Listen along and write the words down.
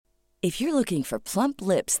If you're looking for plump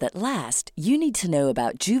lips that last, you need to know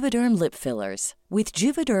about Juvederm lip fillers. With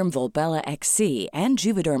Juvederm Volbella XC and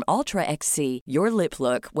Juvederm Ultra XC, your lip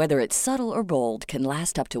look, whether it's subtle or bold, can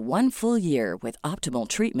last up to 1 full year with optimal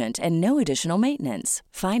treatment and no additional maintenance.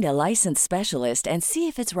 Find a licensed specialist and see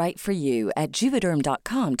if it's right for you at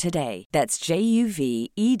Juvederm.com today. That's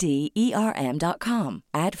JUVEDERM.com.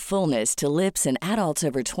 Add fullness to lips in adults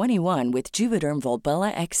over 21 with Juvederm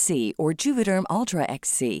Volbella XC or Juvederm Ultra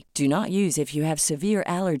XC. Do not use if you have severe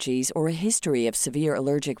allergies or a history of severe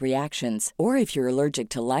allergic reactions, or if you're allergic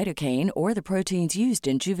to lidocaine or the proteins used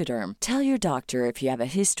in Juvederm. Tell your doctor if you have a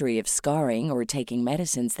history of scarring or taking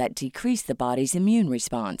medicines that decrease the body's immune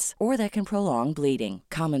response or that can prolong bleeding.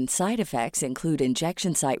 Common side effects include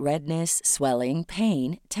injection site redness, swelling,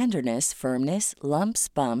 pain, tenderness, firmness, lumps,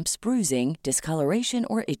 bumps, bruising, discoloration,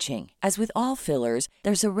 or itching. As with all fillers,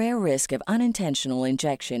 there's a rare risk of unintentional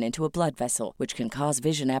injection into a blood vessel, which can cause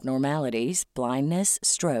vision abnormalities, blindness,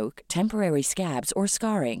 stroke, temporary scabs, or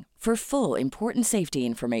scarring. For full, important safety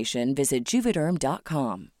information, visit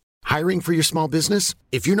Juvederm.com. Hiring for your small business?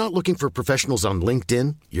 If you're not looking for professionals on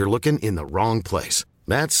LinkedIn, you're looking in the wrong place.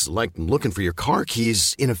 That's like looking for your car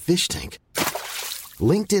keys in a fish tank.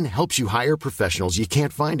 LinkedIn helps you hire professionals you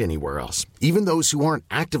can't find anywhere else, even those who aren't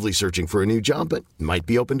actively searching for a new job but might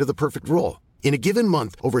be open to the perfect role. In a given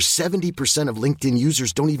month, over 70% of LinkedIn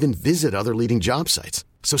users don't even visit other leading job sites.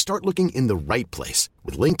 So start looking in the right place.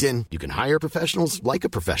 With LinkedIn, you can hire professionals like a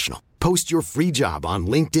professional. Post your free job on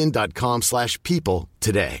linkedin.com/people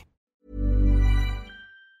today.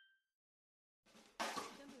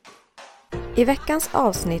 I veckans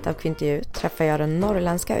avsnitt av Kvintervju träffar jag den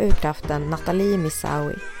norrländska urkraften Nathalie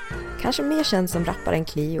Misaoui. Kanske mer känd som rapparen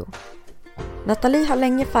Clio. Nathalie har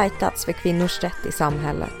länge fightats för kvinnors rätt i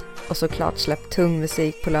samhället och såklart släppt tung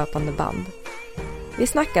musik på löpande band. Vi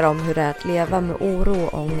snackar om hur det är att leva med oro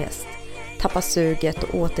och ångest, tappa suget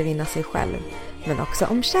och återvinna sig själv, men också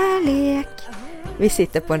om kärlek. Vi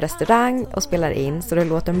sitter på en restaurang och spelar in, så det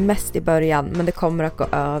låter mest i början, men det kommer att gå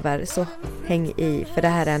över, så häng i, för det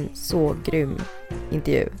här är en så grym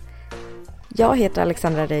intervju. Jag heter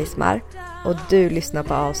Alexandra Reismar och du lyssnar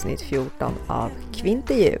på avsnitt 14 av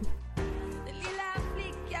Kvintervju.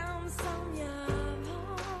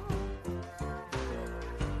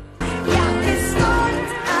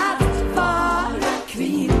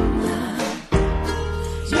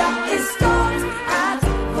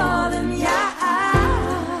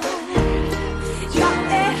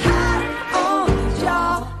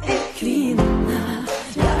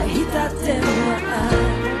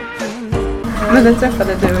 Men när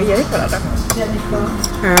träffade du och Erik varandra?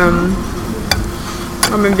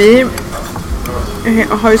 Ja, men vi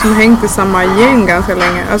har ju som hängt i samma gäng ganska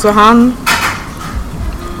länge. Alltså han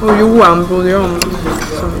och Johan bodde ju om.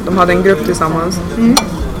 De hade en grupp tillsammans.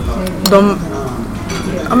 De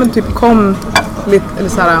typ kom lite, eller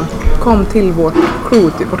såhär, kom till vårt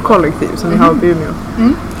crew, till vårt kollektiv som vi har uppe i Umeå.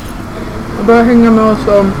 Och började hänga med oss,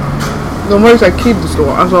 och de var ju såhär kids då,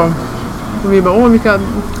 alltså. Och vi bara, vilka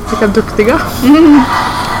duktiga.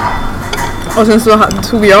 Och sen så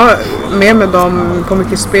tog jag med dem på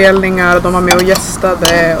mycket spelningar, och de var med och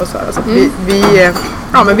gästade och så här. Så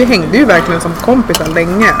vi hängde ju verkligen som kompisar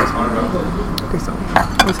länge. Liksom.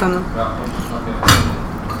 Och sen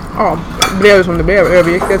blev det som det blev,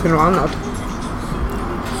 övergick det till något annat.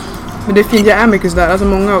 Men det fint, jag är mycket sådär, alltså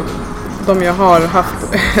många av de jag har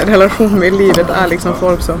haft relation med i livet är liksom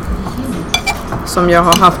folk som jag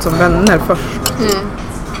har haft som vänner först.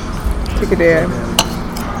 Jag tycker det är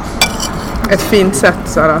ett fint sätt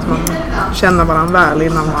så här, att man känner varandra väl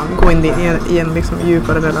innan man går in i en liksom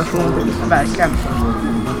djupare relation. Verkligen.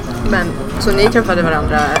 Men så ni träffade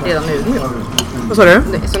varandra redan i Umeå? Vad sa du?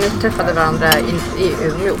 Så ni träffade varandra i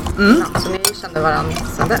Umeå? Så ni kände varandra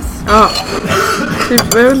sedan dess? Ja.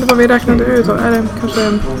 Typ, jag vet inte vad vi räknade ut. Är det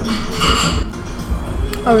kanske...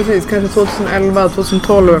 Ja, precis. Kanske 2011,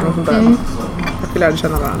 2012 eller något sånt där. Att vi lärde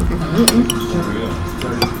känna varandra.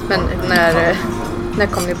 Men när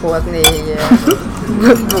kom ni på att ni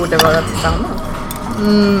borde vara tillsammans?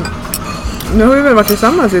 Nu har vi väl varit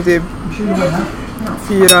tillsammans i typ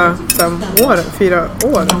 4 år. 4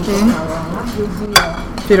 och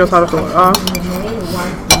ett halvt år, ja.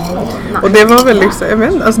 Och det var väl liksom, jag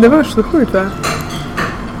vet inte, alltså det var så sjukt där.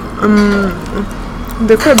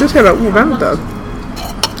 Det skedde så jävla oväntat.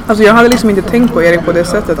 Alltså jag hade liksom inte tänkt på Erik på det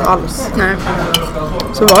sättet alls. Nej.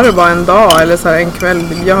 Så var det bara en dag eller så här en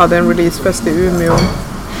kväll. Jag hade en releasefest i Umeå.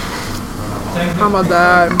 Han var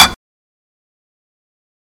där.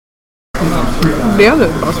 Blev det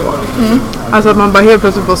bara så? Alltså att man bara helt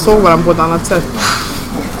plötsligt bara såg varandra på ett annat sätt.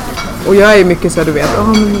 Och jag är mycket så här, du vet,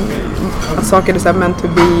 att saker är så här meant to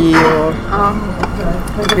be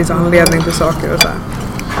och det finns anledning till saker och så här.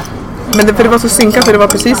 Men för det var så synkat för det var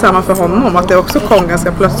precis samma för honom, att det också kom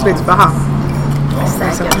ganska plötsligt för han.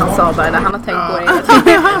 Säkert, han sa bara det, han har tänkt på det.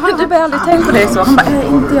 Du har aldrig tänkt på det så. Han bara,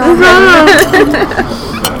 inte jag heller.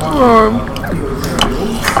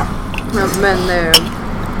 Men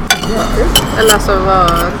eller alltså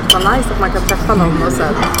vad nice att man kan träffa någon och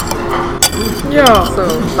sen så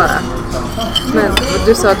bara. Men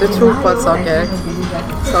du sa att du tror på att saker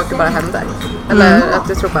bara händer. Eller att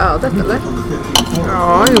du tror på ödet, eller?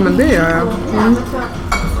 Ja, jo, men det gör jag.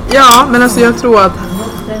 Ja, men alltså jag tror att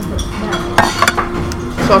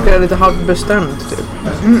saker är lite halvbestämt typ.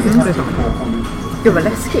 Gud vad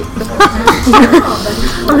läskigt.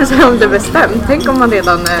 Om det är bestämt. Tänk om man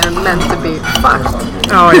redan är meant to be fucked.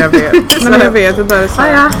 Ja, jag vet. Men jag vet, det där är så.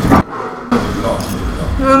 Ja.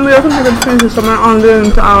 Men jag kan tycka att det finns som en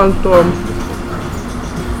anledning till allt och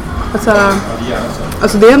att så här,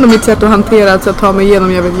 alltså det är ändå mitt sätt att hantera att ta mig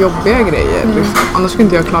igenom jävligt jobbiga grejer. Liksom. Annars skulle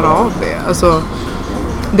inte jag klara av det. Alltså,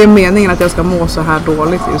 det är meningen att jag ska må så här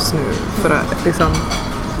dåligt just nu för att liksom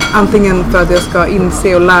antingen för att jag ska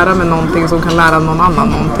inse och lära mig någonting som kan lära någon annan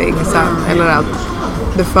någonting sen, eller att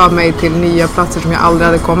det för mig till nya platser som jag aldrig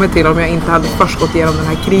hade kommit till om jag inte hade först gått igenom den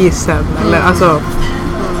här krisen. Eller alltså,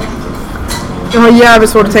 jag har jävligt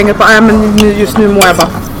svårt att tänka på men just nu mår jag bara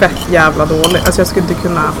fett jävla dåligt. Alltså jag skulle inte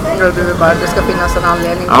kunna. Det ska finnas en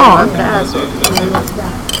anledning till varför det är så.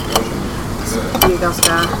 Det är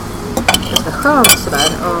ganska skönt sådär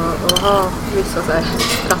och ha vissa så här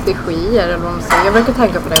strategier eller vad man säger. Jag brukar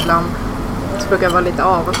tänka på det ibland. Så brukar jag vara lite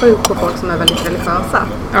avundsjuk på folk som är väldigt religiösa.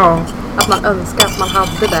 Ja. Att man önskar att man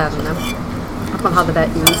hade det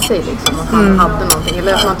i sig liksom. Att man hade någonting.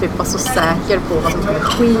 Eller att man typ var så säker på vad som skulle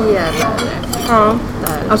ske eller. Ja.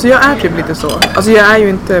 Alltså jag är typ lite så. Alltså jag är ju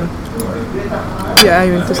inte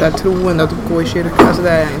så här troende att gå i kyrkan. Alltså det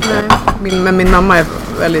är jag inte. Men min mamma är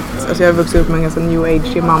väldigt, alltså jag har vuxit upp med en ganska new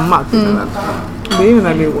age mamma. Typ. Det är ju en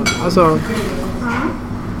religion. Alltså,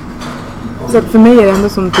 så att för mig är det ändå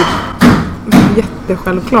som typ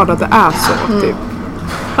jättesjälvklart att det är så typ.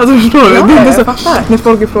 Alltså förstår du? Ja, det är inte så, jag när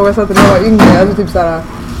folk ifrågasatte när jag var yngre, alltså typ såhär,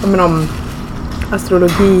 om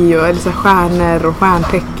astrologi och eller så stjärnor och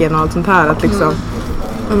stjärntecken och allt sånt här, att liksom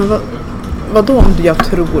men vadå om jag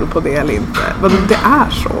tror på det eller inte? Vadå, det är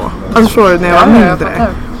så. Alltså förstår du, när jag var mindre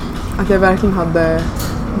att jag verkligen hade,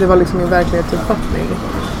 det var liksom min verklighetsuppfattning.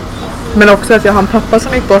 Men också att jag har en pappa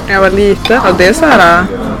som gick bort när jag var liten, och det är så här,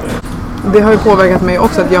 det har ju påverkat mig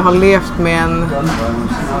också att jag har levt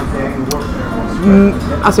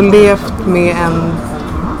med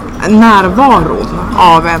en närvaron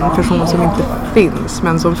av en person som inte finns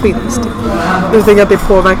men som finns. Typ. Jag tycker att det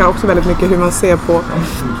påverkar också väldigt mycket hur man ser på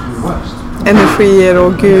energier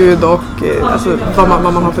och Gud och alltså,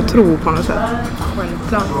 vad man har för tro på något sätt.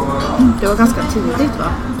 Självklart. Det var ganska tidigt va?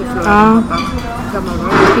 Du förlorade pappa. Gammal var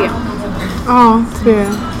du 3? Ja, 3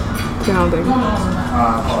 någonting.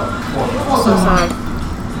 Så här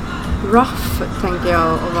rough tänker jag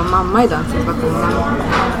att vara mamma i den situationen.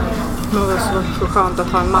 Men det var så skönt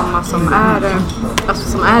att ha en mamma som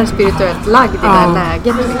är spirituellt lagd i det här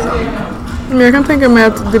läget liksom. Men jag kan tänka mig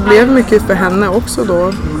att det blev mycket för henne också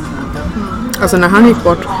då. Alltså när han gick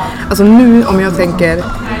bort. Alltså nu om jag tänker,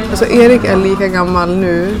 alltså Erik är lika gammal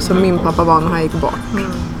nu som min pappa var när han gick bort.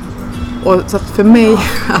 Och så att för mig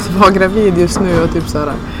att vara gravid just nu och typ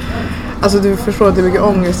såhär, alltså du förstår att det är mycket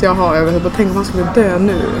ångest jag har över att tänka om man skulle dö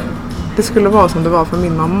nu. Det skulle vara som det var för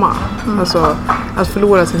min mamma. Alltså att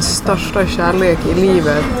förlora sin största kärlek i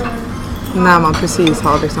livet när man precis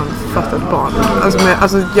har liksom fått ett barn.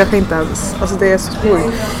 Alltså jag kan inte ens, alltså det är så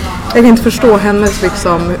sjukt. Jag kan inte förstå hennes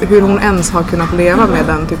liksom, hur hon ens har kunnat leva med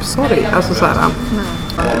den typ sorg. Alltså såhär.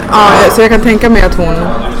 Ja, så jag kan tänka mig att hon,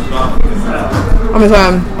 om jag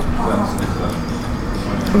säger,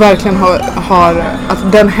 verkligen har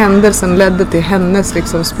att den händelsen ledde till hennes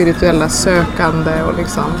liksom spirituella sökande och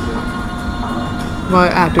liksom vad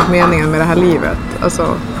är typ meningen med det här livet? Alltså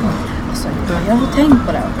jag har tänkt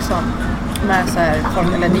på det också. Med så här,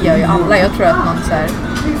 eller det gör ju alla. Jag tror att man så här,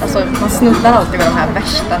 alltså man snuddar alltid vid de här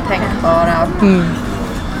värsta tänkbara.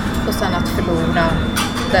 Och sen att förlora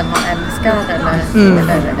den man älskar eller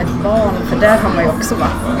ett barn. För där har man ju också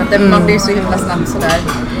varit. Men man blir så himla snabbt sådär.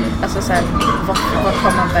 Alltså såhär, vad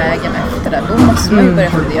tar man vägen efter det? Då måste man ju börja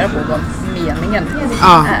fundera på vad meningen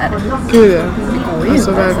är. Gud, det går ju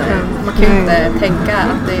alltså, inte. Man kan ju inte tänka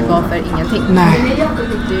att det var för ingenting. Nej.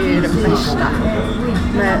 Det är ju det värsta.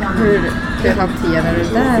 Men hur hanterar du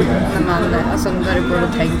det där när man, alltså när du går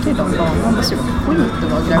och tänker de barnen, man måste ju vara skit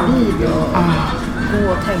och vara gravid och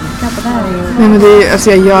gå och tänka på det här. Nej, men det är, alltså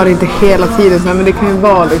jag gör det inte hela tiden, men det kan ju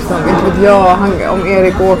vara liksom, inte vet jag, om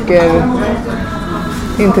Erik åker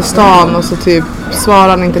in till stan och så typ svarar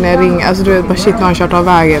han inte när jag ringer. Alltså du vet, bara shit, nu har han kört av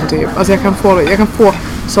vägen typ. Alltså jag kan få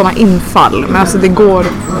sådana infall, men alltså det går,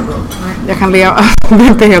 jag kan leva, det är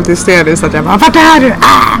inte helt hysteriskt att jag bara, vart är du?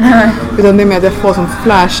 Utan det är med att jag får som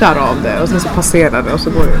flashar av det och sen så passerar det och så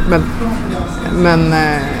går det. Men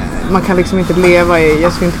man kan liksom inte leva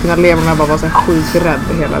jag skulle inte kunna leva om jag bara var så här sjukt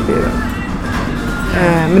rädd hela tiden.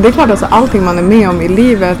 Men det är klart, alltså allting man är med om i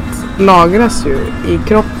livet lagras ju i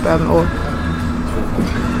kroppen och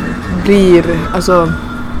blir, alltså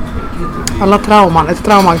alla trauman, ett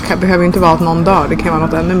trauma behöver inte vara att någon dör, det kan vara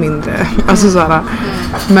något ännu mindre. Alltså såhär,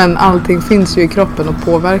 men allting finns ju i kroppen och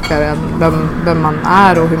påverkar en, vem man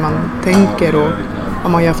är och hur man tänker och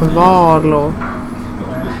vad man gör för val och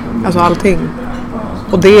alltså allting.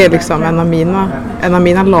 Och det är liksom en av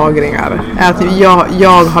mina lagringar, är att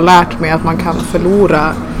jag har lärt mig att man kan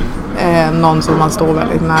förlora någon som man står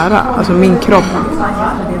väldigt nära. Alltså min kropp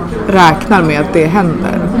räknar med att det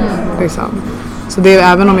händer liksom. Så det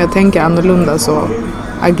är, även om jag tänker annorlunda så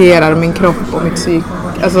agerar min kropp och mitt psyk,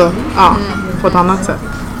 alltså ja, på ett annat sätt.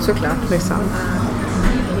 Såklart. Liksom.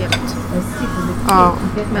 Helt. Ja.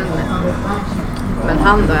 Men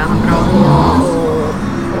han då, är han bra på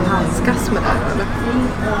att handskas med det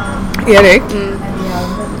eller? Erik?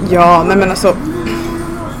 Ja, nej men alltså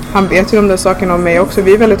han vet ju de där sakerna om mig också.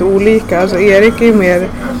 Vi är väldigt olika. Alltså Erik är ju mer,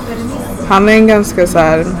 han är en ganska så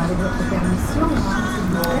här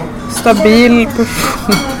stabil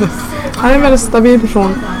person. Han är en väldigt stabil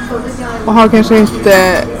person och har kanske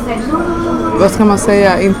inte, vad ska man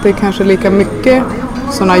säga, inte kanske lika mycket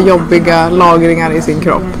sådana jobbiga lagringar i sin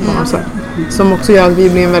kropp på något sätt. Som också gör att vi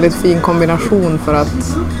blir en väldigt fin kombination, för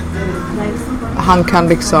att han kan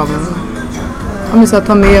liksom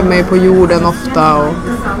ta med mig på jorden ofta och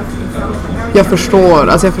jag förstår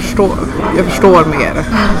mer.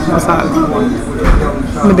 Så här.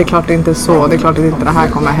 Men det är klart det inte är så. Det är klart att inte det här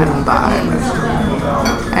kommer hända.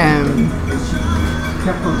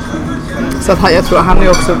 Så att jag tror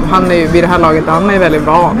han är ju vid det här laget, han är väldigt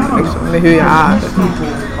van liksom, med hur jag är.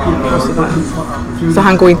 Och så, så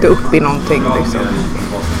han går inte upp i någonting liksom.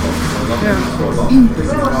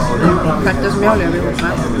 Faktiskt som jag lever ihop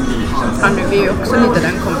med. Han är ju också lite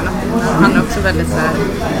den kombinationen. Han är också väldigt så här,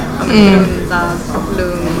 grundad och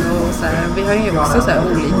lugn och så här. Vi har ju också så här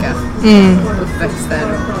olika uppväxter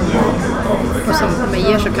och som med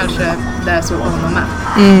er så kanske det är så på honom med.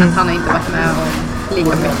 Att han har inte varit med om lika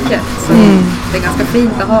mycket. Så det är ganska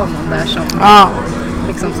fint att ha någon där som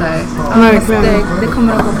liksom så här, det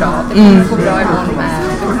kommer att gå bra. Det kommer att gå bra imorgon med.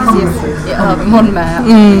 Det kommer att ses i övermorgon med.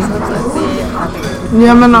 Liksom, så det är härligt.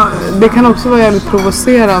 Ja, men det kan också vara jävligt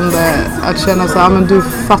provocerande att känna så här, men du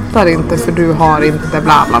fattar inte för du har inte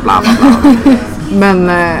bla bla bla bla.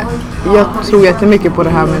 Men jag tror jättemycket på det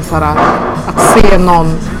här med så här, att se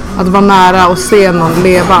någon, att vara nära och se någon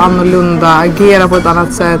leva annorlunda, agera på ett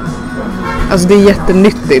annat sätt. Alltså det är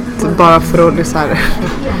jättenyttigt bara för att så här,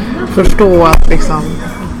 förstå att liksom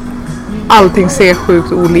allting ser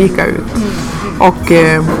sjukt olika ut. Och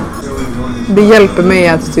det hjälper mig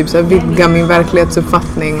att typ så här, vidga min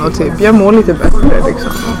verklighetsuppfattning och typ jag mår lite bättre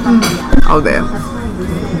liksom av det.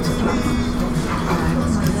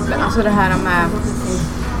 Men alltså det här med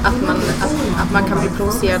att man kan bli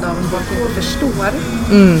provocerad av att folk inte förstår.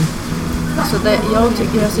 Alltså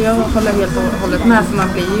jag håller helt och hållet med, för man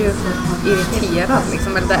blir ju irriterad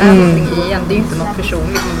liksom, eller det är någonting igen, det är ju inte något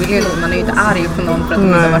personligt, man är ju inte arg på någon för att man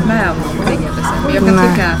inte har varit med om någonting eller så. Men jag kan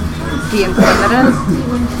tycka rent generellt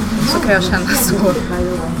så kan jag känna så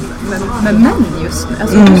med män just nu,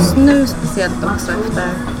 alltså just nu speciellt också efter,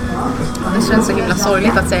 det känns så himla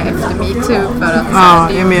sorgligt att säga efter MeToo för att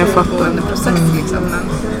det är ju en pågående process liksom, men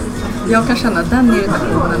jag kan känna den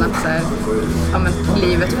irritationen att så här, ja, men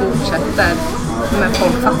livet fortsätter men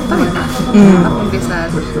folk fattar inte. Att man blir så här,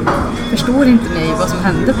 förstår inte ni vad som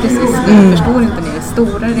hände precis nu? Förstår inte ni det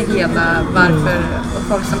stora i det hela? Varför? Och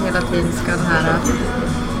folk som hela tiden ska den här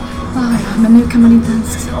men nu kan man inte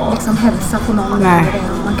ens liksom hälsa på någon.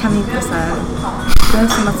 Man kan inte så här, det är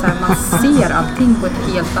som att så här, man ser allting på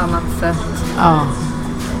ett helt annat sätt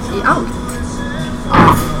i allt.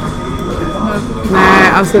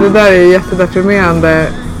 Nej, alltså det där är ju jättedeprimerande.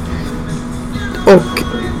 Och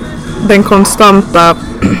den konstanta,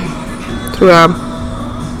 tror jag,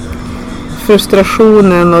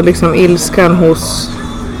 frustrationen och liksom ilskan hos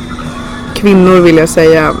kvinnor vill jag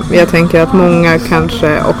säga. Jag tänker att många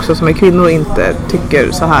kanske också som är kvinnor inte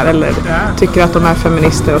tycker så här eller tycker att de är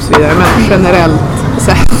feminister och så vidare. Men generellt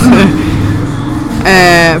sett.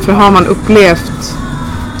 För har man upplevt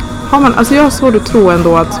alltså jag har svårt att tro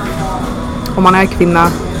ändå att om man är kvinna,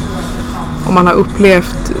 om man har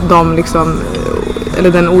upplevt de liksom,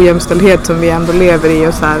 eller den ojämställdhet som vi ändå lever i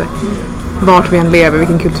och så här, vart vi än lever,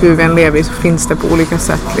 vilken kultur vi än lever i, så finns det på olika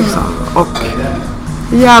sätt liksom. Och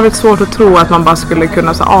det är jävligt svårt att tro att man bara skulle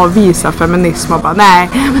kunna så avvisa feminism och bara nej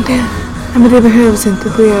men det behövs inte.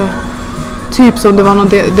 Det typ som det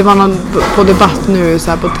var någon på debatt nu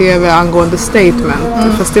så här på tv angående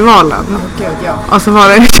Statement-festivalen. Och så var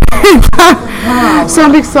det så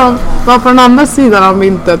liksom var på den andra sidan av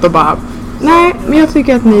myntet och bara nej, men jag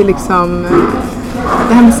tycker att ni liksom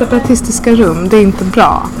det här med separatistiska rum, det är inte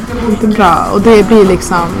bra. Och det blir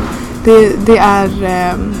liksom det är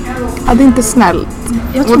det är inte snällt.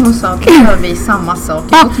 Jag tror nog så att nu gör vi samma sak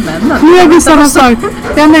mot männen. Nu gör vi samma sak.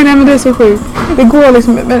 Ja, nej, men det är så sjukt. Det går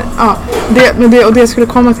liksom, men ja, det jag skulle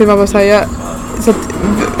komma till var bara så här,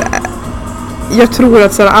 jag tror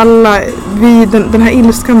att så här, alla den här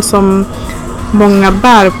ilskan som många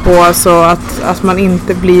bär på, alltså att man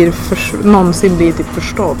inte någonsin blir typ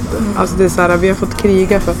förstådd. Alltså det är så här, vi har fått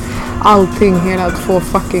kriga för allting, hela att få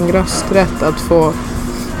fucking rösträtt, att få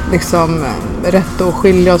liksom rätt att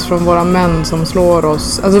skilja oss från våra män som slår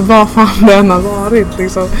oss. Alltså vad fan det än har varit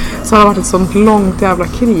liksom. Så har det varit ett sånt långt jävla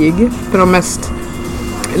krig för de mest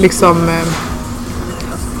liksom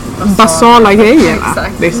basala grejerna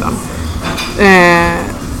liksom.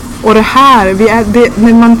 Och det här,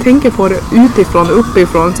 när man tänker på det utifrån och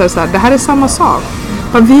uppifrån så är det så här, det här är samma sak.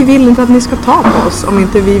 Men vi vill inte att ni ska ta på oss om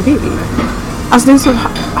inte vi vill. Alltså det är så,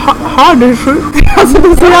 har du sjukt? Alltså det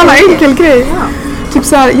är så jävla enkel grej. Typ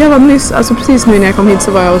så här, jag var nyss, alltså precis nu när jag kom hit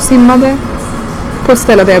så var jag och simmade på ett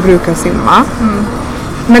ställe där jag brukar simma.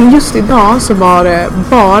 Men just idag så var det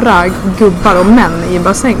bara gubbar och män i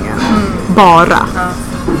bassängen. Bara.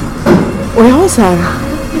 Och jag var så här,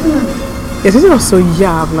 jag tyckte det var så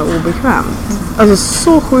jävla obekvämt. Alltså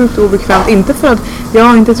så sjukt obekvämt. Inte för att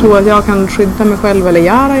jag inte tror att jag kan skydda mig själv eller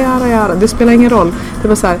göra. Det spelar ingen roll. Det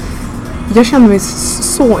var så här, jag kände mig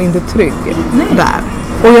så inte trygg där.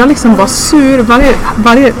 Och jag liksom var sur.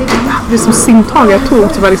 Varje liksom simtag jag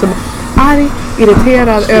tog så var jag liksom arg,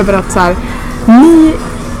 irriterad över att så här, ni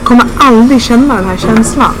kommer aldrig känna den här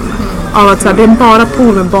känslan. Av att så här, det är bara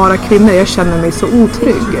pool med bara kvinnor. Jag känner mig så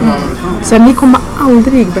otrygg. Så här, ni kommer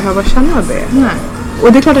aldrig behöva känna det. Nej.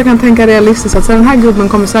 Och det är klart jag kan tänka realistiskt att så här, den här gubben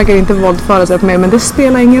kommer säkert inte våldföra sig på mig. Men det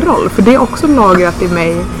spelar ingen roll. För det är också lagrat i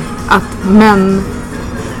mig att män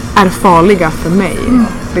är farliga för mig.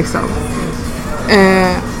 Liksom.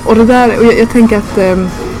 Och det där, och jag tänker att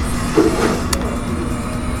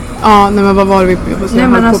ja, nej men vad var det vi nej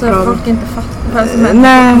men alltså folk inte fattar.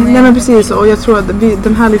 Nej men precis, och jag tror att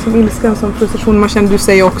den här liksom ilskan som frustration man känner, du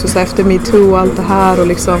säger också så efter MeToo och allt det här och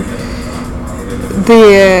liksom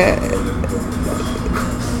det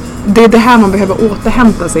är det här man behöver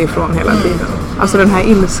återhämta sig ifrån hela tiden. Alltså den här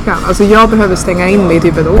ilskan. Alltså jag behöver stänga in mig i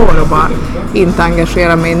typ ett år och bara inte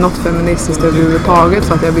engagera mig i något feministiskt överhuvudtaget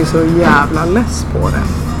för att jag blir så jävla less på det.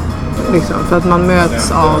 Liksom, för att man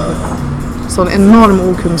möts av sån enorm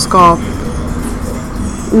okunskap,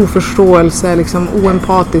 oförståelse, liksom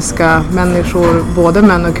oempatiska människor, både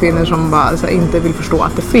män och kvinnor som bara så här, inte vill förstå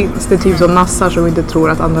att det finns. Det är typ som nassar som inte tror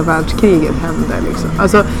att andra världskriget hände. Liksom.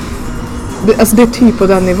 Alltså det är typ på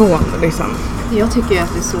den nivån. Liksom. Jag tycker ju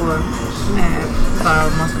att det är så, bara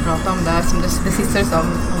om man ska prata om det här, som det sista du sa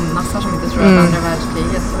om nassar som inte tror att andra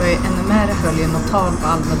världskriget, och NMR höll ju något tal på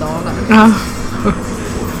Almedalen. Ja.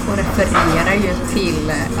 Och refererar ju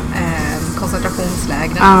till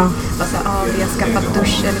koncentrationslägren. Alltså, vi har skaffat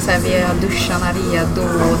dusch, eller så här, vi har duscharna redo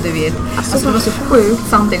och du vet. Alltså det var så sjukt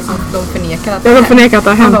samtidigt som de förnekar att de förnekar att det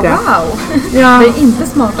har hänt. Bara, wow, det är inte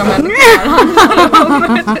smarta människor.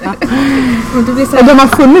 Men det blir så här, de har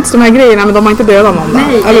funnits de här grejerna men de har inte dödat någon.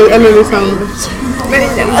 Nej. Eller liksom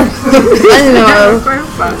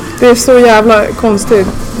det är så jävla konstigt.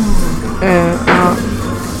 Ja.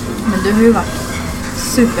 Men du har ju varit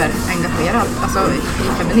superengagerad alltså i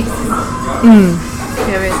feminism.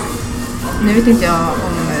 Jag vet, nu vet inte jag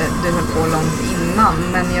om du höll på långt innan,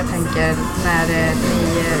 men jag tänker när ni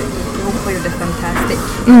gick ihop och gjorde Fantastic.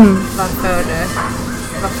 Varför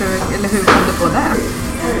eller hur kom du på det?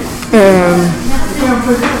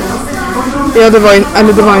 Ja,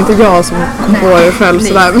 det var inte jag som kom på det själv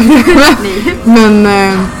sådär.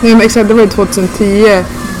 Men exakt, det var ju 2010.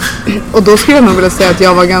 Och då skulle jag nog vilja säga att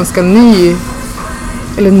jag var ganska ny,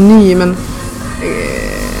 men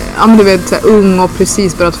ja, men du vet så här, ung och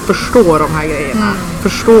precis börjat förstå de här grejerna.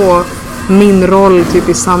 Förstå min roll typ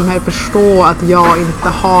i samhället, förstå att jag inte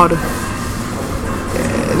har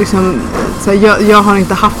liksom så här, jag har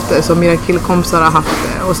inte haft det som mina killkompisar har haft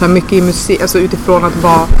det, och så här mycket i musik, alltså utifrån att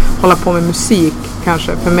bara hålla på med musik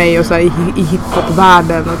kanske för mig och så här, i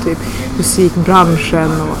hiphopvärlden och typ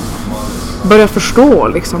musikbranschen och börja förstå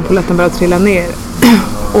liksom, polletten började trilla ner.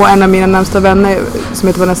 Och en av mina närmsta vänner som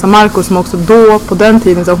heter Vanessa Marco, som också då på den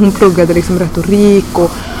tiden så hon pluggade liksom retorik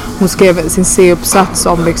och hon skrev sin C-uppsats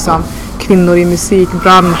om liksom kvinnor i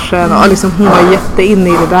musikbranschen och liksom hon var jätteinne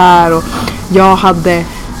i det där. Och jag hade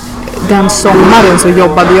den sommaren så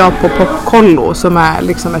jobbade jag på Popkollo som är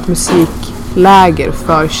liksom ett musikläger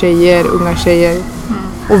för tjejer, unga tjejer.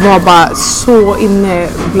 Och var bara så inne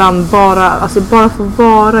bland bara få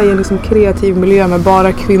vara i en liksom kreativ miljö med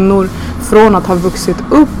bara kvinnor från att ha vuxit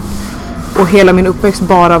upp och hela min uppväxt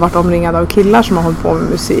bara varit omringad av killar som har hållit på med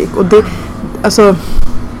musik. Och det, alltså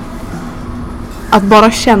att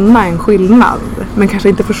bara känna en skillnad men kanske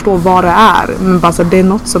inte förstå vad det är, men bara så det är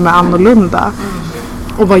något som är annorlunda.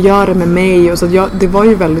 Och vad gör det med mig? Och så det var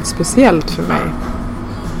ju väldigt speciellt för mig.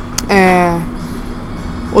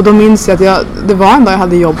 Och då minns jag att det var en dag jag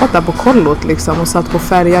hade jobbat där på kollot liksom, och satt på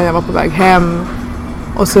färjan, jag var på väg hem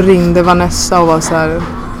och så ringde Vanessa och var så här.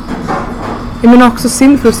 Jag menar också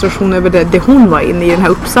sin frustration över det hon var inne i den här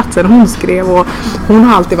uppsatsen hon skrev, och hon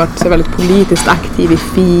har alltid varit så väldigt politiskt aktiv i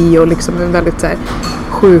FI och liksom en väldigt så här,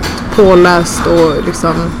 sjukt påläst och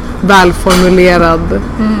liksom välformulerad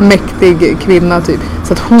mäktig kvinna typ.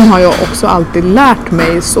 Så att hon har ju också alltid lärt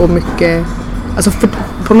mig så mycket, alltså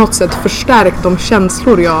på något sätt förstärkt de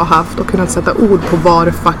känslor jag har haft och kunnat sätta ord på vad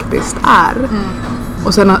det faktiskt är.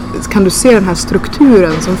 Och sen kan du se den här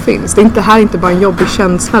strukturen som finns. Det här är inte bara en jobbig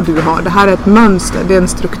känsla du har. Det här är ett mönster, det är en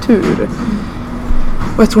struktur.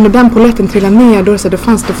 Och jag tror när den polletten trillade ner då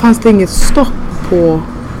fanns det inget stopp på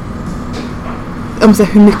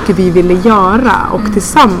hur mycket vi ville göra och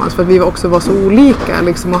tillsammans, för att vi också var så olika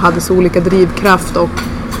liksom, och hade så olika drivkraft och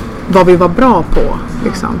vad vi var bra på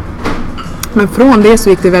liksom. Men från det så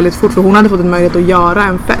gick det väldigt fort, för hon hade fått en möjlighet att göra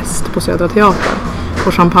en fest på Södra Teatern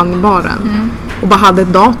på champagnebaren och bara hade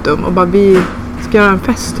ett datum och bara vi ska göra en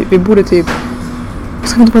fest typ. Vi borde typ,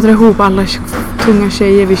 ska vi inte bara dra ihop alla tunga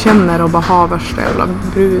tjejer vi känner och bara ha värsta jävla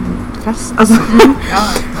brudfest alltså.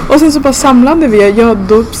 Och sen så bara samlade vi,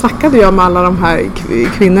 då snackade jag med alla de här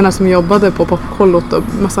kvinnorna som jobbade på Popkollot och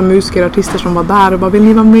massa musiker och artister som var där och bara, vill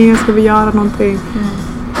ni vara med, ska vi göra någonting?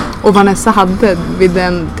 Och Vanessa hade vid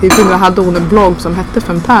den tidpunkten hade hon en blogg som hette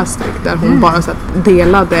Fantastic där hon bara så att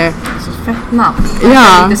delade så fett namn. Jag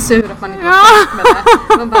är lite sur att man inte var med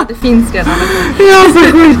det. Man bara, det finns redan. Ja,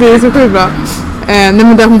 så sjukt, det är så sjukt bra. Nej,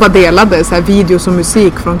 men där hon bara delade så här, videos och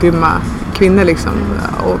musik från grymma kvinnor liksom.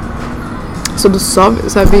 Och så då sa vi,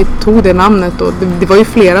 så här, vi tog det namnet och det var ju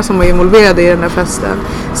flera som var involverade i den här festen.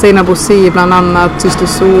 Seina Bossi bland annat, Syster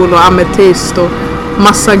Sol och Amethyst och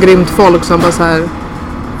massa grymt folk som bara så här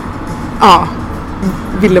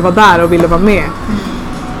ville vara där och ville vara med.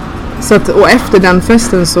 Så att, och efter den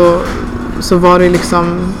festen så var det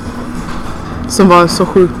liksom som var så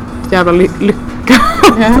sjukt jävla lyckat.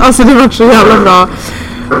 Alltså det var så jävla bra.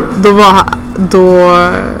 Då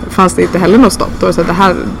fanns det inte heller något stopp. Då så att det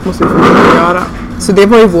här måste vi få göra. Så det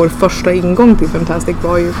var ju vår första ingång till Fantastic,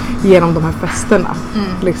 var ju genom de här festerna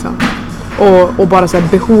liksom. Och bara så här,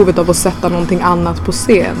 behovet av att sätta någonting annat på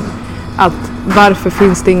scen. Att varför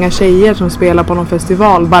finns det inga tjejer som spelar på någon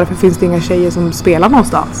festival? Varför finns det inga tjejer som spelar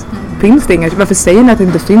någonstans? Finns det inga? Varför säger ni att det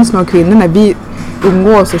inte finns några kvinnor när vi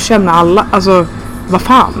umgås och känner alla? Alltså, vad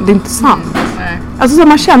fan? Det är inte sant. Alltså så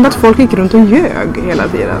man kände att folk gick runt och ljög hela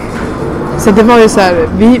tiden. Så det var ju så här,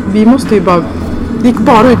 vi måste ju bara, det gick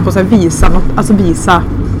bara ut på att visa något, alltså visa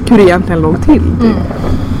hur det egentligen låg till.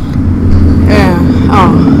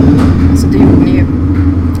 Så det gjorde ni ju.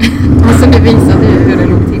 Alltså det visade ju hur det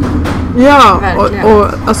låg till. Ja, och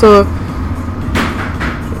alltså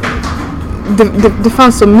det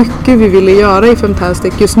fanns så mycket vi ville göra i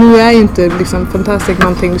Fantastic. Just nu är ju inte liksom Fantastic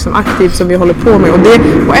någonting liksom aktivt som vi håller på med. Och det,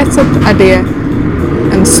 på ett sätt är det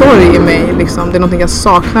en sorg i mig. Liksom. Det är någonting jag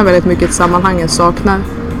saknar väldigt mycket, ett sammanhang jag saknar.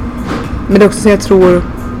 Men det är också så jag tror,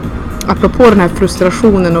 apropå den här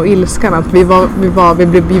frustrationen och ilskan, att vi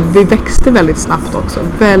växte väldigt snabbt också.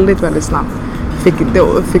 Väldigt, väldigt snabbt.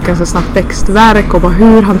 Fick ganska snabbt växtverk och bara,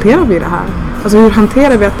 hur hanterar vi det här? Alltså hur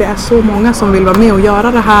hanterar vi att det är så många som vill vara med och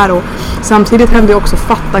göra det här? Och samtidigt hände också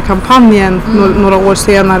Fatta-kampanjen några år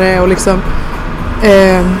senare och liksom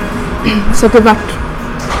så att det vart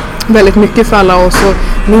väldigt mycket för alla oss och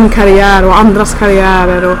min karriär och andras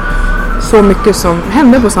karriärer och så mycket som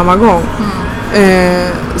hände på samma gång.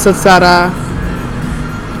 Så att såhär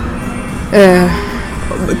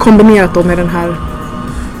kombinerat då med den här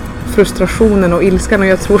frustrationen och ilskan, och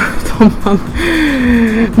jag tror att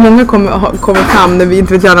många kommer fram när vi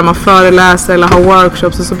inte vet när man föreläser eller har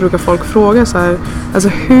workshops, och så brukar folk fråga så här, alltså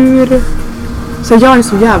hur Så jag är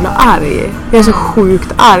så jävla arg. Jag är så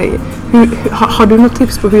sjukt arg. Har du något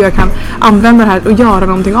tips på hur jag kan använda det här och göra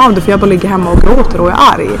någonting av det? För jag bara ligger hemma och gråter och är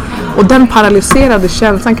arg. Och den paralyserade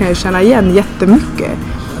känslan kan jag känna igen jättemycket.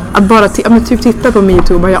 Att bara typ titta på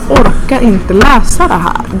MeToo, jag orkar inte läsa det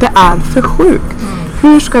här. Det är för sjukt.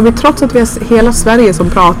 Hur ska vi, trots att vi har hela Sverige som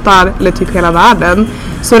pratar, eller typ hela världen,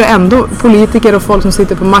 så är det ändå politiker och folk som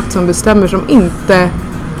sitter på makt som bestämmer som inte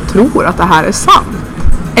tror att det här är sant.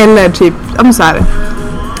 Eller typ, så här,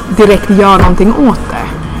 direkt gör någonting åt det.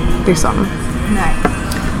 Liksom. Nej,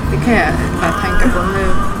 det kan jag bara tänka på nu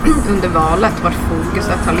under valet, vart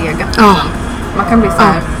fokuset har legat. Man kan bli så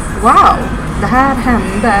här, wow, det här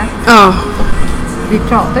hände. Vi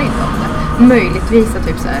pratar inte om det. Möjligtvis att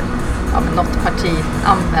typ så här, något parti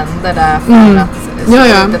använder det för att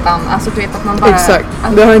alltså du vet att man bara... Exakt.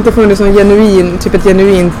 Det har inte funnits någon ett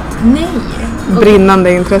genuint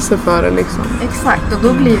brinnande intresse för det liksom. Exakt, och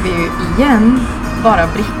då blir vi ju igen bara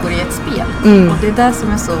brickor i ett spel. Och det är det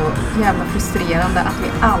som är så jävla frustrerande, att vi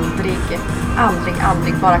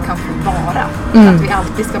aldrig bara kan få vara. Att vi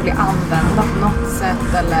alltid ska bli använda på något sätt,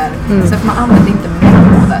 eller så att man använder inte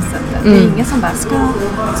män på det sättet. Det är ingen som bara,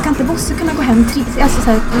 ska inte Bosse kunna gå hem alltså så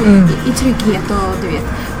här, i trygghet och du vet.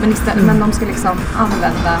 Men istället, men de ska liksom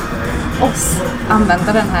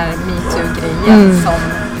använda den här MeToo-grejen som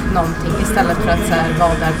någonting istället för att så här,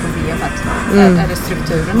 vad är problemet? Är det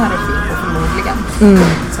strukturerna det är fel på förmodligen?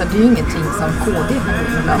 Så det är ju ingenting som KD kan gå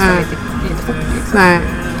in och lösa lite fort liksom.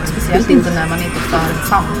 Speciellt inte när man inte för ett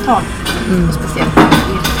samtal. Och speciellt i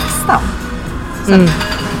riksdagen. Så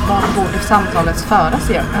var borde samtalet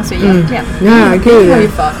föras alltså egentligen? Vi har ju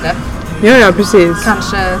fört det. Ja, precis.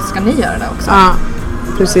 Kanske ska ni göra det också? Ja,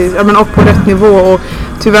 precis. Ja, men och på rätt nivå. Och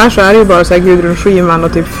tyvärr så är det ju bara så här Gudrun Schyman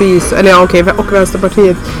och typ FIS, och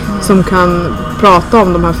Vänsterpartiet som kan prata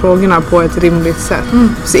om de här frågorna på ett rimligt sätt.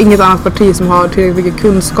 Så inget annat parti som har tillräckligt mycket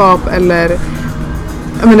kunskap eller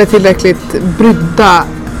är tillräckligt brydda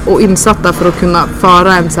och insatta för att kunna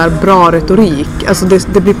föra en så här bra retorik. Alltså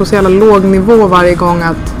det blir på så jävla låg nivå varje gång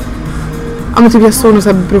att typ jag såg någon så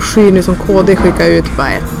här broschyr nu som KD skickar ut bara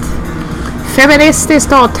ett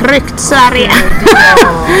feministiskt och tryggt Sverige.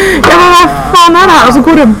 Vad fan är det här? Och så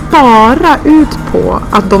går det bara ut på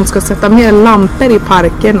att de ska sätta mer lampor i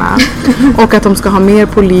parkerna och att de ska ha mer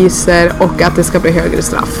poliser och att det ska bli högre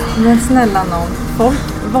straff. Men snälla någon, folk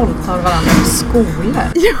våldtar varandra i skolor.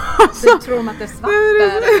 Du tror att det är svart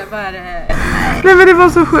eller vad är det? Nej, men det var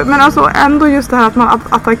så sjukt. Men alltså ändå just det här att man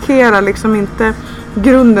attackerar liksom inte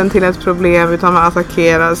grunden till ett problem, utan man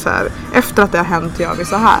attackerar så här efter att det har hänt, gör vi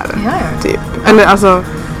så här. Typ. Eller alltså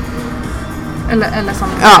eller som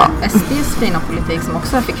SDs fina politik som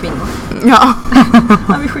också är för kvinnor.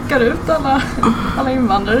 När vi skickar ut alla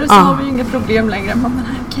invandrare så har vi inget problem längre. Men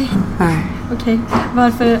okej.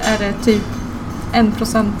 Varför är det typ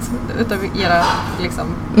 1% utav era liksom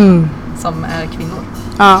som är kvinnor?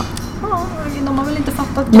 De har väl inte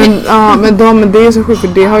fattat det. Men det är så sjukt, för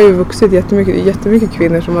det har ju vuxit jättemycket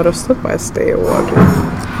kvinnor som har röstat på SD i år.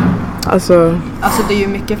 Alltså det är ju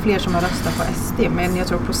mycket fler som har röstat på SD, men jag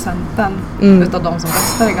tror procenten utav de som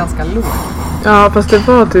röstar är ganska låg. Ja, fast det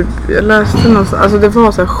var typ, jag läste någonstans, alltså det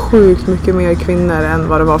var så här sjukt mycket mer kvinnor än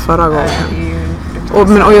vad det var förra gången.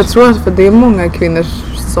 Och jag tror att för det är många kvinnor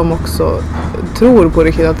som också tror på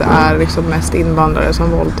riktigt att det är liksom mest invandrare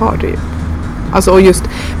som våldtar typ. Alltså och just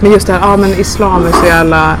det här, men islam är så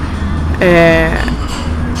jävla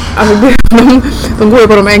alltså de går ju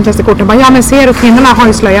på de enklaste korten. Men ser du, kvinnorna har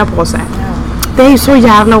ju slöja på sig. Det är ju så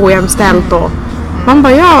jävla ojämställt då. Man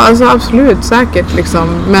bara alltså absolut, säkert liksom.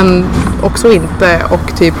 Men också inte.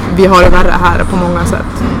 Och typ, vi har det värre här på många sätt.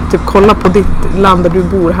 Typ kolla på ditt land där du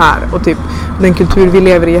bor här. Och typ den kultur vi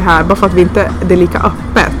lever i här. Bara för att det är lika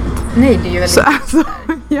öppet. Nej, det är ju väldigt alltså,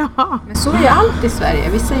 Men så är ju allt i Sverige.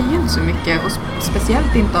 Vi säger ju inte så mycket, och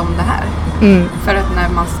speciellt inte om det här. För att när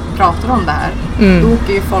man pratar om det här, då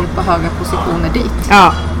åker ju folk på höga positioner dit.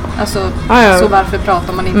 Alltså, så varför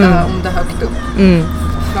pratar man inte om det högt upp?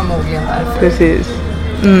 Förmodligen därför. Precis.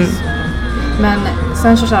 Men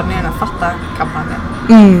sen så körde ni den här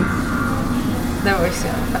Fatta-kampanjen. Det var ju så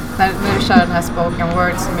jävla. När du kör den här spoken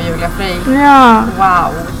words med Julia Frey.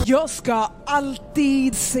 Wow. Jag ska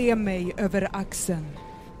alltid se mig över axeln.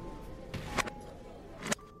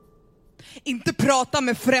 Inte prata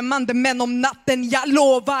med främmande män om natten, jag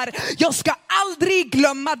lovar. Jag ska aldrig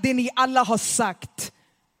glömma det ni alla har sagt.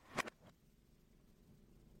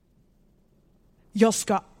 Jag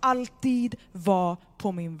ska alltid vara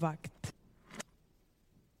på min vakt.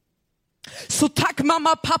 Så tack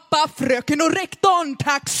mamma, pappa, fröken och rektorn.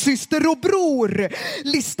 Tack syster och bror.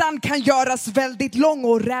 Listan kan göras väldigt lång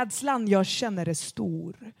och rädslan jag känner är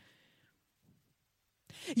stor.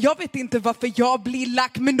 Jag vet inte varför jag blir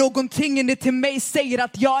lack, men någonting inne till mig säger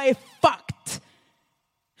att jag är fucked.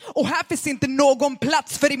 Och här finns inte någon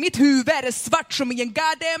plats, för i mitt huvud är det svart som i en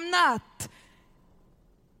goddamn natt.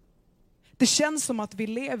 Det känns som att vi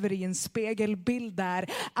lever i en spegelbild där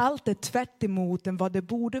allt är tvärt emot än vad det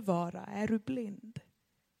borde vara. Är du blind?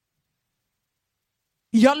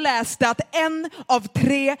 Jag läste att 1 av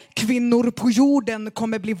 3 kvinnor på jorden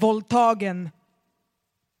kommer bli våldtagen,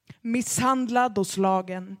 misshandlad och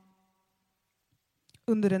slagen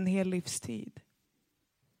under en hel livstid.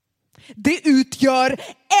 Det utgör 1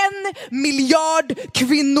 miljard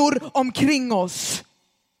kvinnor omkring oss.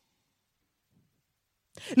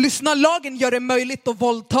 Lyssna, lagen gör det möjligt att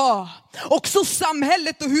våldta. Också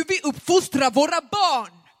samhället och hur vi uppfostrar våra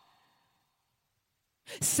barn.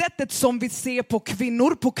 Sättet som vi ser på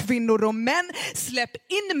kvinnor och män. Släpp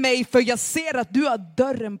in mig, för jag ser att du har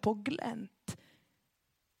dörren på glänt.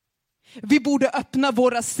 Vi borde öppna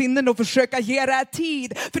våra sinnen och försöka ge det här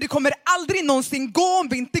tid. För det kommer aldrig någonsin gå om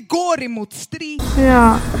vi inte går emot strid.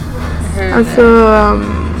 Ja, alltså...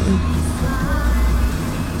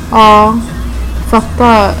 ja,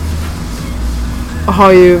 Fatta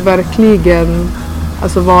har ju verkligen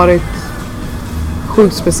varit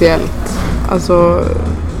sjukt speciellt. Alltså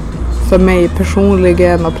för mig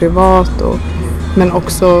personligen och privat, men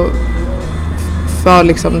också för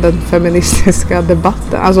liksom den feministiska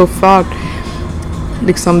debatten. Alltså för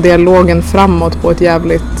liksom dialogen framåt på ett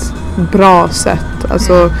jävligt bra sätt.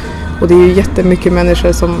 Alltså, och det är ju jättemycket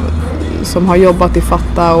människor som har jobbat i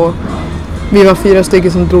Fatta, och vi var 4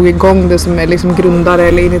 stycken som drog igång det, som är liksom grundare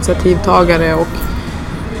eller initiativtagare, och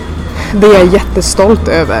det är jag jättestolt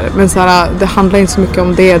över. Men så här, det handlar inte så mycket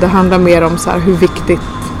om det. Det handlar mer om så här, hur viktigt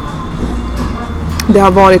det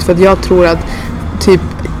har varit, för att jag tror att typ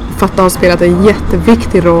Fatta har spelat en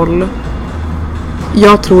jätteviktig roll.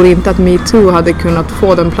 Jag tror inte att MeToo hade kunnat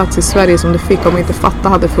få den plats i Sverige som det fick om inte Fatta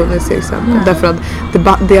hade funnits till exempel. Därför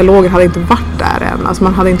att dialogen hade inte varit där än. Alltså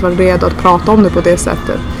man hade inte varit redo att prata om det på det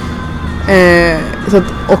sättet. Så att,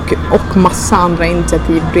 och massa andra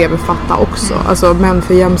initiativ bredvid Fatta också. Alltså män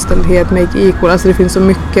för jämställdhet, make equal. Alltså det finns så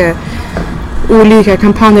mycket olika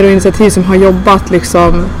kampanjer och initiativ som har jobbat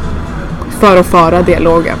liksom för att föra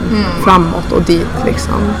dialogen framåt och dit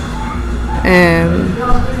liksom.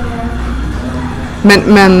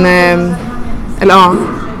 Men eller ja.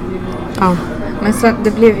 Men sen,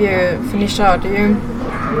 det blev ju, för ni körde ju,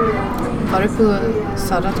 var det på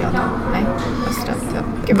Södra Teatern? Nej, Östra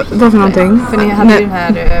Teatern. Vad för någonting? För ni hade ju den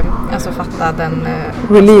här, alltså Fatta den...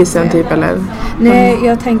 releasen typ, eller? Nej,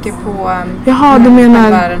 jag tänker på... Jaha, du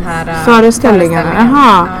menar den här, föreställningen?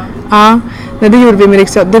 Jaha. Ja. Nej, det gjorde vi med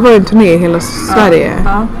Riksteatern. Det var ju en turné i hela Sverige.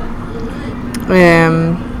 Ja.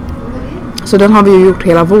 Så den har vi ju gjort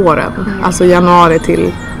hela våren. Alltså januari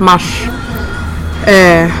till mars.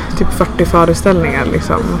 Typ 40 föreställningar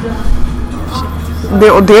liksom.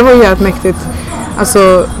 Det var ju jävligt mäktigt.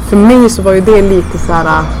 Alltså för mig så var ju det lite så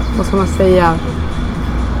här, vad ska man säga?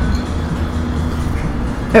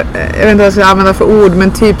 Jag vet inte vad jag ska använda för ord,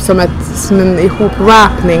 men typ som en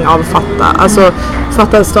ihopwrappning av Fatta. Alltså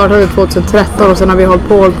Fatta startade 2013 och sen har vi hållit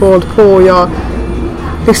på och jag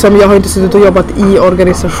har inte suttit och jobbat i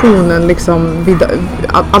organisationen liksom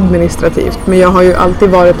administrativt, men jag har ju alltid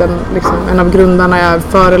varit en av grundarna. Jag har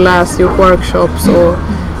föreläst, gjort workshops och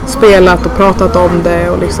spelat och pratat om det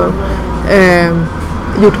och liksom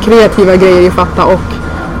gjort kreativa grejer i Fatta. Och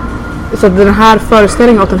så att den här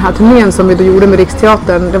föreställningen och den här turnén som vi då gjorde med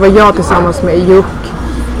Riksteatern, det var jag tillsammans med Juk,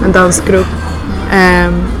 en dansgrupp.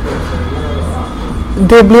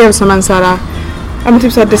 Det blev som en så här, ja men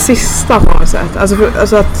typ så här det sista på något sätt.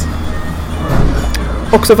 Alltså att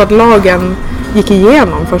också för att lagen gick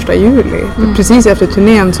igenom 1 juli. Precis efter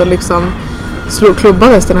turnén så liksom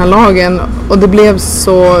klubbades den här lagen, och det blev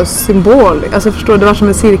så symboliskt. Alltså förstår du, det var som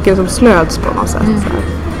en cirkel som slöts på något sätt.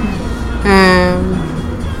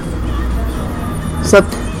 Så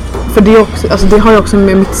att, för det, också, alltså det har ju också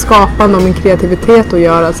med mitt skapande och min kreativitet att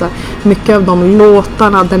göra. Så här, mycket av de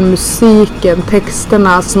låtarna, den musiken,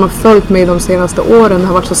 texterna som har följt mig de senaste åren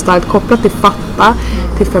har varit så starkt kopplat till Fatta,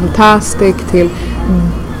 till Femtastic, till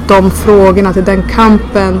de frågorna, till den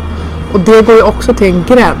kampen. Och det går ju också till en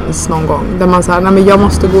gräns någon gång där man säger, nej men jag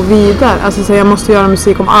måste gå vidare. Alltså så jag måste göra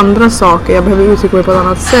musik om andra saker, jag behöver uttrycka mig på ett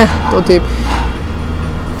annat sätt och typ.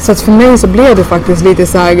 Så att för mig så blev det faktiskt lite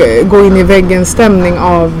så här gå in i väggen stämning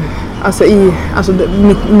av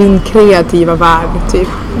min kreativa värld typ.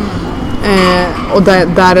 Och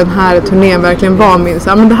där den här turnén verkligen var min. Så,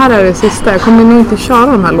 men det här är det sista. Jag kommer nog inte köra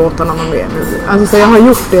de här låtarna någon mer nu. Alltså, så jag har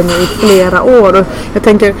gjort det nu i flera år. Och jag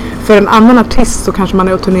tänker, för en annan artist så kanske man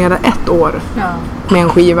är att turnera 1 år med en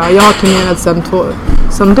skiva. Jag har turnerat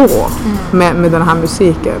sen då med den här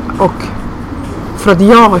musiken. Och för att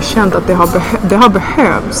jag har känt att det har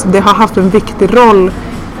behövts. Det har haft en viktig roll.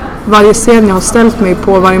 Varje scen jag har ställt mig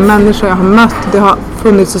på, varje människa jag har mött, det har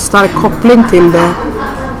funnits så stark koppling till det.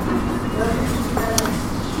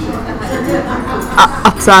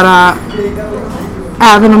 Att så här,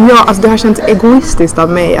 även om alltså det har känts egoistiskt av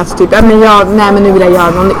mig att typ, men nu vill jag göra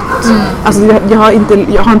något nytt. Alltså jag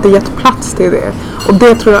har inte gett plats till det. Och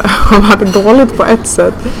det tror jag har varit dåligt på ett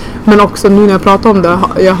sätt. Men också nu när jag pratar om det,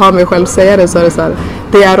 jag hör mig själv säga det, så är det så här,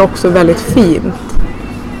 det är också väldigt fint.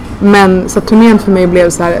 Men så turnén för mig blev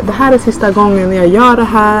så här, det här är sista gången jag gör det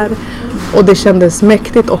här. Och det kändes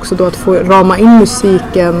mäktigt också då att få rama in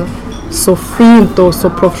musiken så fint och så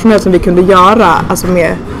professionellt som vi kunde göra. Alltså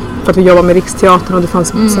för att vi jobbar med Riksteatern och det fanns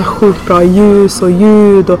så här sjukt bra ljus och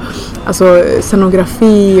ljud och alltså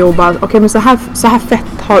scenografi och bara okej, men så här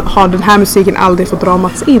fett har den här musiken aldrig fått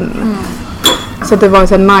ramats in. Så det var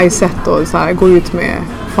ett nice sätt att så här, gå ut med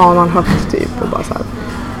fanan högt typ och bara så här,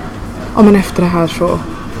 ja men efter det här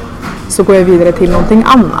så går jag vidare till någonting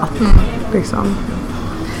annat liksom.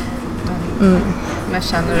 Men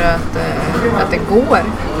känner du att det går?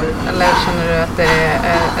 Eller känner du att det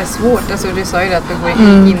är svårt? Alltså du sa ju att du går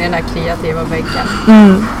in i den här kreativa väggen.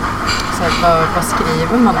 Så vad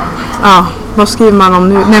skriver man om? Liksom? Ja, vad skriver man om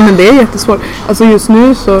nu? Nej men det är jättesvårt. Alltså just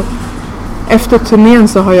nu så efter turnén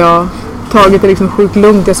så har jag tagit det liksom sjukt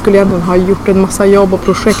lugnt. Jag skulle egentligen ha gjort en massa jobb och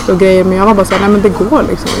projekt och grejer, men jag var bara såhär, nej men det går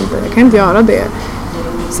liksom inte. Jag kan inte göra det.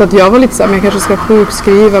 Så att jag var lite såhär, men jag kanske ska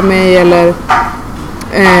sjukskriva mig eller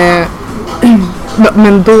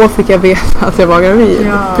men då fick jag veta att jag var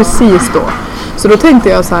gravid. Precis då. Så då tänkte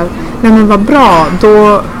jag så här, nej men vad bra,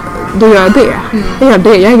 då gör jag det. Jag gör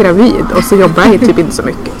det, jag är gravid. Och så jobbar jag typ inte så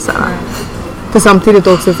mycket. Så här. För samtidigt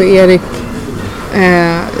också för Erik,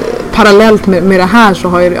 parallellt med det här så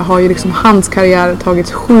har ju liksom hans karriär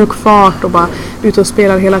tagit sjuk fart och bara ute och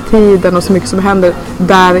spelar hela tiden och så mycket som händer.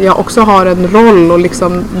 Där jag också har en roll och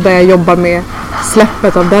liksom där jag jobbar med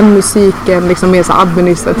släppet av den musiken liksom mer så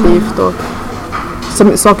administrativt och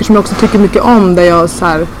saker som jag också tycker mycket om, där jag så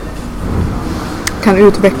här kan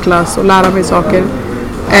utvecklas och lära mig saker.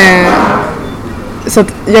 Så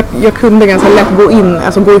att jag kunde ganska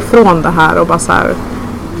lätt gå ifrån det här och bara så här,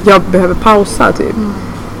 jag behöver pausa typ.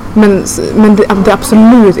 Men det är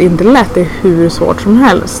absolut inte lätt, det är hur svårt som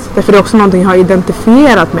helst. Därför det är också någonting jag har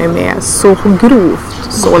identifierat mig med så grovt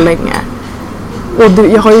så länge. Och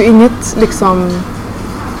jag har ju inget liksom.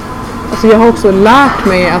 Alltså jag har också lärt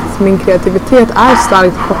mig att min kreativitet är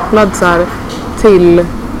starkt kopplad så här, till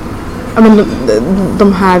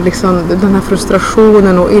de här, liksom, den här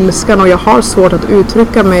frustrationen och ilskan, och jag har svårt att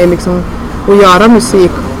uttrycka mig liksom, och göra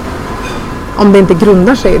musik om det inte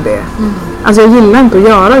grundar sig i det. Alltså jag gillar inte att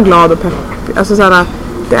göra glad och pepp. Alltså så här,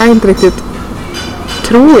 det är inte riktigt,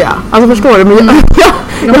 tror jag. Alltså förstår du? Men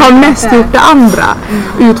jag har mest gjort det andra.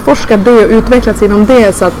 Utforskat det och utvecklats inom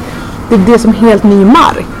det, så att det är det som helt ny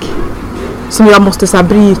mark som jag måste så här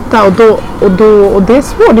bryta, och det är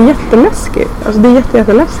svårt, det är jätteläskigt. Alltså det är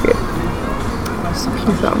jätteläskigt. Så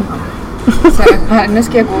nu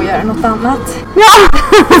ska jag gå och göra något annat. Ja!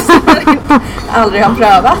 Aldrig har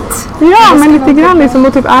prövat. Ja, men lite grann liksom,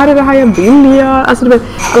 och typ är det här jag vill göra? Alltså du vet,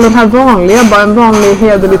 alla de här vanliga, bara en vanlig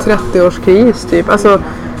hederlig 30-årskris typ. Alltså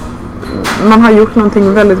man har gjort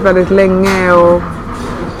någonting väldigt, väldigt länge och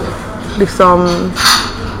liksom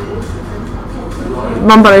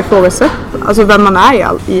man bara ifrågasätter alltså vem man är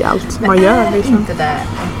i allt man gör. Men liksom. Är inte det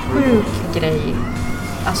en sjuk grej,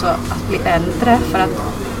 alltså att bli äldre? För att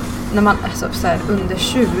när man alltså, så här, under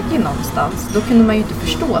 20 någonstans, då kunde man ju inte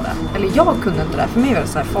förstå det. Eller jag kunde inte det. För mig var det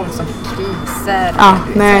så här, folk som fick kriser,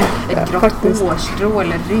 ett grått hårstrå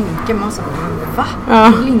eller rynkor. Man sa, va? Det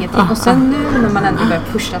är väl ingenting. Och sen nu när man ändå börjar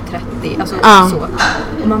pusha 30, alltså så.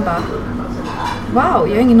 Och man bara, wow,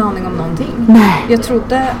 jag har ingen aning om någonting. Nej. Jag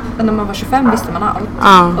trodde, när man var 25 visste man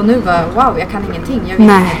allt. Och nu bara, wow, jag kan ingenting. Jag vet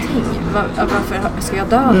ingenting. Varför ska jag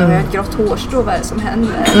dö? Har jag ett grått hårstrå? Vad är det som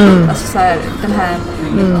händer? Alltså så här, den här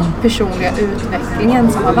personliga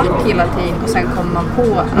utvecklingen som har varit hela tiden. Och sen kommer man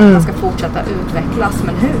på att man ska fortsätta utvecklas.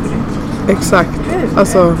 Men hur? Exakt. Hur?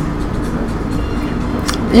 Alltså,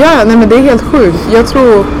 ja, nej men det är helt sjukt. Jag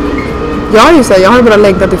tror, jag har bara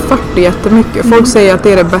längtat till 40 jättemycket. Folk säger att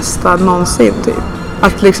det är det bästa någonsin typ.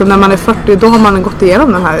 Att liksom när man är 40, då har man gått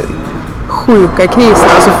igenom den här sjuka kriser.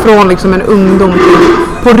 Alltså från liksom en ungdom till,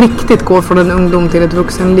 på riktigt gå från en ungdom till ett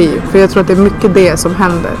vuxenliv. För jag tror att det är mycket det som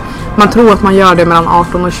händer. Man tror att man gör det mellan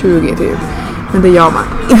 18 och 20 typ. Men det gör man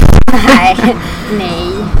inte.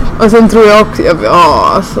 Nej. Och sen tror jag också,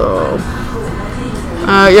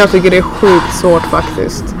 jag tycker det är sjukt svårt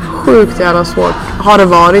faktiskt. Sjukt jävla svårt. Har det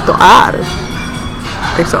varit och är.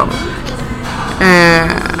 Liksom.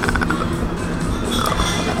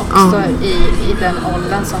 Också i den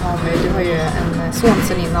åldern så har man ju, du har ju en son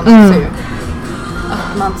sen innan också ju.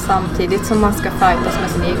 Att man samtidigt som man ska fightas med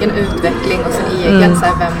sin egen utveckling och sin egen så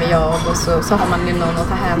här, vem är jag, och så har man ju någon att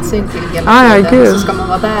ta hänsyn till hela tiden. Och så ska man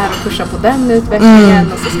vara där och pusha på den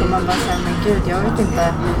utvecklingen och så ska man bara säga, men gud jag vet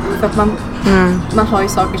inte. För att man har ju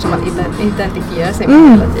saker som man identifierar sig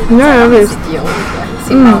med hela tiden. Ja, så visst. sitt jobb,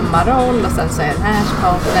 sin mammaroll och sen så är det här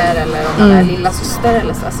partner eller om man är lilla syster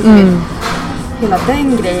eller så. Alltså, du vet, hela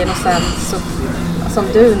den grejen och sen så som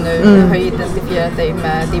du nu har identifierat dig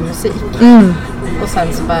med din musik. Och sen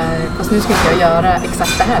så bara, fast nu ska inte jag göra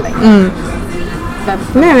exakt det här längre.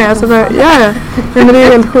 Nej, alltså men det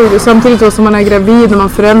är helt sjukt. Samtidigt då som man är gravid och man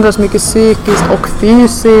förändras mycket psykiskt och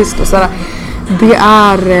fysiskt och sådär. Det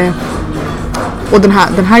är... Och den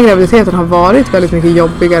här graviditeten har varit väldigt mycket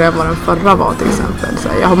jobbigare än vad den förra var till exempel. Så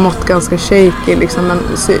jag har mått ganska shaky liksom, men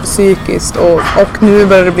psykiskt och nu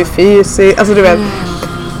börjar det bli fysiskt. Alltså du vet.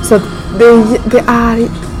 Så att det är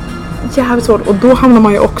jävligt svårt. Och då hamnar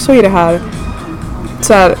man ju också i det här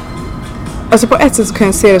så här. Alltså på ett sätt så kan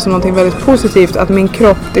jag se det som något väldigt positivt. Att min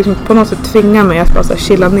kropp liksom på något sätt tvingar mig att bara så här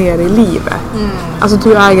chilla ner i livet. Alltså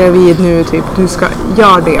du är gravid nu typ. Du ska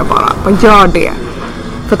göra det bara gör det.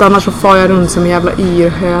 För att annars så far jag runt som en jävla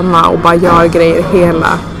yrhöna och bara gör grejer hela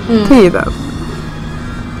tiden.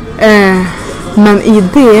 Men i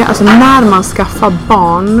det, alltså när man skaffar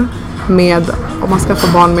barn om man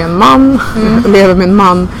skaffar barn med en man och lever med en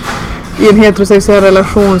man i en heterosexuell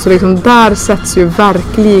relation, så liksom där sätts ju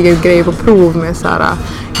verkligen grejer på prov med så här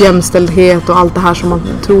jämställdhet och allt det här som man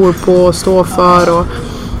tror på och står för och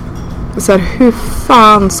så här, hur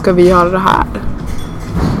fan ska vi göra det här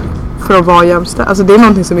för att vara jämställd? Alltså det är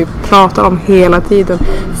någonting som vi pratar om hela tiden,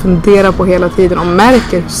 funderar på hela tiden och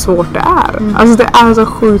märker hur svårt det är. Alltså det är så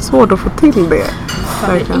sjukt svårt att få till det.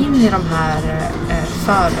 Verkligen. In i de här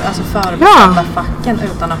förbestämda facken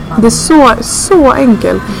utan att man... Det är så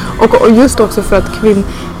enkelt. Och just också för att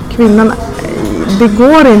kvinnan, det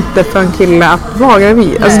går inte för en kille att vara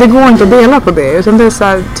gravid. Alltså det går inte att dela på det, utan det är så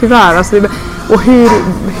här, tyvärr. Alltså och hur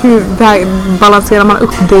balanserar man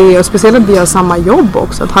upp det? Och speciellt att vi har samma jobb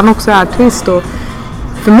också. Att han också är artist. Och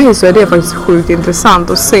för mig så är det faktiskt sjukt intressant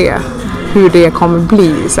att se hur det kommer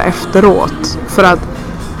bli så efteråt. För att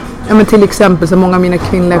men till exempel så många av mina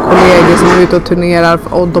kvinnliga kollegor som är ute och turnerar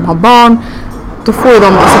och de har barn, då får de,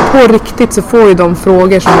 alltså på riktigt så får ju de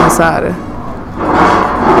frågor som är så här: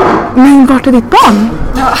 men vart är ditt barn?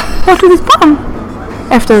 Vart är ditt barn?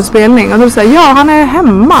 Efter en spelning. Och då säger ja, han är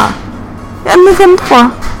hemma. Ja, men vem då?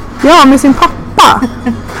 Ja, med sin pappa.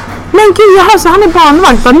 Men gud, jaha, så han är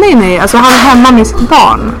barnvakt? Nej, alltså han är hemma med sitt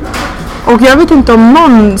barn. Och jag vet inte om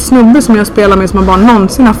någon snubbe som jag spelar med som har barn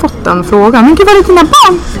någonsin har fått den frågan. Men gud, vad är dina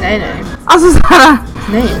barn? Nej. Alltså såhär.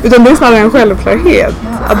 Nej. Utan det är snarare en självklarhet.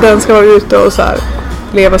 Ja. Att den ska vara ute och så här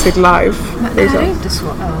leva sitt life. Men är det inte så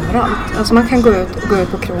överallt? Alltså man kan gå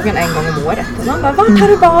ut på krogen en gång om året. Och man bara, vart har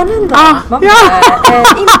du barnen då? Man bara,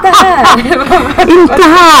 inte här. Inte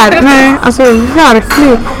här. Nej, alltså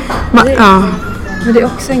verkligen. Men det är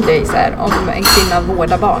också en grej så här, om en kvinna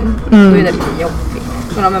vårdar barn, då är det lite jobbigt.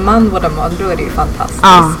 Men om en man vårdar barn, då är det ju fantastiskt.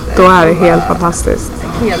 Ja, då är det helt fantastiskt.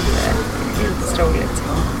 Helt roligt.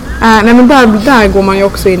 Nej, men där går man ju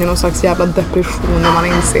också in i någon slags jävla depression när man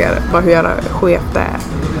inser bara hur jävla skevt det är.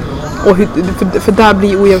 Och för där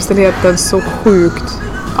blir ojämställdheten så sjukt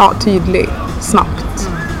tydlig, snabbt.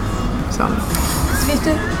 Så vet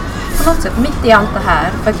du, på något sätt mitt i allt det här,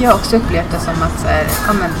 för att jag också upplevt det som att så här,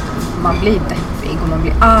 man blir deppig och man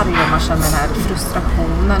blir arg och man känner den här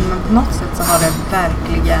frustrationen, men på något sätt så har det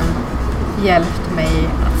verkligen hjälpt mig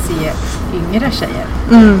att se yngre tjejer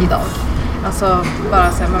idag. Alltså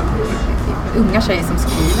bara så här, unga tjejer som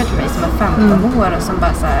skriver till mig som är 15 år och som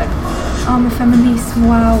bara så här, men feminism,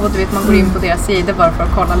 wow, och du vet man går in på deras sidor bara för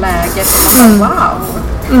att kolla läget och man bara,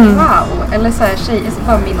 wow, eller så här tjejer, alltså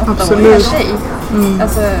bara min 8-åriga tjej,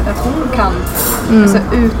 alltså att hon kan alltså,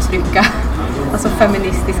 uttrycka alltså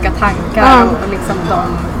feministiska tankar och liksom de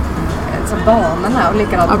alltså, banorna och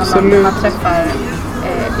likadant när man träffar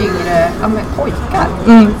yngre pojkar.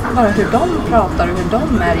 Bara hur de pratar och hur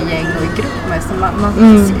de är i gäng och i grupp med.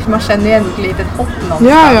 Så man känner ju ett litet hopp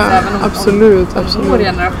någonstans. Ja, även om absolut. vår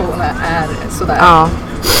generation är sådär.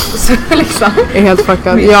 Så liksom. Är helt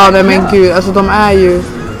fuckad. Ja, nej, men gud, alltså de är ju...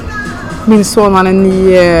 Min son, han är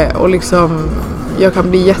 9 och liksom... Jag kan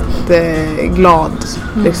bli jätteglad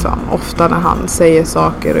liksom, ofta när han säger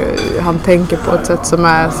saker. Han tänker på ett sätt som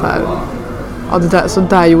är så här... Ja, så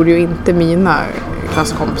där gjorde ju inte mina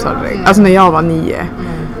klasskompisar. Alltså när jag var 9.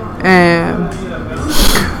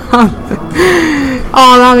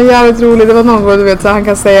 Han är jävligt rolig. Det var någon gång, du vet, så han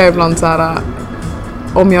kan säga ibland så här...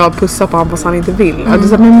 Om jag pussar på honom fast han inte vill. Det är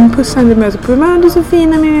så här, men pussa inte med. Men du är så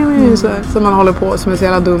fin. Så man håller på som är så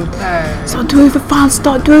jävla dumt. Så du har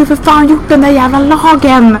ju för fan gjort den där jävla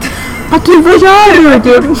lagen. Vad gör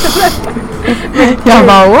du? Jag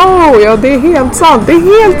bara wow, ja det är helt sant.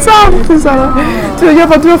 Så jag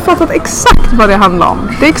bara, du har fattat exakt vad det handlar om.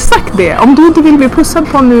 Det är exakt det. Om du inte vill bli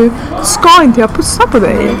pussad på nu, ska inte jag pussa på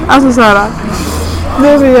dig. Alltså så här. Det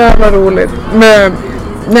är så jävla roligt.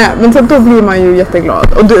 Men så då blir man ju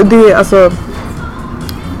jätteglad. Och det är alltså...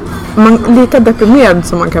 lika deprimerad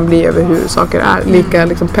som man kan bli över hur saker är. Lika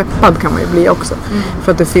liksom peppad kan man ju bli också.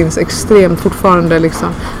 För att det finns extremt fortfarande liksom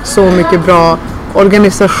så mycket bra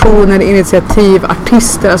organisationer, initiativ,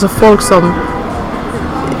 artister. Alltså folk som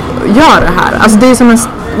gör det här. Alltså det är som en...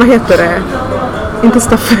 Vad heter det? Inte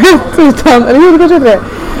stafett utan... Eller hur kanske det?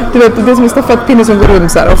 Du vet, det är som en stafettpinne som går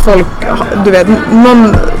runt så här. Och folk... Du vet,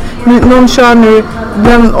 någon kör nu,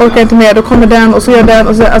 den orkar inte mer, då kommer den och så gör den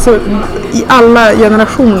och så, alltså i alla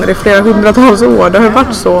generationer i flera hundratals år, det har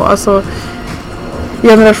varit så, alltså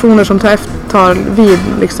generationer som tar vid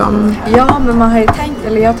liksom. Ja, men man har ju tänkt,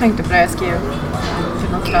 eller jag tänkte på det, jag skrev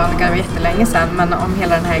för någon krönika, det var jättelänge sedan, men om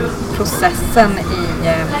hela den här processen i,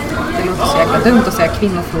 det låter så jäkla dumt att säga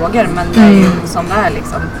kvinnofrågor, men det är ju som det är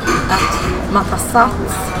liksom, att man tar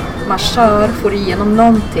sats, man kör, får igenom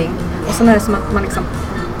någonting och sen är det som att man liksom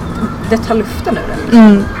det tar luften ur det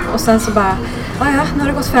liksom. Och sen så bara, nu har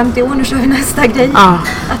det gått 50 år, nu kör vi nästa grej.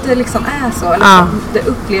 Att det liksom är så. Eller det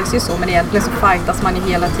upplevs ju så, men egentligen så fightas man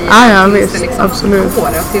ju hela tiden. Tills det liksom absolut. Går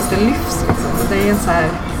och tills det lyfts liksom. Det är en så här...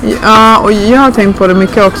 Ja, och jag har tänkt på det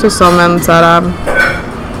mycket också som en så här...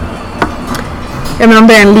 Jag menar om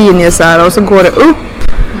det är en linje så här och så går det upp.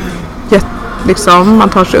 Liksom, man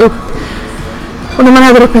tar sig upp. Och när man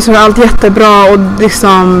är där uppe så är allt jättebra och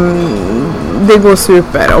liksom... Det går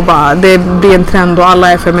super och bara det blir en trend och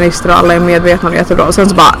alla är feminister och alla är medvetna och jättebra och sen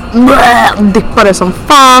så bara dippar det som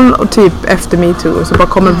fan och typ efter MeToo så bara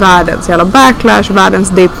kommer världens jävla backlash, världens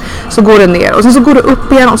dipp, så går det ner och sen så går det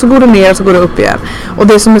upp igen och så går det ner och så går det upp igen. Och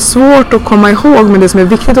det som är svårt att komma ihåg, men det som är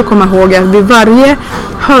viktigt att komma ihåg är att vid varje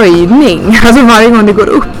höjning, alltså varje gång det går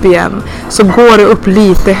upp igen så går det upp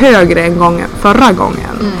lite högre än förra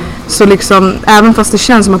gången. Så liksom även fast det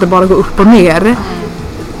känns som att det bara går upp och ner,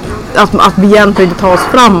 att vi egentligen inte tar oss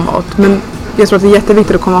framåt, men jag tror att det är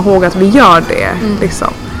jätteviktigt att komma ihåg att vi gör det liksom.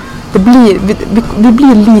 Vi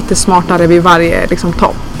blir lite smartare vid varje liksom,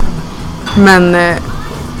 topp, men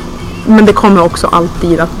det kommer också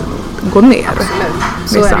alltid att gå ner. Absolut.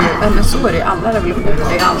 Så liksom. Men så är det i alla revolutioner.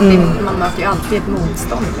 Det är alltid, man möter ju alltid ett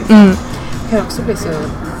motstånd liksom. Jag kan också bli så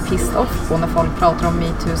pissed off på när folk pratar om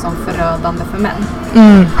MeToo som förödande för män.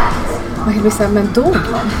 Man kan bli såhär, men dog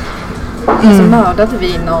någon? Alltså mördade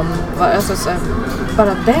vi någon, alltså, så, bara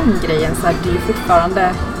den grejen så här, det är ju fortfarande,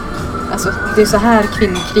 alltså det är så här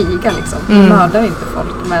kvinnor krigar liksom. Vi mördar inte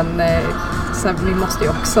folk, men så här, vi måste ju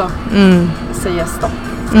också säga stopp.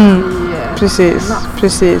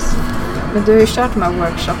 Precis. Men du har ju kört de här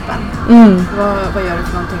workshopen. Vad gör du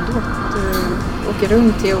för någonting då? Du åker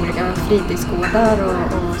runt till olika fritidsgårdar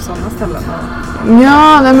och sådana ställen?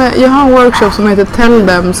 Ja, nej, men jag har en workshop som heter Tell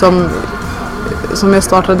Them som jag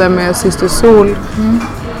startade med Syster Sol.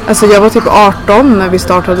 Alltså jag var typ 18 när vi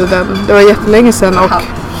startade den. Det var jättelänge sedan och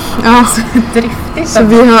driftigt.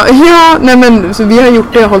 Så vi har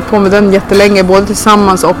gjort det och hållit på med den jättelänge, både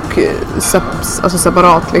tillsammans och alltså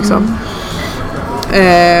separat liksom.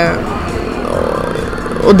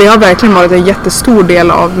 Och det har verkligen varit en jättestor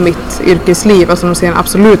del av mitt yrkesliv, alltså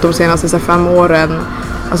absolut de senaste 5 åren.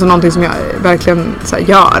 Alltså någonting som jag verkligen så här,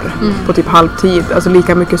 gör på typ halvtid, alltså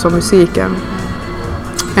lika mycket som musiken.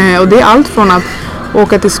 Och det är allt från att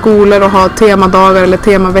åka till skolor och ha temadagar eller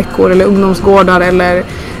temaveckor eller ungdomsgårdar eller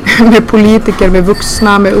med politiker, med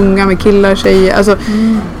vuxna, med unga, med killar, tjejer. Alltså,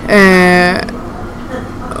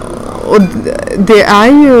 och det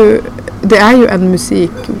är ju en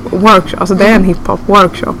musikworkshop, alltså det är en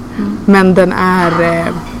hiphop-workshop. Men den är...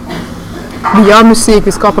 vi gör musik,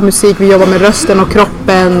 vi skapar musik, vi jobbar med rösten och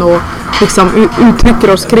kroppen och liksom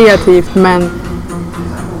uttrycker oss kreativt, men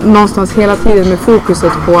någonstans hela tiden med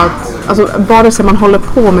fokuset på att alltså vare sig man håller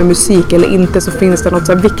på med musik eller inte, så finns det något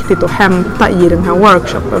så här viktigt att hämta i den här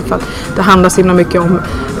workshopen, för att det handlar så himla mycket om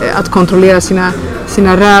att kontrollera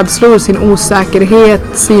sina rädslor, sin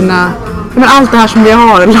osäkerhet, men allt det här som vi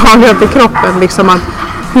har lagrat i kroppen, liksom, att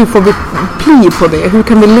hur får vi pli på det, hur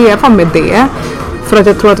kan vi leva med det, för att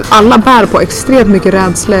jag tror att alla bär på extremt mycket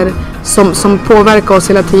rädslor som påverkar oss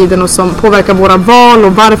hela tiden och som påverkar våra val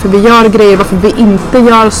och varför vi gör grejer, varför vi inte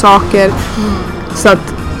gör saker. Så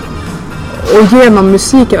att, och genom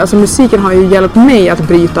musiken, alltså musiken har ju hjälpt mig att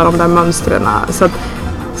bryta de där mönstren. Så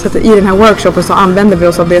att i den här workshopen så använder vi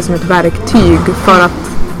oss av det som ett verktyg för att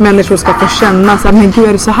människor ska få känna så här, men gud,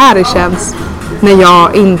 är det så här det känns när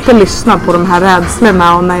jag inte lyssnar på de här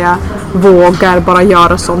rädslorna och när jag vågar bara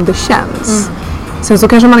göra som det känns. Sen så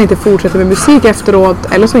kanske man inte fortsätter med musik efteråt,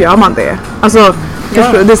 eller så gör man det. Alltså,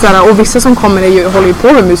 det är så här, och vissa som kommer håller ju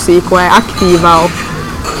på med musik och är aktiva och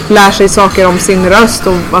lär sig saker om sin röst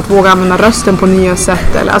och att våga använda rösten på nya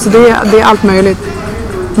sätt. Alltså det är allt möjligt.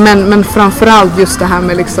 Men framförallt just det här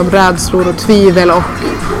med liksom rädslor och tvivel och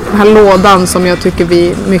den här lådan som jag tycker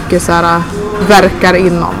vi mycket så här verkar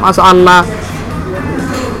inom. Alltså alla...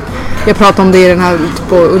 Jag pratade om det i den här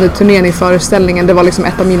under turnén i föreställningen. Det var liksom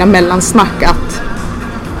ett av mina mellansnack, att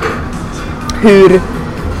hur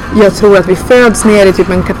jag tror att vi föds ner i typ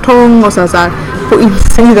en kartong och sen så här, på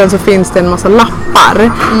insidan så finns det en massa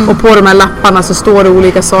lappar. Och på de här lapparna så står det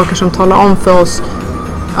olika saker som talar om för oss.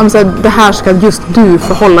 Det här ska just du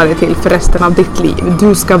förhålla dig till för resten av ditt liv.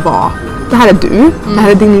 Du ska vara, det här är du, det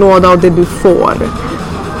här är din låda och det du får.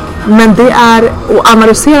 Men det är, och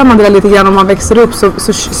analyserar man det lite grann om man växer upp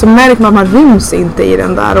så märker man att man ryms inte i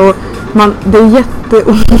den där. Och det är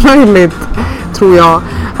jätteomöjligt, tror jag,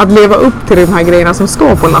 att leva upp till de här grejerna som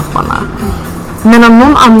står på lapparna. Men av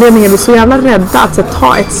någon anledning är vi så jävla rädda att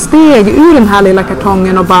ta ett steg ur den här lilla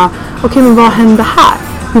kartongen och bara, okej, men vad händer här?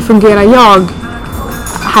 Hur fungerar jag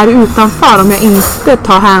här utanför om jag inte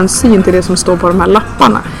tar hänsyn till det som står på de här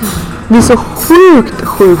lapparna? Vi är så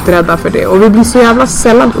sjukt rädda för det, och vi blir så jävla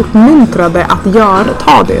sällan uppmuntrade att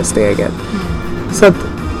ta det steget. Så att,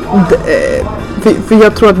 för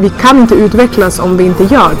jag tror att vi kan inte utvecklas om vi inte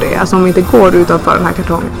gör det, alltså om vi inte går utanför den här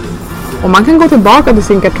kartongen. Och man kan gå tillbaka till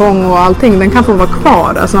sin kartong och allting, den kan få vara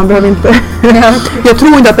kvar, alltså man behöver inte jag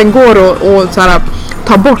tror inte att den går att så här,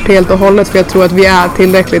 ta bort helt och hållet, för jag tror att vi är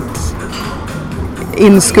tillräckligt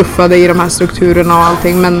inskuffade i de här strukturerna och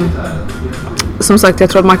allting, men som sagt, jag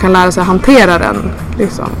tror att man kan lära sig hantera den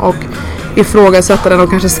liksom, och ifrågasätta den och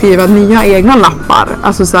kanske skriva nya egna lappar,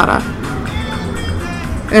 alltså så här,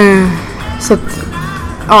 så att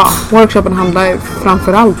ja, workshopen handlar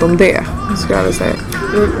framförallt om det, skulle jag vilja säga.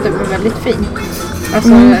 Det var väldigt fint. Alltså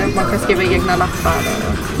man kan skriva egna lappar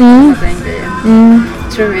och den grejen.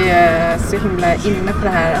 Jag tror vi är så himla inne på det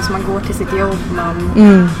här. Alltså man går till sitt jobb, man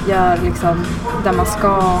gör liksom där man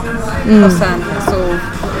ska och sen så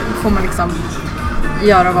får man liksom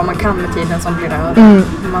göra vad man kan med tiden som blir över.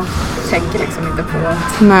 Man tänker liksom inte på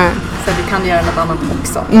att så du kan göra något annat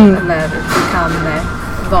också. Eller du kan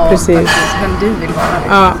vara vem du vill vara.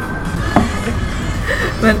 Liksom. Ja.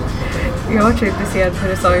 Men jag var typ intresserad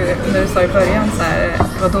när du sa i början så här,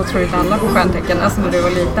 vad då tror inte alla på stjärntecken, alltså när du var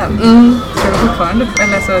liten. Tror du fortfarande,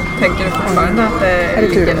 eller så tänker du fortfarande att det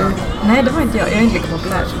ligger nu? Nej, det var inte jag är inte lika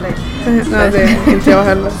populär som dig. Nej, det är inte jag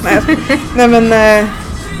heller. Nej men,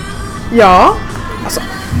 ja, alltså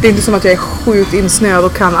det är inte som att jag är sjukt insnöad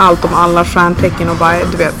och kan allt om alla stjärntecken och bara,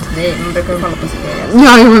 du vet. Nej, man brukar kolla på sitt eget.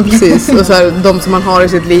 Ja, men precis. Och så här, de som man har i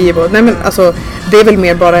sitt liv. Och, nej men alltså, det är väl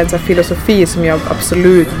mer bara en så här filosofi som jag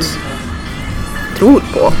absolut tror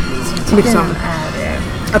på. Liksom.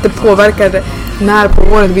 Att det påverkar när på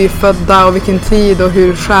året vi är födda och vilken tid och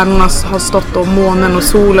hur stjärnorna har stått och månen och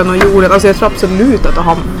solen och jorden. Alltså jag tror absolut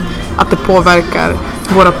att det påverkar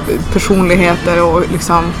våra personligheter och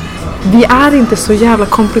liksom. Vi är inte så jävla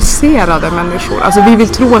komplicerade människor. Alltså vi vill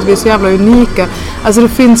tro att vi är så jävla unika. Alltså det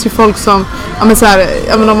finns ju folk som, ja men så här,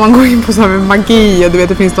 ja men om man går in på så här med magi, och du vet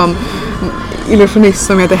det finns någon illusionist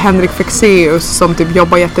som heter Henrik Fexeus som typ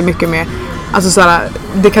jobbar jättemycket med, alltså så här,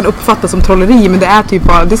 det kan uppfattas som trolleri, men det är typ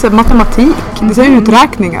bara, det är så här matematik, det är så här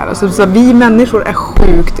uträkningar. Alltså så här, vi människor är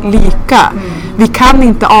sjukt lika. Vi kan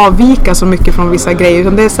inte avvika så mycket från vissa grejer,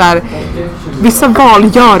 utan det är så här, vissa val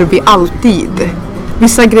gör vi alltid.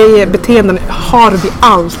 Vissa grejer, beteenden har vi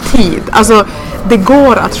alltid. Alltså det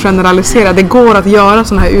går att generalisera, det går att göra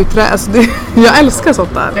såna här uträkningar. Alltså, jag älskar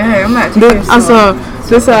sånt där. Det har jag med. Alltså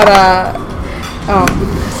det är så här, ja.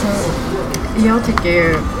 Jag tycker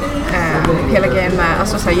ju hela grejen med,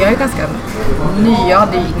 alltså så här, jag är ganska ny, jag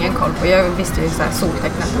hade ju ingen koll på, jag visste ju så här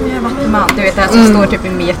soltecknet, jag är vattenman, du vet det här som står typ i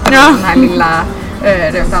meter, den här lilla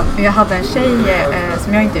Jag hade en tjej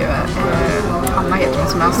som jag intervjuade, Anna heter hon,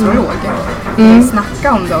 som är astrolog. Vi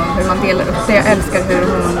snackade om då, hur man delar upp det. Jag älskar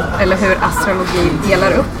hur astrologi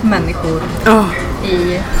delar upp människor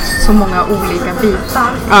i så många olika bitar.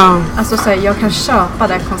 Alltså så här, jag kan köpa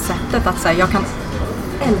det konceptet att så här, jag kan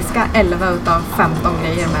älska 11 utav 15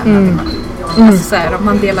 grejer med en människa. Alltså så här, om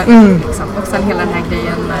man delar upp liksom. Och sen hela den här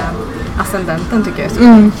grejen med ascendenten tycker jag är så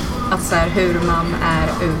att så här, hur man är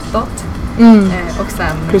utåt. Och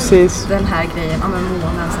sen den här grejen med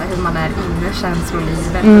månen, så här, hur man är inne,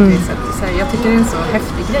 känslolivet. Så här, jag tycker det är en så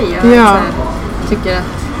häftig grej. Jag så här, tycker att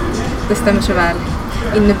det stämmer så väl.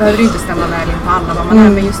 Nu behöver det inte stämma väl in på alla vad man är,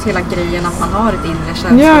 men just hela grejen att man har ett inre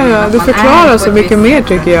känsloliv. Ja, det förklarar så mycket mer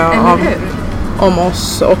tycker jag om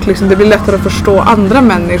oss, och liksom det blir lättare att förstå andra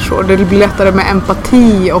människor. Det blir lättare med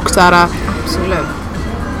empati och så här. Absolut.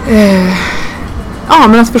 Ja,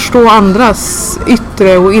 men att förstå andras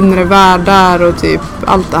yttre och inre världar och typ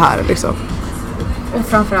allt det här liksom. Och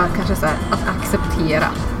framförallt kanske så här, att acceptera.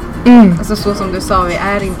 Alltså så som du sa, vi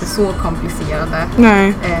är inte så komplicerade.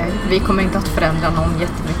 Nej. Vi kommer inte att förändra någon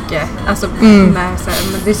jättemycket. Alltså med, så här,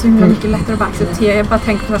 men det är så himla mycket lättare att bara acceptera. Jag bara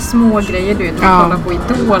tänker på så små grejer, du vet, man kollar på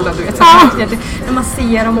Idol och du vet, så här, när man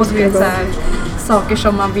ser dem och du vet så här, saker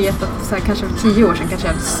som man vet att så här, kanske för 10 år sedan kanske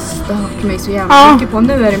jag hade stört mig så jävla mycket på.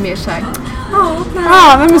 Nu är det mer så här,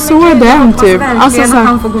 nej men så är den typ. Alltså så här,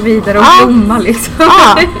 han får gå vidare och blomma liksom.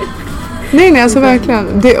 Nej, alltså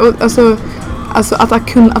verkligen. Det, alltså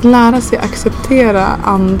att lära sig acceptera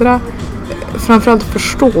andra, framförallt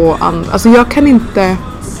förstå andra. Alltså jag kan inte,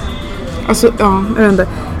 alltså jag vet inte.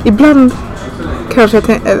 Ibland kanske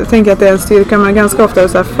jag tänker att det är en styrka, men ganska ofta är det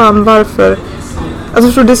så här, fan varför.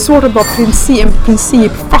 Alltså det är svårt att vara en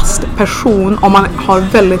principfast person om man har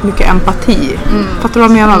väldigt mycket empati. Fattar du vad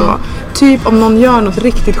jag menar då? Typ om någon gör något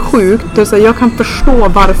riktigt sjukt, det är så här, jag kan förstå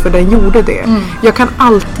varför den gjorde det. Jag kan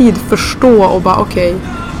alltid förstå och bara okej,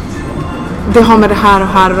 det har med det här och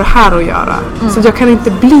här och det här att göra. Så jag kan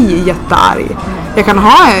inte bli jättearg. Jag kan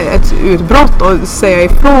ha ett utbrott och säga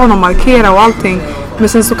ifrån och markera och allting. Men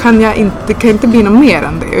sen så kan det kan inte bli något mer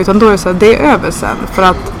än det. Utan då är det så här, det är över sen. För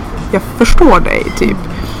att jag förstår dig typ.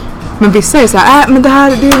 Men vissa säger så här, men det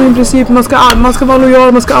är min princip. Man ska vara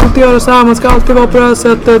lojal, man ska alltid göra så här. Man ska alltid vara på det här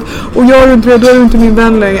sättet. Och gör du inte det, då är du inte min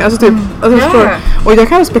vän längre. Alltså typ, förstår. Och jag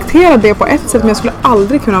kan respektera det på ett sätt, men jag skulle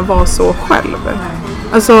aldrig kunna vara så själv.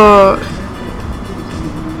 Alltså,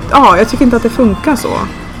 jag tycker inte att det funkar så.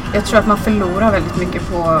 Jag tror att man förlorar väldigt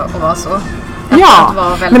mycket på att vara så. Ja,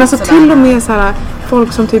 men alltså till och med så här,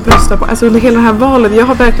 folk som typ röstar på, alltså under hela det här valet, jag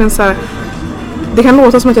har verkligen så här, det kan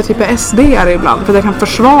låta som att jag typ är SD-are ibland, för att jag kan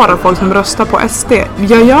försvara folk som röstar på SD.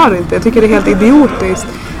 Jag gör inte, jag tycker det är helt idiotiskt.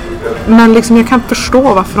 Men liksom jag kan förstå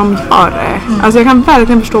varför de gör det. Alltså jag kan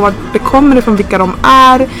verkligen förstå var det kommer ifrån, vilka de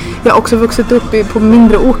är. Jag har också vuxit upp på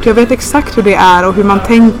mindre ort. Jag vet exakt hur det är och hur man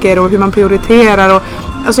tänker och hur man prioriterar. Och,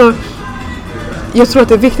 alltså, jag tror att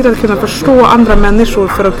det är viktigt att kunna förstå andra människor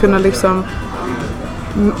för att kunna liksom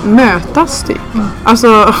mötas typ.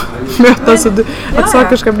 Alltså mötas och att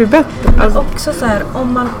saker ska bli bättre. Men också så här,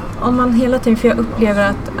 om man hela tiden, för jag upplever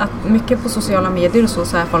att mycket på sociala medier och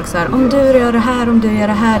så här folk så här, om du gör det här,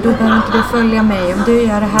 då behöver inte du följa mig, om du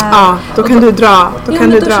gör det här. Ja, då kan du dra. Då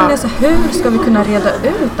känner jag så här, hur ska vi kunna reda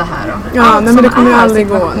ut det här då? Ja, nej, men det kommer ju aldrig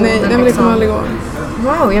gå. Nej, men det kommer aldrig gå.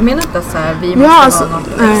 Wow, jag menar inte att så här, vi måste vara något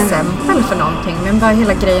exempel för någonting, men bara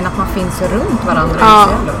hela grejen att man finns runt varandra är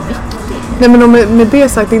så jävla viktigt. Nej, men med det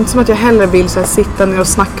sagt, det är inte som att jag heller vill så här, sitta ner och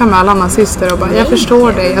snacka med alla nazister och bara, jag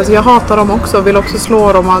förstår dig, alltså jag hatar dem också och vill också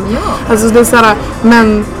slå dem. Alltså det är så här,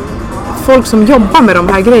 men folk som jobbar med de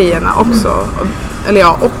här grejerna också,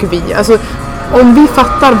 eller och vi, alltså om vi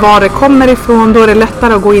fattar var det kommer ifrån, då är det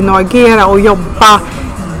lättare att gå in och agera och jobba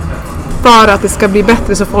för att det ska bli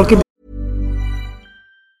bättre så folk inte.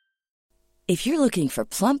 If you're looking for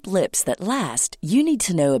plump lips that last, you need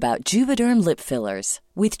to know about Juvederm lip fillers.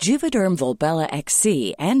 With Juvederm Volbella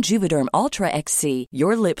XC and Juvederm Ultra XC,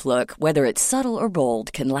 your lip look, whether it's subtle or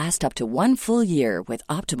bold, can last up to 1 full year with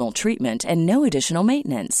optimal treatment and no additional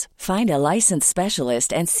maintenance. Find a licensed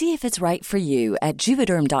specialist and see if it's right for you at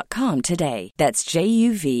Juvederm.com today. That's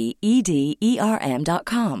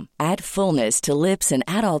JUVEDERM.com. Add fullness to lips in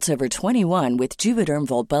adults over 21 with Juvederm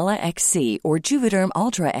Volbella XC or Juvederm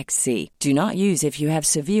Ultra XC. Do not use if you have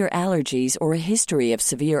severe allergies or a history of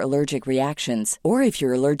severe allergic reactions, or if if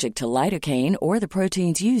you're allergic to lidocaine or the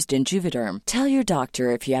proteins used in Juvederm. Tell your doctor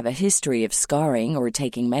if you have a history of scarring or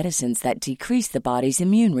taking medicines that decrease the body's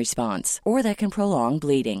immune response or that can prolong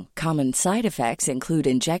bleeding. Common side effects include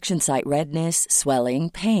injection site redness, swelling,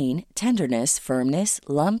 pain, tenderness, firmness,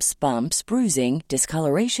 lumps, bumps, bruising,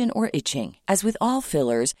 discoloration, or itching. As with all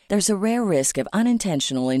fillers, there's a rare risk of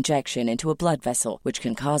unintentional injection into a blood vessel, which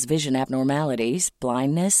can cause vision abnormalities,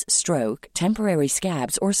 blindness, stroke, temporary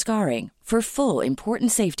scabs, or scarring. For full,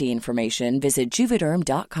 important safety information, visit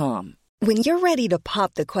Juvederm.com. When you're ready to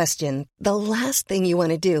pop the question, the last thing you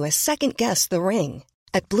want to do is second-guess the ring.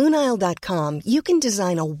 At BlueNile.com, you can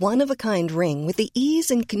design a one-of-a-kind ring with the ease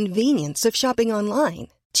and convenience of shopping online.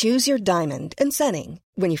 Choose your diamond and setting.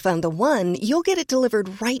 When you find the one, you'll get it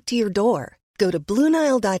delivered right to your door. Go to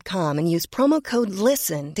BlueNile.com and use promo code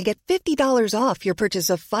LISTEN to get $50 off your purchase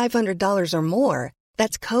of $500 or more.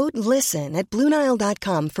 That's code LISTEN at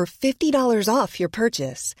BlueNile.com for $50 off your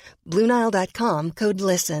purchase. BlueNile.com, code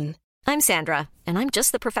LISTEN. I'm Sandra, and I'm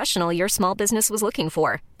just the professional your small business was looking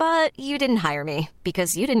for. But you didn't hire me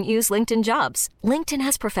because you didn't use LinkedIn Jobs. LinkedIn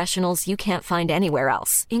has professionals you can't find anywhere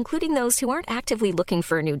else, including those who aren't actively looking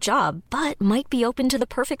for a new job, but might be open to the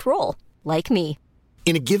perfect role, like me.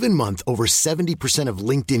 In a given month, over 70% of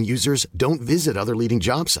LinkedIn users don't visit other leading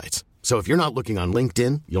job sites. So if you're not looking on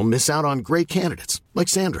LinkedIn, you'll miss out on great candidates like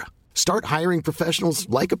Sandra. Start hiring professionals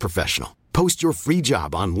like a professional. Post your free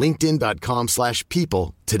job on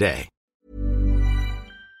linkedin.com/people today.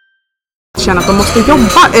 Känner att de måste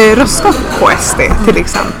rösta på SD till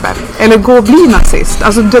exempel. Eller gå och bli nazist.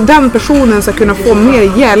 Alltså den personen ska kunna få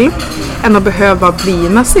mer hjälp än att behöva bli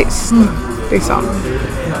nazist. Liksom.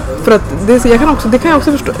 För att det kan jag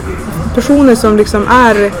också förstå. Personer som liksom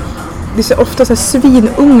det är ofta så här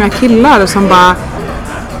svinunga killar som bara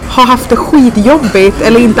har haft det skitjobbigt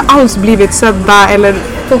eller inte alls blivit sedda eller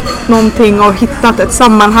fått någonting och hittat ett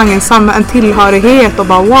sammanhang, en tillhörighet och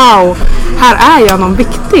bara wow, här är jag någon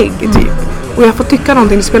viktig typ. Och jag får tycka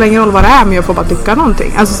någonting, det spelar ingen roll vad det är, men jag får bara tycka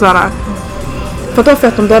någonting. Alltså såhär, för att då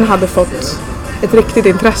fett om den hade fått ett riktigt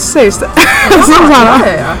intresse istället.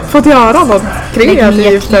 Fått göra något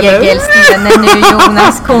kreativt eller? Lägg tegelstenen nu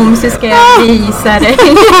Jonas, kom så ska jag visa dig.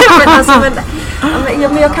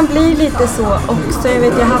 men jag kan bli lite så också. Jag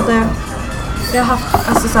vet, jag har haft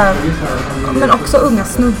alltså så här, men också unga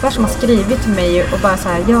snubbar som har skrivit till mig och bara så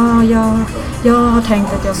här, jag har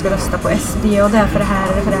tänkt att jag ska rösta på SD och det är för det här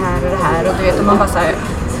och det här och du vet, och man bara så här,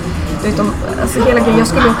 alltså hela grejen, jag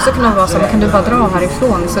skulle också kunna vara så här, kan du bara dra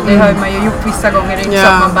härifrån? Så det har man ju gjort vissa gånger, det är inte så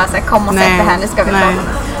att man bara säger kom och sätt det här, nu ska vi ta.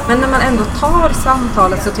 Men när man ändå tar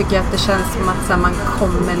samtalet så tycker jag att det känns som att så här, man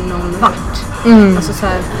kommer någon vart. Alltså så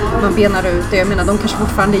här, man benar ut det. Jag menar, de kanske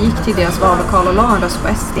fortfarande gick till deras vallokal och la en röst på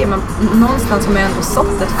SD, men någonstans har man ändå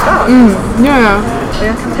sått ett frö. Och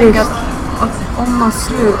jag kan tänka att om man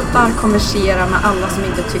slutar konversera med alla som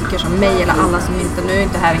inte tycker som mig eller alla som inte, nu är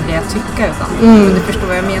inte här en grej att tycka utan du förstår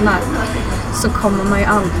vad jag menar, så kommer man ju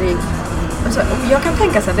aldrig, alltså, jag kan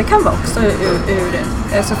tänka sig att det kan vara också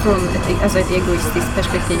alltså från ett egoistiskt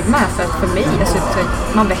perspektiv med, för att för mig alltså,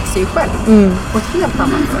 man växer ju själv på ett helt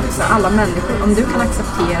annat sätt. Så alla människor, om du kan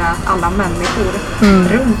acceptera alla människor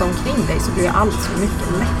runt omkring dig så blir allt så mycket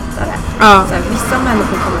lättare. Så här, vissa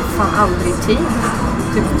människor kommer fan aldrig i tid.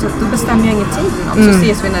 Typ, så då bestämmer jag ingen tid med dem, så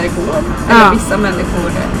ses vi när det går. Eller vissa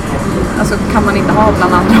människor alltså, kan man inte ha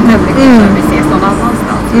bland andra människor när vi ses någon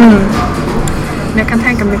annanstans. Men jag kan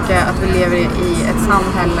tänka mycket att vi lever i ett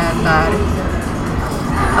samhälle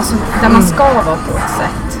där man ska vara på ett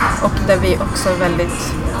sätt. Och där vi också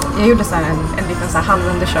väldigt... Jag gjorde så här en liten så här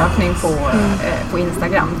halvundersökning på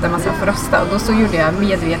Instagram där man ska få rösta. Och då så gjorde jag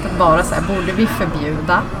medvetet bara så här, borde vi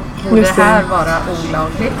förbjuda? Borde det här vara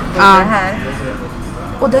olagligt? Borde det här...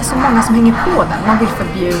 Och det är så många som hänger på den. Man vill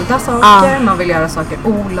förbjuda saker, man vill göra saker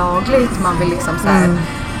olagligt, man vill liksom så här...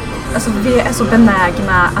 Alltså vi är så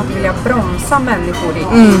benägna att vilja bromsa människor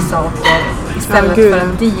i saker istället för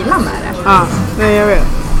att deala med det. Ja, nej jag vet.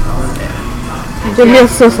 Jag blir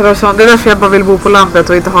så det är därför jag bara vill bo på landet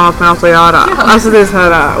och inte ha något med något att göra. Alltså det är så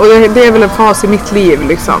här, och det är väl en fas i mitt liv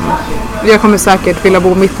liksom. Jag kommer säkert vilja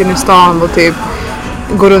bo mitt inne i stan och typ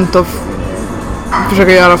gå runt och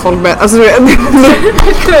försöka göra folk bättre. Alltså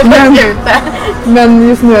men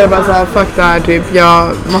just nu är det bara så här, fuck det här typ.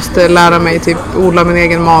 Jag måste lära mig typ odla min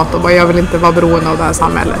egen mat och bara, jag vill inte vara beroende av det här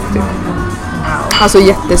samhället typ. Alltså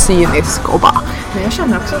jättecynisk och bara. Men jag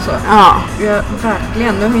känner också så. Ja.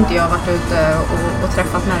 Verkligen, nu har inte jag varit ute och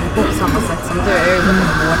träffat människor på samma sätt som du. Jag har ju gått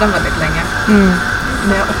på vården väldigt länge.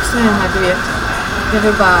 Men jag också är den här, du vet, jag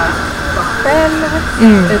vill bara själv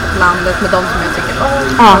ut på landet med de som jag tycker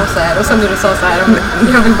om och så här. Och sen när du sa så här,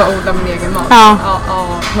 jag vill bara odla min egen mat. Ja,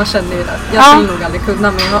 man känner ju det. Jag skulle nog aldrig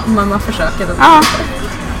kunna, men man försöker det.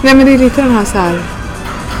 Nej, men det är lite den här så här,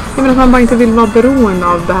 jag menar att man bara inte vill vara beroende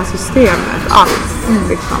av det här systemet alls.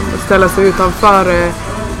 Liksom. Ställa sig utanför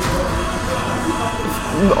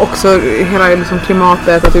också hela liksom,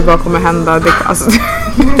 klimatet, att det bara kommer hända. Det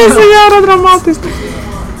är så jävla dramatiskt.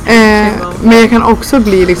 Men jag kan också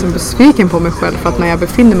bli liksom besviken på mig själv för att när jag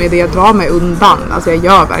befinner mig i det, jag drar mig undan. Alltså jag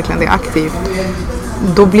gör verkligen det aktivt.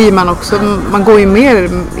 Då blir man också, man går ju mer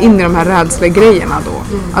in i de här rädslegrejerna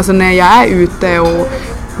då. Alltså när jag är ute och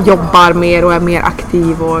jobbar mer och är mer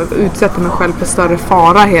aktiv och utsätter mig själv för större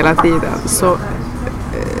fara hela tiden, så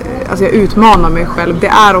alltså jag utmanar mig själv. Det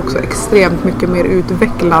är också extremt mycket mer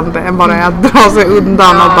utvecklande än bara att dra sig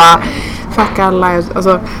undan och bara fuck alla.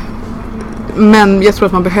 Alltså, men jag tror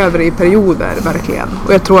att man behöver det i perioder verkligen.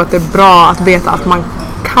 Och jag tror att det är bra att veta att man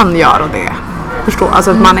kan göra det. Förstå?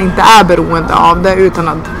 Alltså att man inte är beroende av det, utan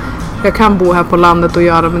att jag kan bo här på landet och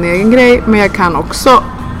göra min egen grej, men jag kan också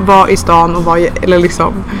vara i stan och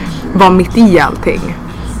vara mitt i allting.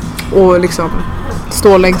 Och liksom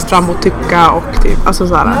stå längst fram och tycka och typ, alltså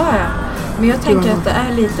sådär. Ja. Men jag tänker att det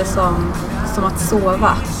är lite som att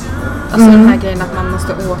sova. Alltså den här grejen att man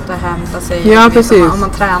måste återhämta sig. Ja, precis. Om man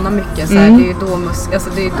tränar mycket så här, det är ju då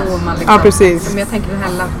det är då man liksom. Ja, precis. Men jag tänker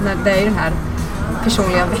det är ju den här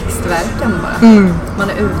personliga växtverken bara. Man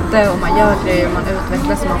är ute och man gör grejer, man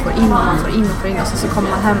utvecklas, man får in och så kommer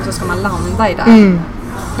man hem och så ska man landa i det.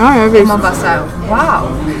 Ja, jag vet. Och man bara såhär,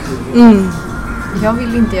 wow. Jag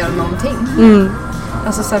vill inte göra någonting.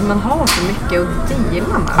 Alltså så här, man har så mycket att dela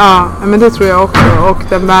med. Ja, men det tror jag också. Och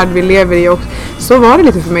den värld vi lever i också. Så var det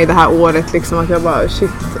lite för mig det här året liksom, att jag bara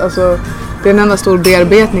shit, alltså det är en enda stor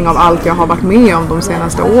bearbetning av allt jag har varit med om de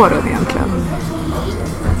senaste åren egentligen.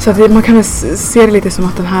 Så att man kan se det lite som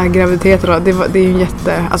att den här graviditeten då, det är ju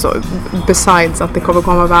alltså besides att det kommer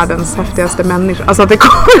komma världens häftigaste människa, alltså att det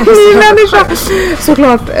kommer en ny människa,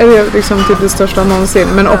 såklart är det liksom typ det största någonsin,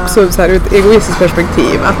 men också så här ur ett egoistiskt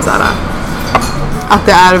perspektiv att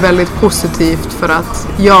det är väldigt positivt för att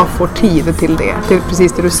jag får tid till det, till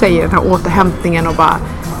precis det du säger, den här återhämtningen och bara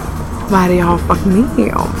vad är det jag har varit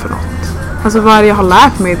med om för något, alltså vad är det jag har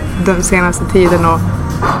lärt mig den senaste tiden och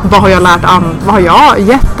vad har jag lärt vad har jag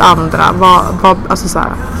gett andra? Alltså så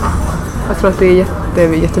här, jag tror att det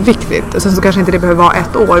är jätteviktigt. Och sen så kanske inte det behöver vara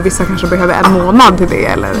ett år. Vissa kanske behöver en månad till det.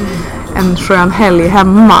 Eller en skön helg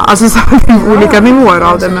hemma. Alltså så det är olika nivåer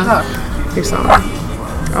av det. Men liksom,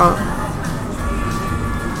 ja.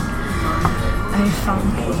 Nej, fan.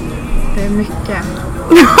 Det är mycket.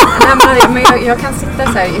 Nej, men jag kan sitta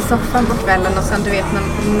så här i soffan på kvällen och sen du vet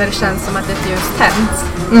när det känns som att ett ljus tänds.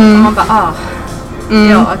 Och man bara, ja,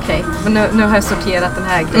 okej. Men nu har jag sorterat den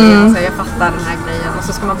här grejen. Så jag fattar den här grejen. Och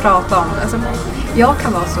så ska man prata om det. Alltså, jag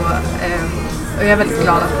kan vara så... och jag är väldigt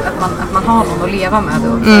glad att man har någon att leva med.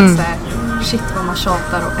 Och att så här, shit vad man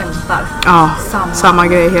tjatar och ältar. Ja, samma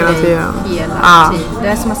grej hela tiden. Hela tiden. Det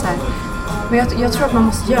är som att så här... Men jag tror att man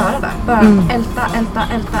måste göra det. Bara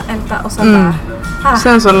älta. Och sen bara...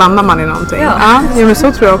 Sen så landar man i någonting. Ja, men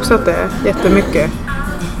så tror jag också att det är jättemycket.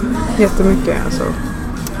 Jättemycket, alltså.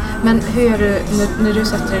 Men hur gör du när du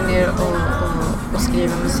sätter dig ner och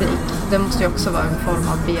skriver musik? Det måste ju också vara en form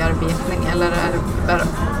av bearbetning, eller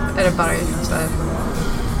är det bara så här?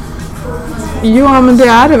 Ja, men det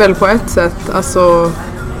är det väl på ett sätt. Alltså,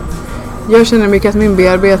 jag känner mycket att min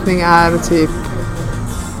bearbetning är typ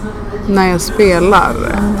när jag spelar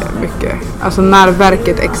mycket. Alltså när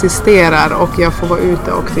verket existerar och jag får vara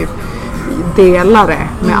ute och typ dela det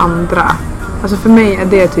med andra. Alltså för mig är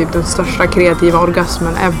det typ den största kreativa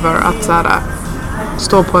orgasmen ever. Att så här,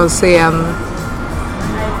 stå på en scen,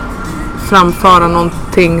 framföra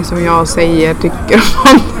någonting som jag säger, tycker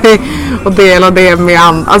om det och dela det med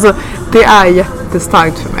andra. Alltså det är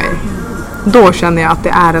jättestarkt för mig. Då känner jag att det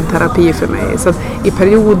är en terapi för mig. Så att i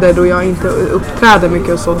perioder då jag inte uppträder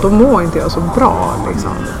mycket och så, då mår inte jag så bra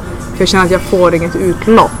liksom. För jag känner att jag får inget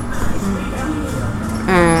utlopp.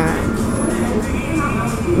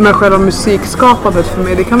 Men själva musikskapandet för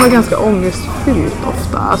mig, det kan vara ganska ångestfyllt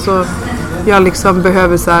ofta. Alltså, jag liksom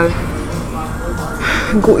behöver så här,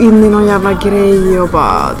 gå in i någon jävla grej och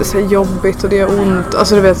bara, det är så jobbigt och det är ont.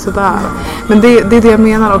 Alltså du vet sådär. Men det är det jag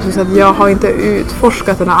menar också, så att jag har inte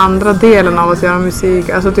utforskat den andra delen av att göra musik.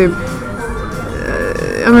 Alltså typ,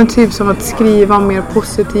 typ som att skriva mer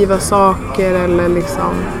positiva saker eller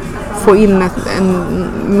liksom få in en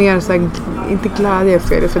mer så här, inte glädje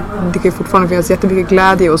för det, för det kan ju fortfarande finnas jättemycket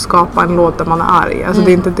glädje att skapa en låt där man är arg. Alltså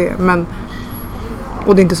det är inte det, men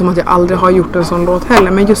och det är inte som att jag aldrig har gjort en sån låt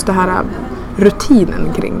heller, men just det här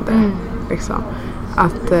rutinen kring det. liksom.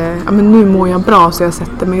 Att men nu mår jag bra så jag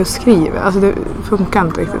sätter mig och skriver. Alltså det funkar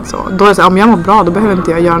inte riktigt så. Då är det så, om jag mår bra då behöver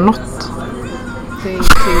inte jag göra något.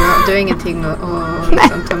 Du har ingenting att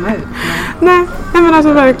liksom tömma ut. Nej men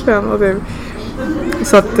alltså verkligen. Och det,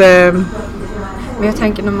 så att... Men jag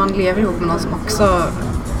tänker när man lever ihop med någon som också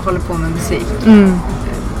håller på med musik.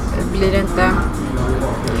 Blir det inte...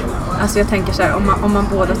 Alltså jag tänker så här, om man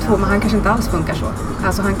båda två, men han kanske inte alls funkar så.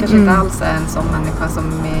 Alltså han kanske inte alls är en sån människa som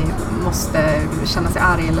måste känna sig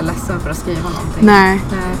arg eller ledsen för att skriva någonting. Nej.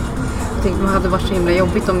 Jag tänkte det hade varit så himla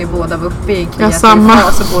jobbigt om ni båda var uppe i en kreativ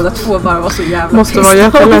fas och båda två bara var så jävla måste vara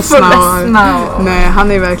jätteledsna. Nej,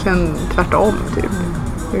 han är verkligen tvärtom typ.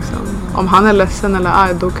 Liksom. Om han är ledsen eller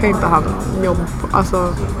arg, då kan inte han jobba.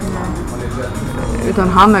 Alltså, utan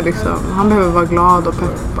han är liksom, han behöver vara glad och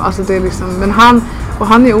pepp. Alltså det är liksom, men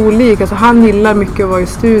han är olik. Alltså han gillar mycket att vara i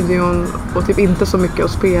studion och typ inte så mycket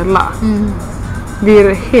att spela. Vi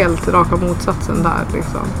är helt raka motsatsen där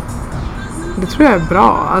liksom. Det tror jag är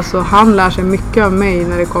bra. Alltså han lär sig mycket av mig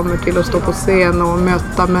när det kommer till att stå på scen och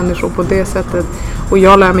möta människor på det sättet. Och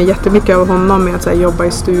jag lär mig jättemycket av honom med att så här, jobba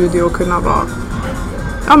i studio och kunna vara,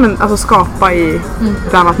 ja men alltså skapa i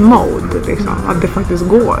ett annat mode liksom. Att det faktiskt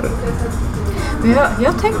går. Men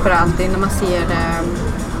jag har tänkt på det alltid när man ser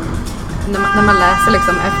när man läser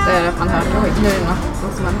liksom efter att man hört nu är det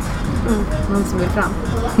någon som vill fram.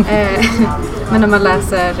 Men när man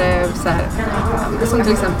läser så här, som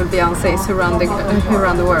till exempel Beyoncé's Who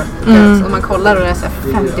Run the World Girls, och man kollar och det är så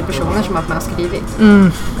här 50 personer som har med och skrivit.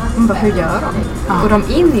 Man bara, hur gör de? Och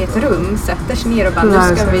de in i ett rum, sätter sig ner och bara,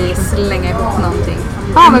 nu ska vi slänga ihop någonting.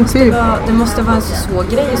 Men typ. Det måste vara en så svår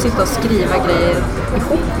grej att sitta och skriva grejer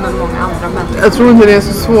ihop med många andra människor. Jag tror inte det är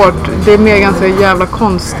så svårt. Det är mer ganska jävla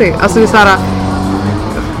konstigt. Alltså det är så här,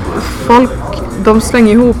 folk, de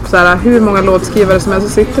slänger ihop så här, hur många låtskrivare som helst,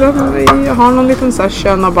 så sitter de och har någon liten så här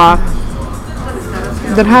kön och bara,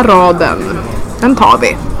 den här raden, den tar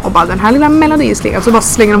vi. Och bara den här lilla melodislingan. Så bara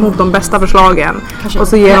slänger de ihop de bästa förslagen. Och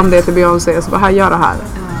så ger de det till Beyoncé och så bara, här, gör det här.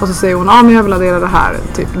 Och så säger hon, men jag vill addera det här.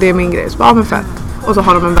 Typ, det är min grej. Så bara, men fett. Och så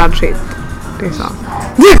har de en världshit. Liksom.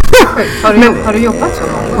 Har du jobbat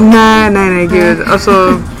så? Nej, gud.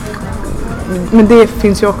 Alltså, men det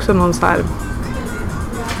finns ju också någon så här,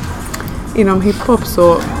 inom hiphop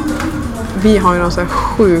så vi har ju någon så här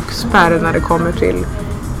sjuk spärr när det kommer till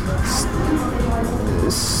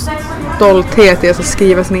stolthet i att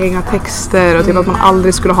skriva sina egna texter och typ att man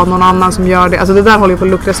aldrig skulle ha någon annan som gör det. Alltså det där håller ju på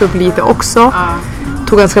att luckras upp lite också.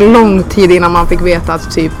 Tog ganska lång tid innan man fick veta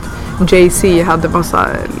att typ Jay-Z hade massa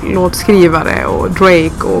låtskrivare och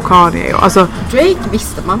Drake och Kanye. Och, alltså, Drake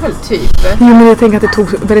visste man väl typ? Ja, men jag tänker att det tog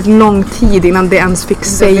väldigt lång tid innan det ens fick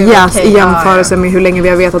sägas i jämförelse med hur länge vi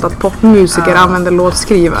har vetat att popmusiker använder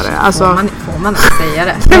låtskrivare. Alltså, får man inte säga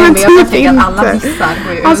det? Nej, men jag typ inte. Att alla vissar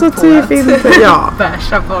går ju alltså, ut på typ att inte, ja.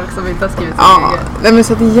 bärsa folk som inte har skrivit Nej, men,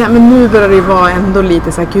 så att men nu börjar det vara ändå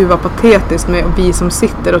lite så här, gud vad patetiskt med vi som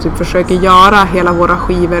sitter och typ försöker göra hela våra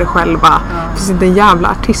skivor själva. Det finns inte en jävla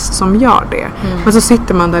artist som gör det. Men så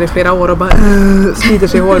sitter man där i flera år och bara sliter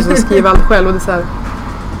sig i håret och skriver allt själv. Och det är så här,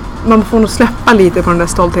 man får nog släppa lite på den där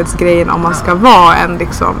stolthetsgrejen om man ska vara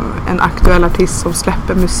en aktuell artist som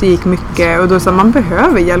släpper musik mycket. Och då är det så här, man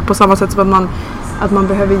behöver hjälp på samma sätt som att man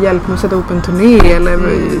behöver hjälp med att sätta upp en turné eller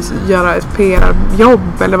göra ett PR-jobb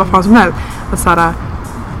eller vad fan som helst. Att så här,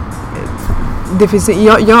 det finns,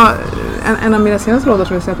 en av mina senaste låtar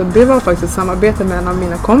som jag sett, det var faktiskt ett samarbete med en av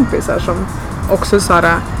mina kompisar som också så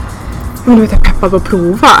här, men du vet, jag peppad på att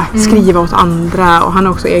prova skriva åt andra, och han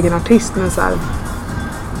är också egen artist, men så här,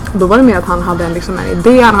 då var det mer att han hade en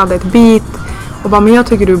idé, han hade ett beat och bara, men jag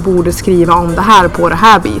tycker du borde skriva om det här på det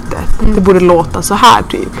här beatet. Det borde låta så här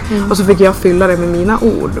typ. Och så fick jag fylla det med mina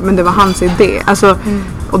ord, men det var hans idé. Alltså,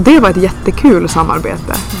 och det var ett jättekul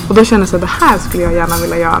samarbete. Och då kände jag att det här skulle jag gärna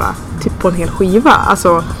vilja göra typ på en hel skiva.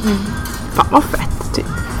 Alltså, fan vad fett typ.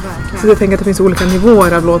 Så jag tänker att det finns olika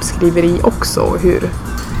nivåer av låtskriveri också,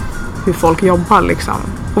 hur folk jobbar liksom.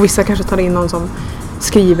 Och vissa kanske tar in någon som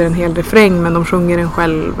skriver en hel refräng men de sjunger den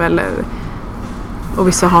själv, eller och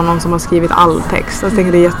vissa har någon som har skrivit all text. Jag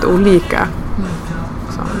tänker det är jätteolika.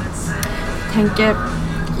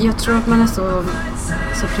 Jag tror att man är så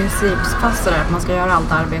principfast där att man ska göra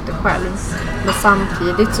allt arbete själv. Men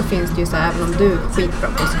samtidigt så finns det ju så här, även om du är skitbra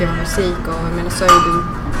på att skriva musik, och jag menar, så är du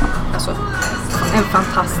alltså en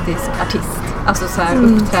fantastisk artist. Alltså så här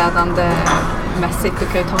uppträdande mässigt, du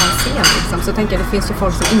kan ju ta en scen liksom. Så jag tänker det finns ju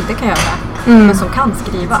folk som inte kan göra men som kan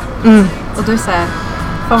skriva. Och då är det så här,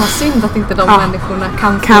 fan vad synd att inte de människorna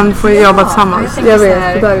kan få jobba tillsammans. Jag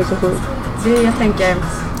vet, det där är så sjukt. Jag tänker,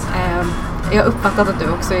 jag har uppfattat att du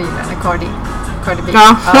också gillar Cardi. Cardi B.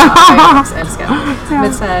 Ja. Jag också älskar.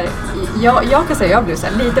 Men så här, jag kan säga jag blev så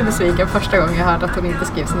här lite besviken första gången jag hörde att hon inte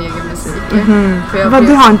skrev sin egen musik. Vad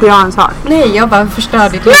det har inte jag ens hört. Nej, jag bara förstörde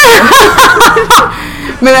ditt liv.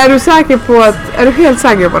 Men är du säker på att, är du helt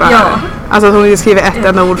säker på det här? Ja. Alltså att hon inte skriver ett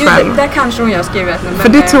enda ord själv? Där kanske hon gör skriver ett. För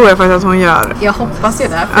det tror jag faktiskt att hon gör. Jag hoppas ju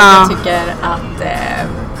det, för jag tycker att...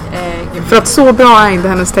 för att så bra är inte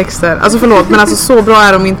hennes texter. Alltså förlåt, men alltså så bra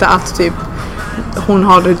är de inte att typ hon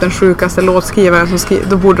har den sjukaste låtskrivaren som skriver,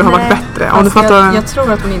 då borde det ha varit bättre. Om du fattar. Jag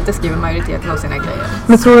tror att hon inte skriver majoriteten av sina grejer.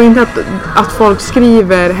 Men tror du inte att folk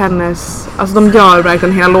skriver hennes, alltså de gör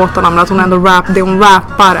verkligen hela låtarna, men att hon ändå det hon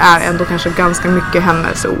rappar är ändå kanske ganska mycket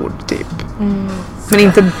hennes ord typ. Men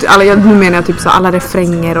inte alla, nu menar jag typ så alla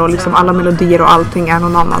refränger och liksom alla melodier och allting är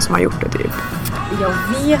någon annan som har gjort det typ. Jag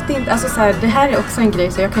vet inte, alltså så här, det här är också en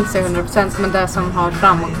grej så jag kan inte säga 100%, men det som har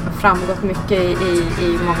framgått mycket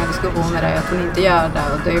i många diskussioner är att hon inte gör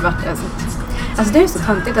det, och det har ju varit alltså det är ju så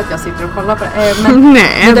töntigt att jag sitter och kollar på det, men,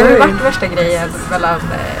 nej, men det har ju varit värsta grejen mellan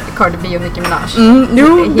Cardi B och Nicki Minaj.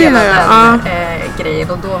 Jo, hela den grejen,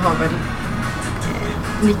 och då har väl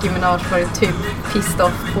Nicki Minaj varit typ pissed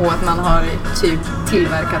off på att man har typ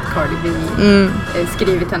tillverkat Cardi B,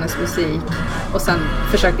 skrivit hennes musik och sen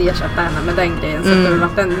försökt ersätta henne med den grejen. Så det har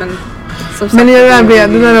varit den, men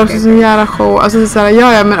det där är också så jävla show. Alltså så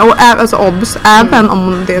här, men och alltså obs, även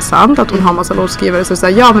om det är sant att hon har massa låtskrivare, så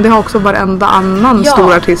säger men det har också varenda annan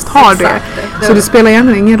stor artist har det. Så det spelar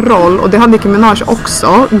egentligen ingen roll, och det har Nicki Minaj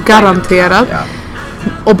också garanterat.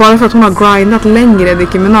 Och bara för att hon har grindat längre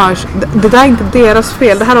Nicki Minaj, det där är inte deras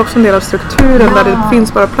fel. Det här är också en del av strukturen där det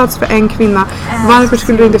finns bara plats för en kvinna. Varför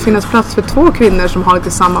skulle det inte finnas plats för två kvinnor som har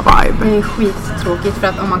lite samma vibe? Det är skittråkigt, för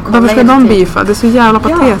att om man kollar. Varför ska de beefa? Det är så jävla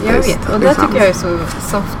patetiskt. Ja, jag vet. Och det tycker jag är så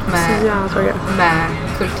soft med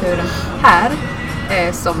kulturen här.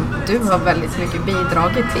 Som du har väldigt mycket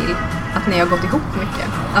bidragit till, att ni har gått ihop mycket.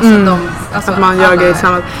 Alltså att man gör grejer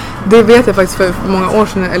tillsammans. Det vet jag faktiskt för många år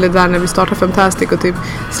sedan, eller där när vi startade Fantastic och typ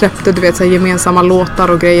släppte du vet så här gemensamma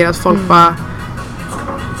låtar och grejer, att folk bara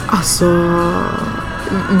alltså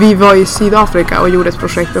vi var i Sydafrika och gjorde ett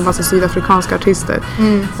projekt med en massa sydafrikanska artister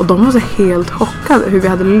och de var så helt chockade hur vi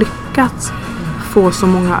hade lyckats få så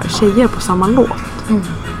många tjejer på samma låt.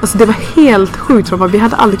 Alltså det var helt sjukt, för vi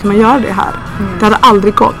hade aldrig kunnat göra det här. Det hade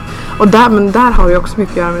aldrig gått. Och men där har det också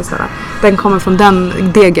mycket att göra med sådär. Den kommer från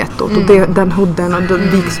det gettot och den hooden och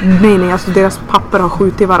alltså deras papper har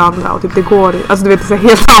skjutit varandra och typ det går, alltså du vet det är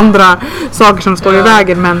helt andra saker som står i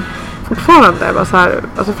vägen, men fortfarande bara så här,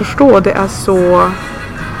 alltså förstå, det är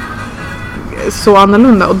så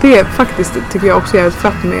annorlunda, och det faktiskt tycker jag också är ett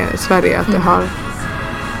fett med Sverige, att det har.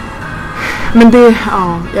 Men det,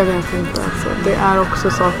 jag vet inte alltså. Det är också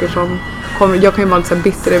saker som kommer, jag kan ju vara lite så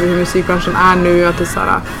bitter över hur musikbranschen är nu, att det är så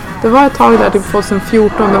här, det var ett tag där typ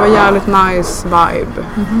 2014, det var jävligt nice vibe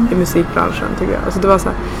i musikbranschen tycker jag. Alltså det var så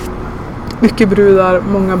här, mycket brudar,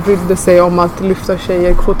 många brydde sig om att lyfta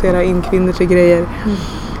tjejer, kvotera in kvinnor till grejer.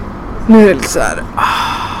 Nu är det lite så här,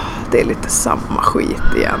 det är lite samma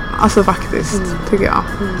skit igen. Alltså faktiskt, tycker jag.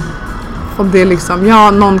 Och det är liksom,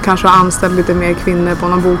 någon kanske har anställt lite mer kvinnor på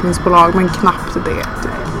någon bokningsbolag, men knappt det.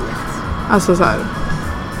 Typ. Alltså så här.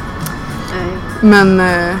 Men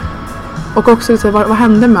och också lite, vad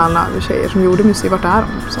hände med alla tjejer som gjorde musik? Vart är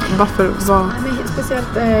de? Så, varför? Speciellt,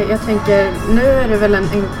 jag tänker, nu är det väl en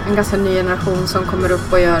ganska ny generation som kommer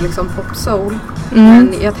upp och gör liksom pop soul.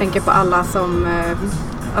 Men jag tänker på alla som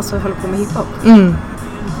alltså håller på med hiphop.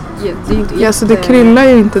 Det är inte alltså det kryllar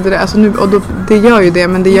ju inte det, alltså nu, och det gör ju det,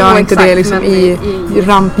 men det gör inte det liksom i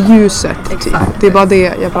rampljuset typ. Det är bara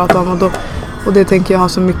det jag pratar om, och det tänker jag har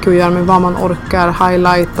så mycket att göra med vad man orkar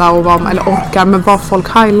highlighta och vad folk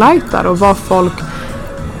highlightar och vad folk,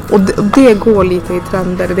 och det går lite i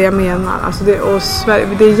trender, det är det jag menar. Alltså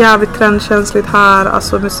det är jävligt trendkänsligt här,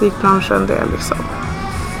 alltså musikbranschen, det är liksom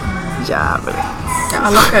jävligt. Ja,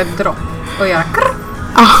 alla ska dra och göra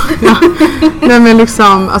ja. Nej men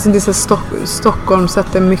liksom, alltså det är så Stockholm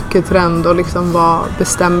sätter mycket trend och liksom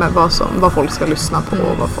bestämmer vad folk ska lyssna på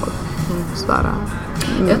och vad folk sådär.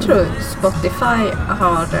 Jag tror Spotify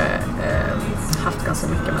har haft ganska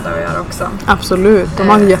mycket med det att göra också. Absolut, de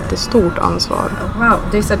har ett jättestort ansvar. Wow,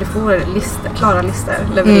 det är så att du får klara listor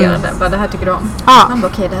levererade. Bara det här tycker du om. Man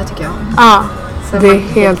bara okej, det här tycker jag om. Ja, det är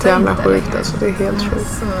helt jävla sjukt alltså, det är helt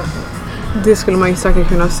sjukt. Det skulle man ju säkert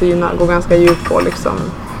kunna gå ganska djupt på liksom.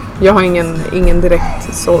 Jag har ingen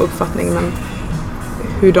direkt så uppfattning, men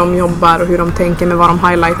hur de jobbar och hur de tänker med vad de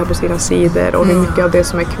highlightar på sina sidor och hur mycket av det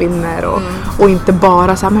som är kvinnor och inte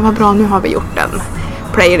bara så här, men vad bra, nu har vi gjort en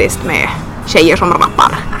playlist med tjejer som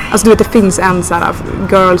rappar. Alltså du vet, det finns en så här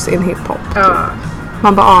girls in hiphop. Typ.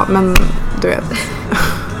 Man bara, men du vet.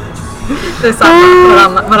 Det är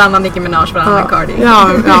samma, varannan Nicki Minaj, varannan Cardi.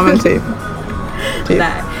 Ja, men typ.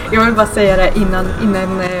 Nej, jag vill bara säga det innan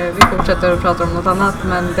vi fortsätter att prata om något annat.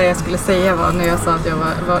 Men det jag skulle säga var när jag sa att jag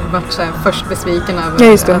var så här först besviken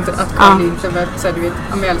över att Cardi inte var så här, du vet,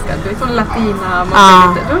 jag älskar, du vet, hon är latina,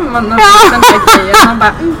 man blir lite, man har den här grejen, man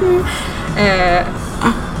bara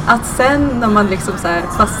att sen när man liksom så här,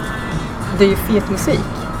 fast det är ju fet musik.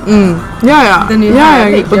 Ja. Den är ju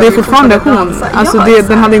härlig. Och det är fortfarande hon. Alltså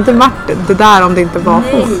den hade inte varit det där om det inte var hon.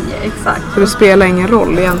 Nej, exakt. Så det spelar ingen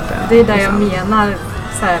roll egentligen. Det är där jag menar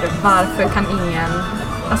så här, varför kan ingen,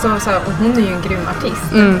 alltså så här, och hon är ju en grym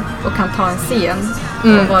artist och kan ta en scen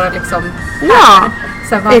och vara liksom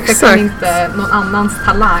så här, varför kan inte någon annans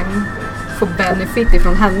talang få benefit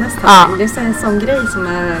ifrån hennes talang? Det är så här, en sån grej som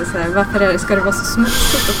är så här, varför ska det vara så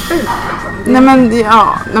smutsigt och fult liksom? Nej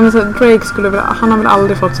men så Drake han har väl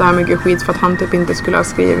aldrig fått så här mycket skit för att han typ inte skulle ha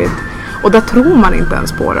skrivit. Och där tror man inte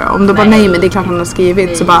ens på det. Om det bara nej men det är klart han har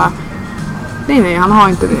skrivit, så bara nej han har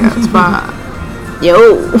inte det. Så bara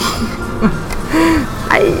jo.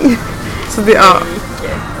 Nej. Så det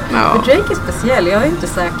Men Drake är speciell. Jag är inte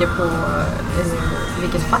säker på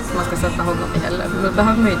vilket fack man ska sätta honom i heller. Men det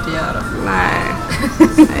behöver man ju inte göra.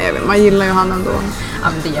 Nej, man gillar ju han ändå. Ja,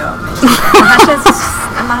 men det gör man. Han känns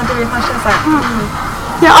såhär.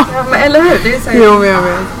 Ja, men eller hur? Det är så här, jo, jag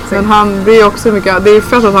vet. Men han blir också mycket. Det är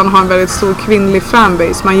fett att han har en väldigt stor kvinnlig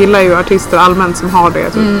fanbase. Man gillar ju artister allmänt som har det.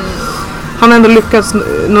 Typ. Han har ändå lyckats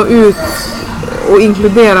nå ut och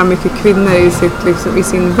inkludera mycket kvinnor i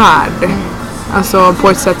sin värld. Alltså på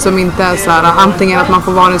ett sätt som inte är så här, antingen att man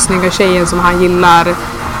får vara den snygga tjejen som han gillar.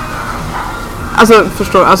 Alltså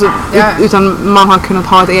förstår, alltså utan man har kunnat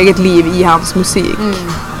ha ett eget liv i hans musik.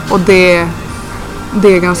 Och det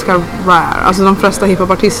är ganska rare. Alltså de flesta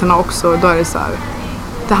hiphopartisterna också, då är det så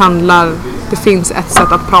här, det finns ett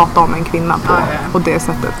sätt att prata om en kvinna på det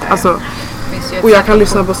sättet. Alltså, och jag kan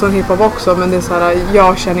lyssna på sån hiphop också, men det är så här,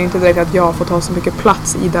 jag känner inte direkt att jag får ta så mycket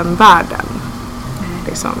plats i den världen.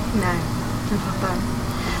 Liksom. Nej, jag fattar.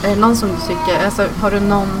 Är det någon som du tycker, alltså har du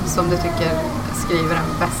någon som du tycker skriver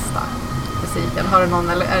den bästa musiken? Har du någon,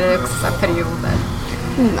 eller är det också så här perioder?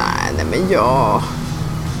 Nej men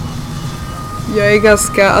jag är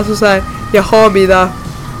ganska, alltså så här, jag har mina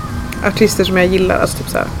artister som jag gillar, alltså typ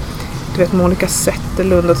så här, du vet Monica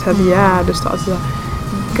Zetterlund och Ted Gärdestad, alltså så här,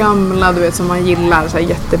 gamla, du vet, som man gillar så här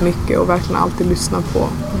jättemycket och verkligen alltid lyssnar på.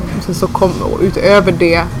 Och sen så kommer, och utöver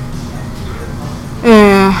det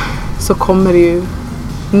så kommer det ju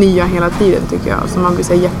nya hela tiden tycker jag, som man blir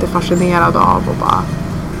så här jättefascinerad av och bara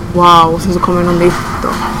wow, och sen så kommer det något nytt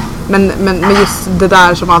och, men just det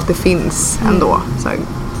där som alltid finns ändå, så här,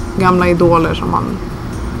 gamla idoler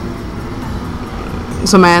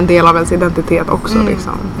som är en del av ens identitet också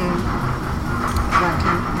liksom.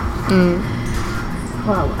 Verkligen.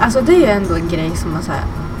 Wow, alltså det är ju ändå en grej som man så här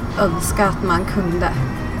önskar att man kunde,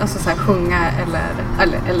 alltså så här sjunga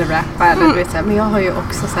eller rappa eller du vet så här, men jag har ju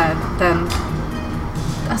också så här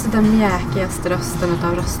den mjäkigaste rösten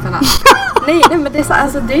utav rösterna. nej men det är så,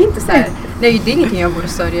 alltså det är inte så här, nej, det är ingenting jag borde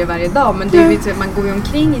sörja varje dag, men det är ju så, man går ju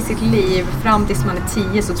omkring i sitt liv fram tills man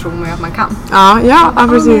är 10 så tror man ju att man kan. Ja,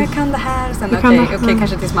 precis. Jag kan det här, sen okej,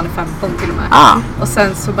 kanske tills man är 15 till och med. Och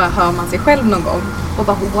sen så bara hör man sig själv någon gång och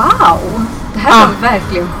bara wow, det här var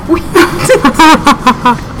verkligen skit.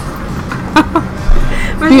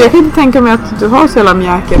 Men jag kan inte tänka mig att du har så jävla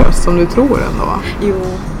mjäkig röst som du tror ändå. Jo,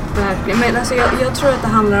 verkligen. Men alltså jag tror att det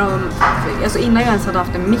handlar om, alltså innan jag ens hade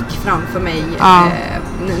haft en mick framför mig,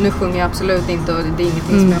 nu sjunger jag absolut inte och det är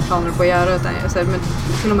ingenting som jag planerar på att göra, utan men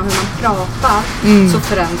till och med hur man pratar så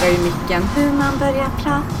förändrar ju micken hur man börjar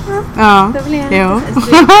prata. Det blir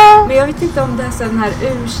men jag vet inte om det är så den här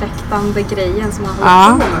ursäktande grejen som man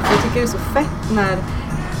håller på med, för jag tycker det är så fett när.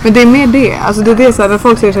 Men det är mer det, alltså det är det så här, när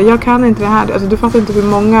folk säger så här, jag kan inte det här, alltså du fattar inte hur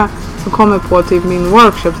många som kommer på typ min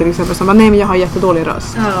workshop till exempel som bara, nej men jag har jättedålig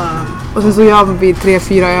röst. Och sen så gör vi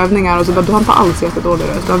 3-4 övningar och så bara, du har inte alls jättedålig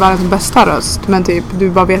röst, du har världens bästa röst, men typ du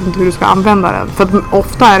bara vet inte hur du ska använda den. För att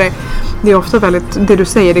ofta är det är ofta väldigt, det du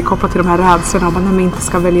säger, det är kopplat till de här rädslorna och bara, nej men inte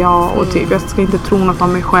ska väl jag och typ, jag ska inte tro något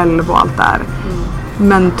om mig själv och allt där.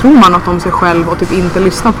 Men tror man något om sig själv och typ inte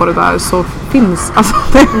lyssnar på det där, så finns, alltså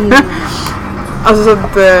det, alltså så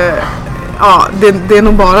att, det är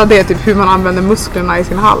nog bara det, typ hur man använder musklerna i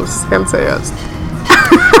sin hals, helt seriöst.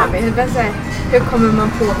 Men hur kommer man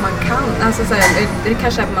på att man kan? Alltså så här, det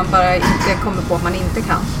kanske att man bara inte kommer på att man inte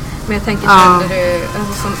kan. Men jag tänker, kände du,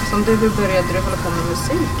 alltså, som du, hur började du hålla på med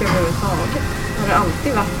musik överhuvudtaget? Har det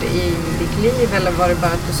alltid varit i ditt liv, eller var det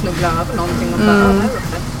bara att du snubblade över någonting och bara över?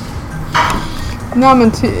 Nej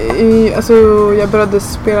men alltså jag började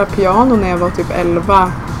spela piano när jag var typ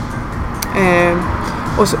 11.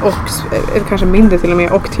 och kanske mindre till och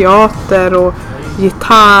med, och teater och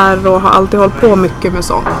gitarr och har alltid hållit på mycket med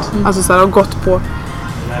sånt. Alltså så här, har gått på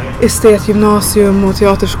estetgymnasium och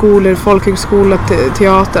teaterskolor, folkhögskola,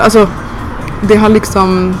 teater. Alltså det har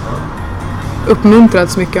liksom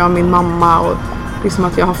uppmuntrats mycket av min mamma och liksom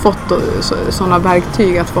att jag har fått sådana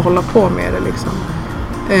verktyg att få hålla på med det liksom.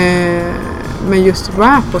 Men just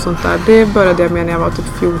rap och sånt där, det började jag med när jag var typ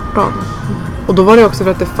 14. Och då var det också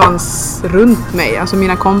för att det fanns runt mig. Alltså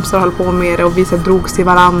mina kompisar höll på med det och vi så drogs till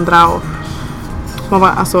varandra. Och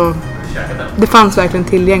alltså, det fanns verkligen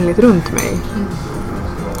tillgängligt runt mig.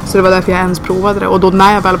 Så det var därför jag ens provade det. Och då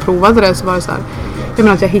när jag väl provade det så var det så här, jag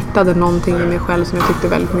menar att jag hittade någonting i mig själv som jag tyckte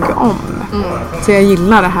väldigt mycket om. Så jag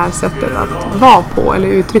gillar det här sättet att vara på eller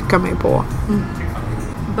uttrycka mig på.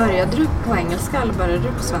 Började du på engelska eller började du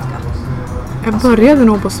på svenska? Jag började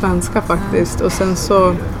nog på svenska faktiskt. Och sen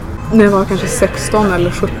så när jag var kanske 16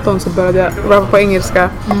 eller 17 så började jag rappa på engelska.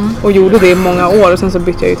 Och gjorde det i många år och sen så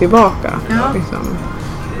bytte jag ju tillbaka. Ja. Liksom.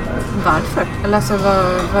 Varför? Eller alltså,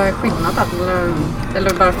 vad är skillnaden?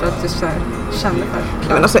 Eller bara för att du så här kände för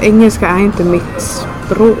det? Men alltså engelska är inte mitt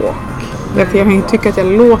språk. Jag kan ju tycka att jag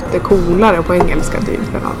låter coolare på engelska typ.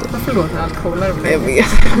 Varför låter allt coolare på engelska? Jag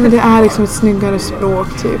vet. Men det är liksom ett snyggare språk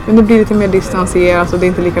typ. Men det blir lite mer distanserat och det är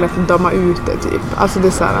inte lika lätt att döma ut det typ. Alltså det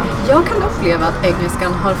är så här. Jag kan uppleva att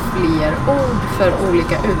engelskan har fler ord för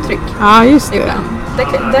olika uttryck. Ja, just det. Ibland.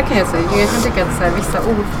 Det kan jag säga. Jag kan tycka att så här, vissa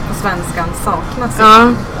ord på svenskan saknas. Ja,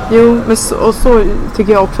 jo. Men så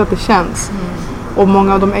tycker jag också att det känns. Och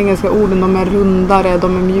många av de engelska orden, de är rundare,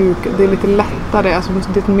 de är mjuka, det är lite lättare, alltså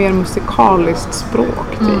det är ett mer musikaliskt språk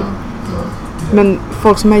typ. Men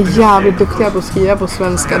folk som är jävligt duktiga på att skriva på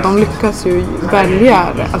svenska, de lyckas ju välja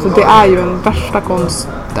det. Alltså det är ju en värsta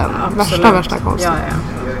konsten, värsta konsten.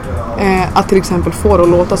 Ja. Att till exempel få det att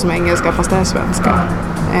låta som engelska fast det är svenska.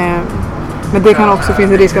 Men det kan också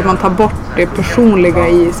finnas en risk att man tar bort det personliga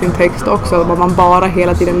i sin text också, att man bara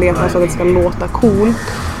hela tiden letar så att det ska låta coolt.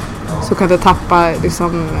 Så kan det tappa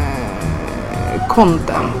liksom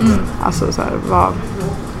content. Alltså så här,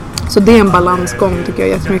 så det är en balansgång tycker jag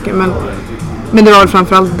jättemycket. Men det var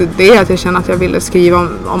framförallt det att jag känner att jag ville skriva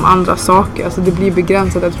om andra saker. Alltså det blir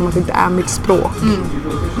begränsat eftersom att det inte är mitt språk.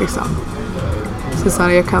 Liksom. Så här,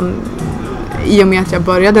 jag kan, i och med att jag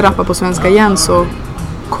började rappa på svenska igen så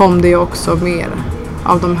kom det också mer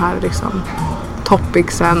av de här liksom,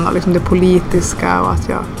 topicsen och liksom det politiska och att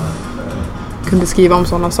jag kunde skriva om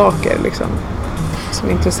sådana saker liksom, som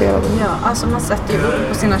intresserade mig. Ja, alltså man sätter ju ord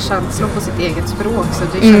på sina känslor på sitt eget språk så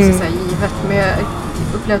det känns ju så här givet. Men jag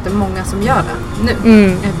upplever att det är många som gör det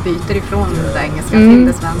nu. Jag byter ifrån det engelska till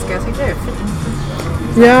det svenska. Jag tycker det är fint.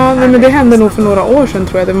 Ja, men det hände nog för några år sedan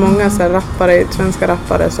tror jag. Det är många så här svenska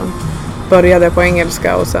rappare som började på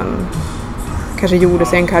engelska och sen kanske gjorde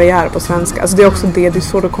sig en karriär på svenska. Alltså det är också det är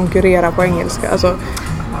svårt att konkurrera på engelska. Alltså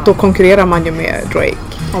då konkurrerar man ju med Drake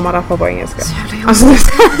om man rappar på engelska. Alltså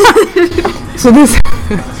så det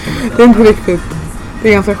är inte riktigt. Det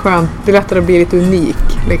är ganska skönt. Det är lättare att bli lite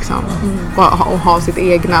unik liksom. Och ha sitt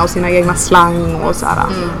egna och sina egna slang och så här.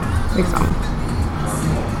 Liksom.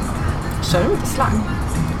 Kör du inte slang?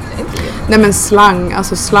 Nej men slang,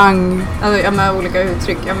 alltså slang. Alltså jag med olika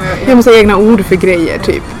uttryck. Jag måste ha egna ord för grejer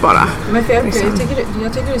typ bara. Men för jag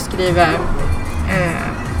tycker du skriver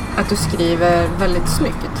att du skriver väldigt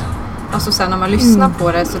snyggt. Alltså sen när man lyssnar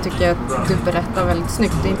på det så tycker jag att du berättar väldigt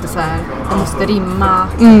snyggt. Det är inte så här, det måste rimma,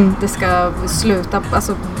 det ska sluta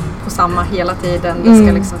alltså, på samma hela tiden. Det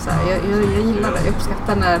ska liksom så här, jag gillar det. Jag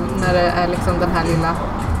uppskattar när det är liksom den här lilla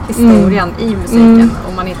historien i musiken.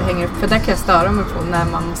 Och man inte hänger upp, för där kan jag störa mig på när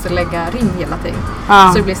man måste lägga rim hela tiden.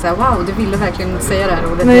 Så det blir så här, wow, du ville verkligen säga det här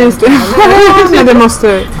ordet. Nej, just det. Nej, det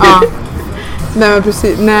måste, Nej, men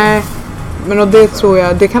precis, nej. Men och det tror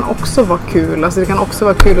jag, det kan också vara kul. Alltså det kan också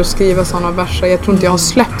vara kul att skriva sådana verser. Jag tror inte jag har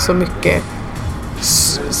släppt så mycket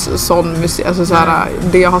sån musik. Alltså så här,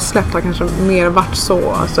 det jag har släppt har kanske mer varit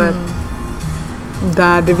så. Alltså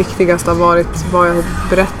där det viktigaste har varit vad jag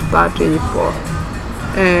berättar typ. Och,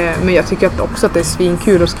 men jag tycker också att det är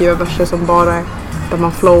svinkul att skriva verser som bara är där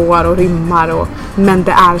man flowar och rimmar. Men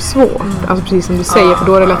det är svårt. Alltså precis som du säger, för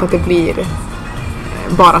då är det lätt att det blir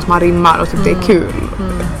bara att man rimmar och tycker det är kul.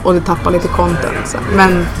 Och det tappar lite content.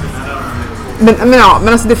 Men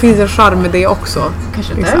alltså det finns en charm med det också.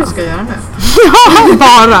 Kanske liksom. Det du ska göra nu.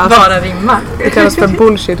 Ja, bara rimma. Det kallas för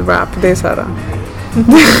bullshit rap. Det är så här.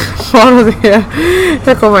 Bara det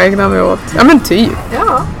jag kommer att ägna mig åt. Ja men typ.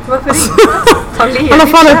 Ja, varför inte? Ta ledigt. I alla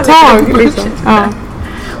fall ett tag liksom. Ja.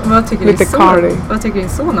 Men vad tycker lite Cardi. Vad tycker din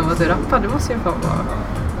son om att du rappar? Det måste ju få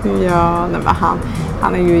vara. Ja, nej, men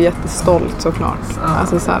han är ju jättestolt såklart.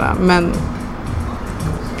 Alltså så här, men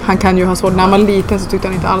han kan ju ha svårt. När han var liten så tyckte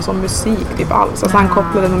han inte alls om musik typ alls. Alltså han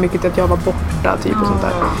kopplade nog mycket till att jag var borta typ och sånt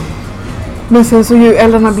där. Men sen så ju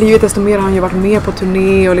äldre han har blivit desto mer har han ju varit med på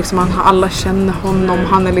turné och liksom alla känner honom.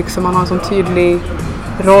 Han är liksom, han har en sån tydlig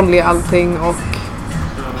roll i allting och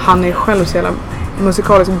han är själv så jävla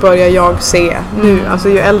musikaliskt börjar jag se nu. Alltså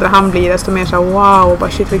ju äldre han blir desto mer så här, wow, bara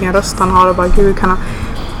shit vilken röst han har och bara gud han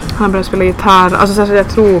har börjat spela gitarr. Alltså så jag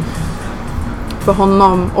tror för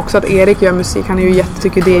honom också att Erik gör musik. Han är ju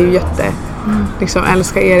tycker det är ju liksom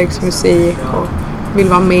älskar Eriks musik och vill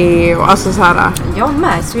vara med och alltså så här. Jag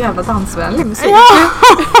med, så jävla dansvänlig musik.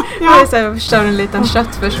 Jag är så här, kör en liten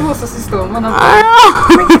köttfärssås och så står man och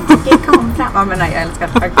men nej, jag älskar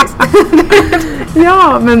det faktiskt.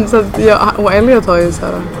 Ja, men så att och Elliot har ju så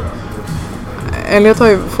här. Elliot har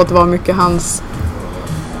ju fått vara mycket hans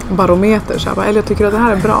barometer så här, bara, Elliot tycker att det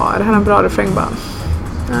här är bra. Är det här en bra refräng bara?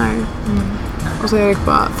 Nej. Och så Erik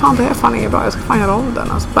bara, fan det är fan inget bra, jag ska fan göra om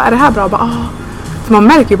den. Alltså, bara, är det här bra? Bara, För man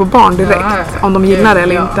märker ju på barn direkt om de gillar det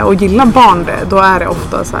eller inte. Och gillar barn det, då är det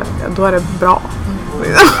ofta så här, då är det bra. Ja,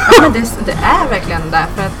 men det är verkligen det,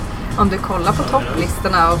 för att om du kollar på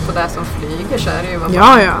topplistorna och på det som flyger så är det ju vad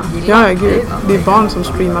man gillar. Gud. Det är barn som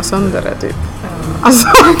streamar sönder det typ. Alltså,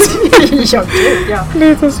 ja.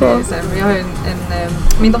 Lite så. Jag har ju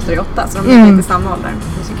min dotter är 8 så de är inte i samma ålder.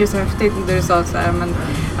 Jag tycker det är så häftigt när du sa så här, men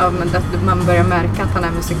att man börjar märka att han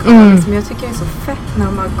är musikalisk. Men jag tycker det är så fett när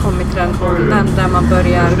de har kommit till den åldern där man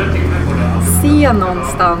börjar se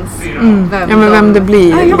någonstans vem det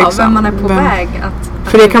blir. Liksom. Vem man är på väg att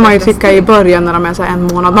för det kan man ju tycka i början när de är så en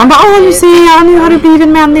månad. Man bara, nu ser jag, nu har du blivit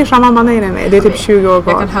en människa. Man bara, nej. Det är typ 20 år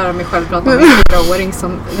kvar. Jag kan höra mig själv prata om en 4-åring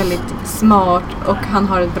som är väldigt smart och han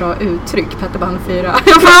har ett bra uttryck. Petter bara, han är 4.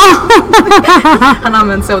 Han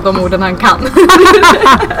använder sig av de orden han kan.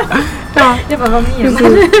 Jag bara, vad menar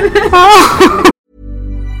du?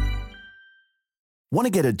 Want to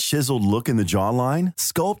get a chiseled look in the jawline?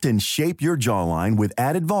 Sculpt and shape your jawline with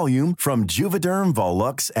added volume from Juvederm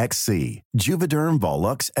Volux XC. Juvederm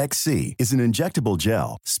Volux XC is an injectable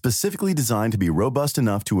gel specifically designed to be robust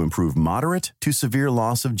enough to improve moderate to severe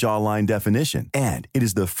loss of jawline definition. And it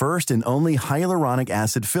is the first and only hyaluronic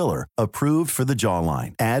acid filler approved for the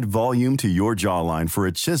jawline. Add volume to your jawline for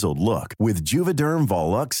a chiseled look with Juvederm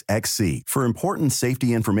Volux XC. For important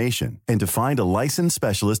safety information and to find a licensed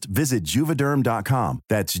specialist, visit juvederm.com.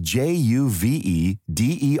 That's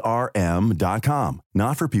JUVEDERM.com.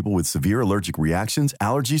 Not for people with severe allergic reactions,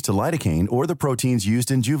 allergies to lidocaine, or the proteins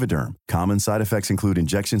used in Juvederm. Common side effects include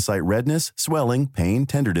injection site redness, swelling, pain,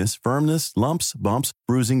 tenderness, firmness, lumps, bumps,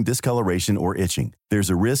 bruising, discoloration, or itching. There's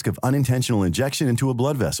a risk of unintentional injection into a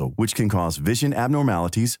blood vessel, which can cause vision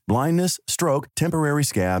abnormalities, blindness, stroke, temporary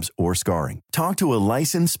scabs, or scarring. Talk to a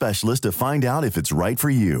licensed specialist to find out if it's right for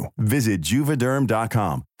you. Visit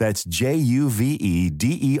Juvederm.com. That's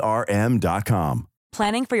JUVEDERM.com.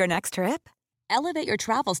 Planning for your next trip? Elevate your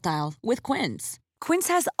travel style with Quince. Quince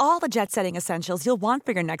has all the jet-setting essentials you'll want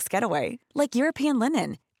for your next getaway, like European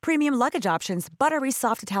linen, premium luggage options, buttery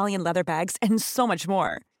soft Italian leather bags, and so much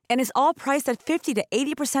more. And is all priced at 50 to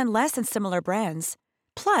 80% less than similar brands.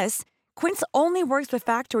 Plus, Quince only works with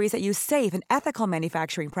factories that use safe and ethical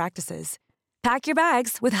manufacturing practices. Pack your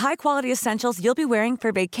bags with high-quality essentials you'll be wearing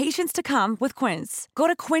for vacations to come with Quince. Go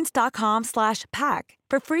to quince.com/pack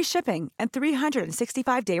for free shipping and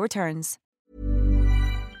 365-day returns.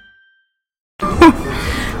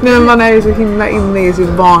 Men man är ju så himla inne i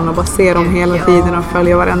sitt barn och bara ser dem hela tiden och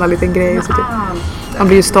följer varenda liten grej. Så typ, man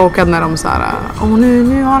blir ju stokad när de så här,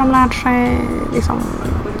 nu har de lärt sig liksom,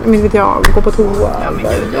 inte vet jag, gå på toa.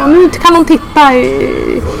 Och nu kan de titta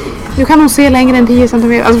nu kan de se längre än 10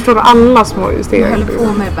 cm. Alltså förstår du, alla små steg. Man höll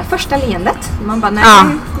på med det första leendet. Man bara, nej,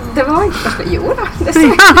 det var inte första. Jo då, det så.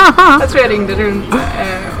 Jag tror jag ringde runt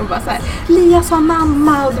och bara så här, Lia sa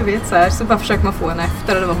mamma och du vet så här. Så bara försökte man få henne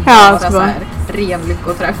efter och det var bara så här ren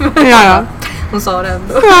lyckoträff. Ja. Hon sa det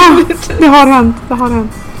ändå. Ja, det har hänt.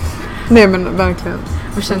 Nej men verkligen.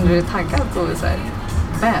 Och kände du dig taggad på så här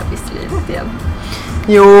bebislivet igen?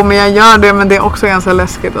 Jo, men jag gör det, men det är också ganska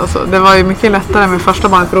läskigt. Alltså. Det var ju mycket lättare med första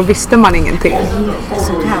barnet, för då visste man ingenting.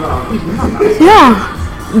 Så jävla skillnad. Ja,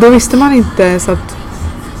 då visste man inte, så att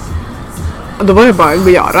då var det bara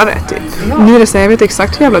att göra det typ. Ja. Nu är det så jag vet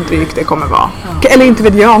exakt hur jävla drygt det kommer vara. Ja. Eller inte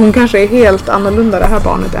vet jag, hon kanske är helt annorlunda det här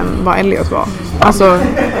barnet än vad Elliot var. Alltså,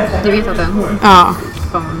 du vet att det är en hon? Ja.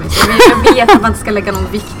 Jag vet att man inte ska lägga någon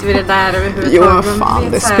vikt vid det där överhuvudtaget. Jo, fan,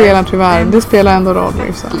 det spelar tyvärr. Det spelar ändå roll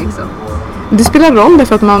liksom. Det spelar roll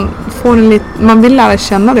därför att man vill lära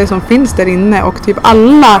känna det som finns där inne och typ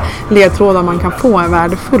alla ledtrådar man kan få är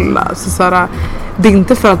värdefulla. Så såhär, det är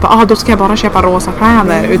inte för att då ska jag bara köpa rosa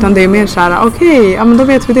kläder, utan det är mer så här: okej, ja men då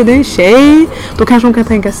vet vi det är en tjej, då kanske hon kan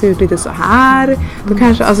tänka sig ut lite så här, då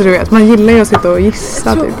kanske, alltså du vet, man gillar ju att sitta och gissa.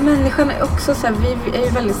 Jag tror typ. människan är också så här, vi är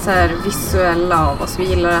ju väldigt så här visuella av oss, vi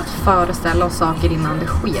gillar att föreställa oss saker innan det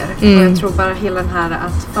sker. Och jag tror bara hela den här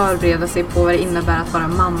att förbereda sig på vad det innebär att vara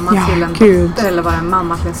mamma till en dotter eller vara en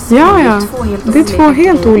mamma till en son. Det är två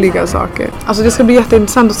helt olika saker. Alltså det ska bli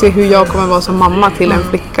jätteintressant att se hur jag kommer vara som mamma till en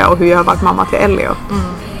flicka och hur jag har varit mamma till Elliot.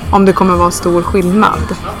 Om det kommer vara stor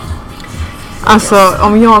skillnad. Alltså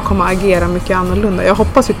om jag kommer agera mycket annorlunda. Jag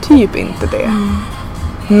hoppas ju typ inte det.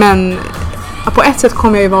 Men på ett sätt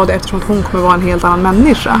kommer jag ju vara det eftersom att hon kommer vara en helt annan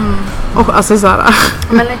människa. Och alltså så här.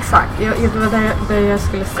 Men exakt, det jag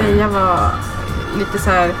skulle säga var lite så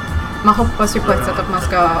här, man hoppas ju på ett sätt att man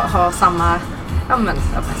ska ha samma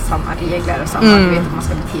regler och samma, du vet att man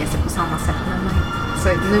ska bete sig på samma sätt. Men så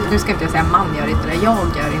nu ska inte jag säga man gör inte det, jag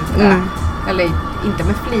gör inte det. Eller inte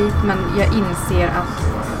med flit, men jag inser att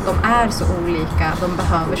de är så olika, de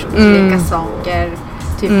behöver så olika saker.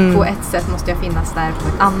 Typ på ett sätt måste jag finnas där, på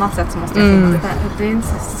ett annat sätt så måste jag finnas där. Det är en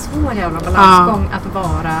så svår jävla balansgång att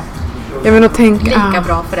vara lika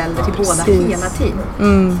bra förälder till båda hela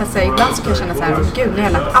tiden. Fast ibland så kan jag känna så här: gud, nu har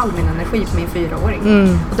jag lagt all min energi på min 4-åring.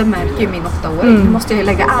 Och det märker ju min 8-åring. Nu måste jag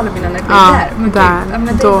lägga all min energi där. Men det är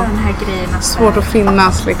den här grejen att svårt att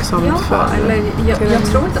finnas liksom. Jag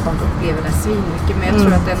tror inte att de upplever det svinmycket, men jag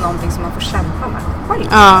tror att det är någonting som man får kämpa med själv.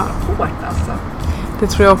 Hårt alltså. Det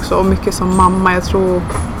tror jag också, och mycket som mamma. Jag tror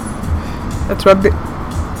att det,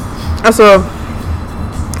 alltså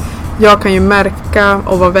jag kan ju märka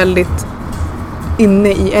och vara väldigt inne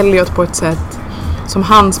i Elliot på ett sätt som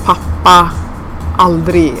hans pappa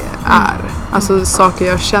aldrig är. Alltså saker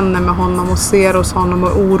jag känner med honom och ser hos honom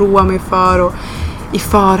och oroar mig för och i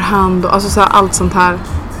förhand och alltså så här, allt sånt här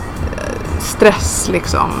stress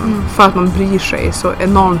liksom för att man bryr sig så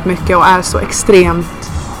enormt mycket och är så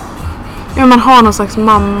extremt. Ja, man har någon slags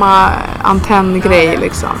mamma-antenn-grej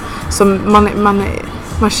liksom. Som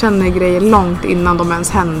man känner grejer långt innan de ens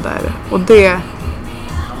händer. Och det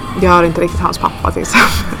gör inte riktigt hans pappa till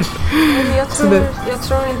exempel. Men jag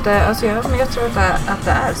tror inte, alltså jag tror att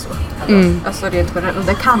det är så. Alltså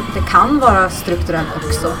det kan vara strukturellt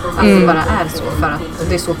också. Att det bara är så, för att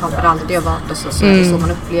det är så pappa alltid har varit och så är det så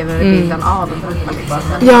man upplever bilden av en pappa liksom.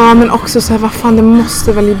 Ja, men också så här, vad fan, det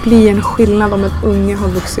måste väl bli en skillnad om en unge har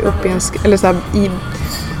vuxit upp i ens, eller så här,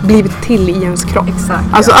 blivit till i ens kropp. Exakt.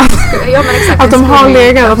 Alltså att de har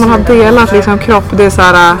legat, att man har delat liksom kropp, det är så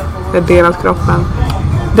här, det är delat kroppen.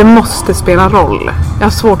 Det måste spela roll. Jag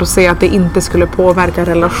har svårt att se att det inte skulle påverka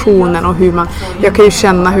relationen och hur man... Jag kan ju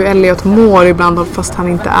känna hur Elliot mår ibland fast han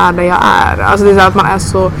inte är där jag är. Alltså det är så att man är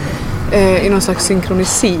så i någon slags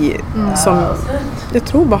synkronisi som jag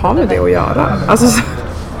tror bara har med det att göra. Alltså så,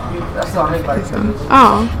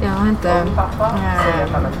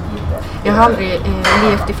 jag har aldrig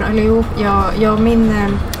levt ifrån, eller jo, jag min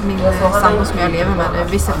sambo som jag lever med nu,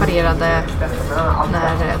 vi separerade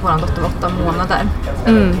när vår dotter var 8 månader.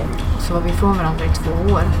 Så var vi ifrån varandra i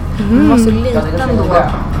 2 år. Hon var så liten då,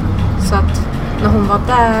 så att när hon var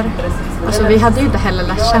där, alltså vi hade ju inte heller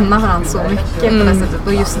lärt känna varandra så mycket på det sättet,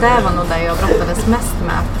 och just det var nog där jag brottades mest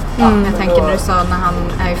med. Jag tänker när du sa när han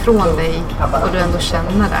är ifrån dig och du ändå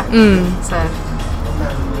känner det. Så här,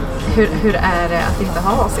 hur är det att inte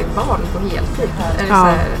ha sitt barn på heltid? Är det, så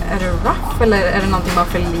här, är det rough eller är det någonting man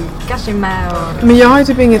förlikar sig med? Men jag har ju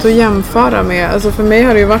typ inget att jämföra med. Alltså för mig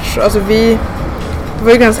har det ju varit så, alltså det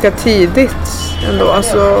var ju ganska tidigt ändå.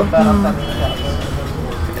 Alltså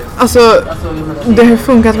det har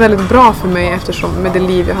funkat väldigt bra för mig eftersom med det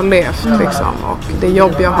liv jag har levt liksom, och det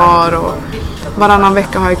jobb jag har, och varannan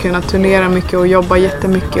vecka har jag kunnat turnera mycket och jobba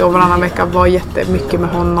jättemycket, och varannan vecka var jättemycket med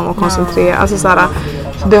honom och koncentrera. Alltså så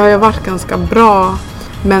det har ju varit ganska bra,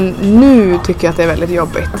 men nu tycker jag att det är väldigt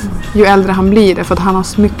jobbigt. Ju äldre han blir det, för att han har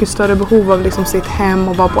så mycket större behov av liksom sitt hem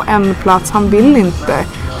och vara på en plats. Han vill inte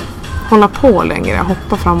hålla på längre,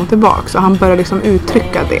 hoppa fram och tillbaka, så han börjar liksom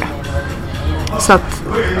uttrycka det. Så att,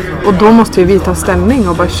 och då måste vi ta ställning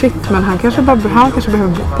och bara shit, men han kanske behöver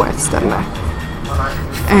bo på ett ställe.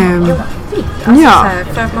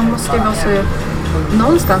 För att man måste ju vara så,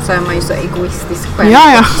 någonstans så är man ju så egoistisk själv.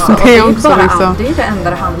 Det är också bara liksom. Det är det enda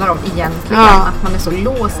det handlar om egentligen, att man är så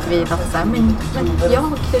låst vid att säga, men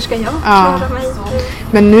hur ska jag klara mig?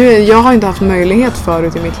 Men nu, jag har inte haft möjlighet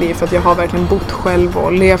förut i mitt liv, för att jag har verkligen bott själv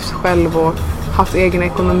och levt själv och haft egen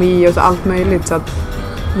ekonomi och så allt möjligt, så att,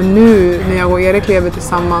 men nu när jag och Erik lever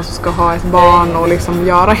tillsammans och ska ha ett barn och liksom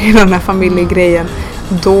göra hela den här familjegrejen,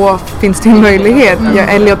 då finns det en möjlighet.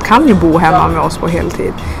 Elliot kan ju bo hemma med oss på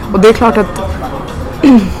heltid. Och det är klart att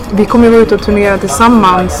vi kommer ju vara ute och turnera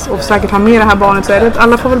tillsammans och säkert ha med det här barnet, så är det att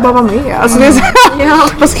alla får väl bara vara med. Alltså det är så,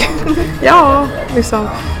 ja, liksom.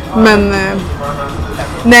 Men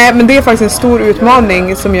nej, men det är faktiskt en stor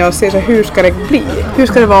utmaning som jag ser. Så hur ska det bli? Hur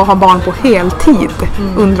ska det vara att ha barn på heltid,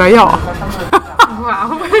 undrar jag.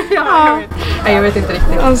 Wow. Jag vet inte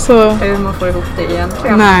riktigt hur man får ihop det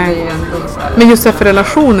egentligen. Nej. Men just för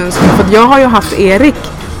relationen, för att jag har ju haft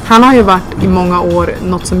Erik. Han har ju varit i många år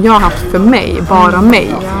något som jag har haft för mig, bara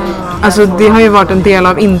mig. Alltså det har ju varit en del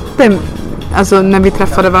av inte... Alltså när vi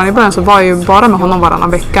träffade varandra i början så var jag ju bara med honom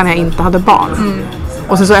varannan vecka när jag inte hade barn.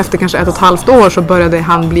 Och sen så efter kanske 1,5 år så började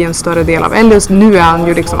han bli en större del av Ellis. Nu är han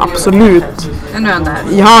ju liksom absolut... Nu är han där.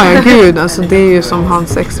 Ja, gud. Alltså det är ju som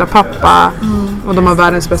hans extra pappa. Och de har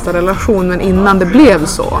världens bästa relation. Men innan det blev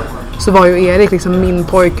så var ju Erik liksom min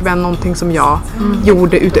pojkvän, någonting som jag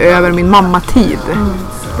gjorde utöver min mammatid.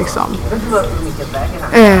 Liksom.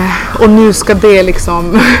 Och nu ska det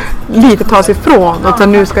liksom lite tas ifrån. Och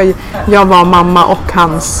nu ska jag vara mamma och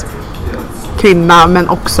hans kvinna, men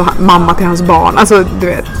också mamma till hans barn. Alltså du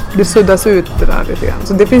vet, det suddas ut det där lite grann.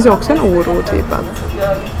 Så det finns ju också en oro typ att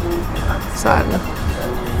så här,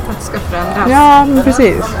 att det ska förändras. Ja, men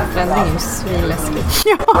precis. Förändring är ju svinläskigt.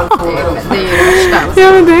 Ja. Det är ju det värsta. Alltså.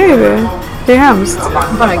 Ja, men det är det. Det är hemskt.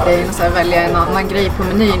 Bara grejen att så här, välja en annan grej på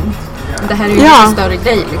menyn. Det här är ju en större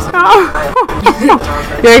grej liksom. Ja.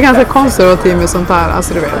 Jag är ganska konservativ med sånt här.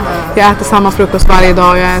 Alltså, du vet. Jag äter samma frukost varje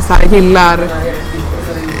dag. Jag är så här, gillar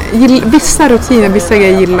vissa rutiner, vissa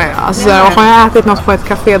grejer gillar jag. Alltså, såhär, har jag ätit något på ett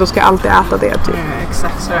café, då ska jag alltid äta det. Typ.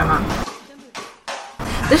 Exakt så är man.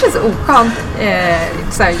 Det känns oskönt.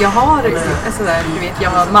 Jag har jag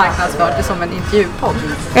har marknadsfört det som en intervjupodd.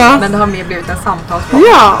 Ja. Men det har mer blivit en samtalspodd.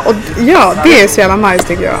 Ja, det är så jävla nice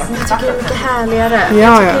tycker jag. Jag tycker det är mycket härligare.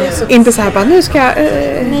 Ja. Inte så här bara, nu ska jag...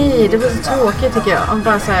 Nej, det blir så tråkigt tycker jag.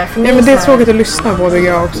 Bara så här, för mig men det är tråkigt att lyssna på tycker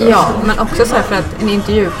jag också. Ja, men också så här för att en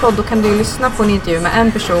intervjupodd, då kan du ju lyssna på en intervju med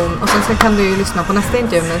en person och sen kan du ju lyssna på nästa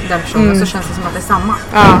intervju med den personen och så känns det som att det är samma.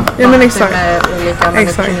 Ja, men exakt. Med olika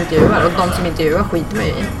människor som intervjuar och de som intervjuar skiter mig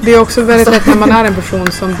i. Det är också väldigt lätt när man är en person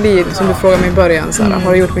som blir, som du frågade mig i början, så här,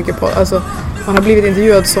 har du gjort mycket på, alltså man har blivit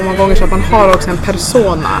intervjuad så många gånger så att man har också en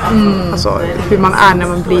persona, alltså hur man är när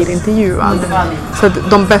man blir intervjuad. Så att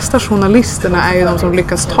de bästa journalisterna är ju de som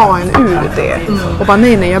lyckas ta en ur det och bara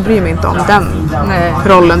nej, jag bryr mig inte om den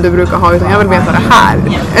rollen du brukar ha, utan jag vill veta det här.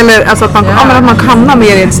 Eller alltså att man, att man kan ha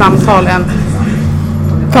mer i ett samtal än.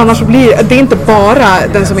 För annars så blir det inte bara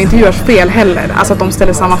den som intervjuar fel heller. Alltså att de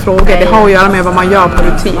ställer samma frågor. Det har att göra med vad man gör på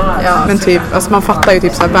rutin. Ja. Men typ, alltså man fattar ju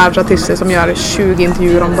typ så här världsartister som gör 20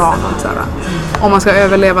 intervjuer om dagen. Så här. Om man ska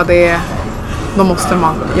överleva det, då måste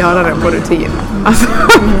man göra det på rutin. Alltså,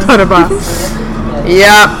 då är det bara,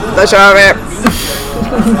 ja, då kör vi.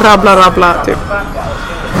 Rabbla, typ.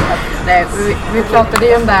 Nej, vi pratade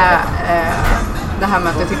ju om det här med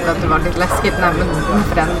att jag tyckte att det var lite läskigt med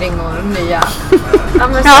förändring och nya. Ja,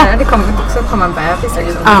 men så här, det kommer också komma en bebis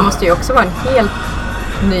liksom. Det måste ju också vara en helt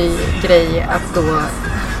ny grej att då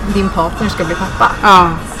din partner ska bli pappa. Ja.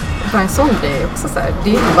 Bara en sån grej också så här. Det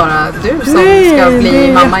är ju inte bara du som ska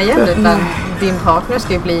bli mamma igen, utan din partner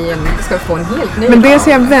ska få en helt ny. Men det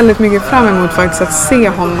ser jag väldigt mycket fram emot faktiskt, att se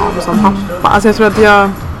honom som pappa. Alltså jag tror att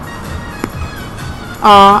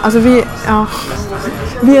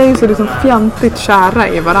vi är ju så liksom fjantigt kära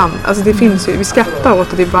i varandra. Alltså det finns ju, vi skrattar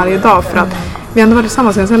åt det typ varje dag för att vi ändå varit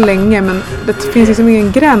tillsammans sedan länge, men det finns liksom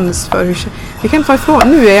ingen gräns för hur vi kan inte vara ifrån.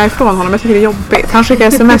 Nu är jag ifrån honom, jag tycker det är jobbigt. Han skickar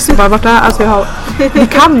sms och bara vart är, alltså vi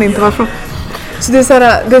kan inte vara ifrån. Så det är så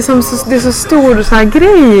här, det är så stor så här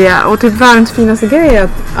grej och typ världens finaste grej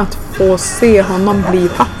att få se honom bli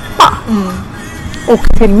pappa.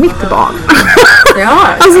 Och till mitt barn. Ja,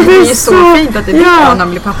 alltså det är ju så fint att det blir barn han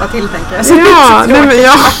blir pappa till, tänker jag. Alltså, ja, nej men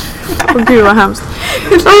ja. Åh gud vad hemskt.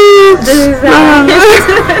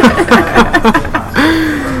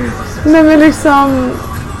 Nej men liksom,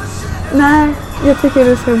 nej, jag tycker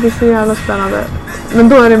det ska bli så jävla spännande. Men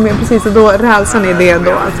då är det mer precis, och då rädslan är det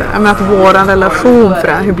då, alltså, att våran relation för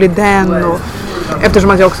det, hur blir den, och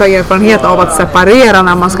eftersom att jag också har erfarenhet av att separera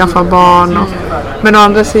när man skaffar barn men å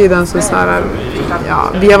andra sidan så här, ja,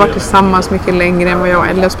 vi har varit tillsammans mycket längre än vad jag och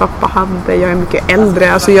Ellios pappa hade. Jag är mycket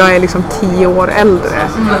äldre, alltså jag är liksom 10 år äldre.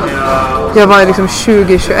 Jag var liksom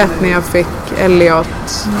 20-21 när jag fick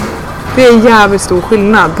Elliot. Det är jävligt stor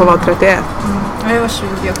skillnad på att vara 31. Jag var 20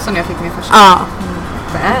 också när jag fick min första. Ja.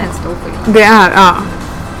 Det är en stor skillnad. Det är, ja.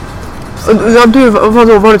 Och du,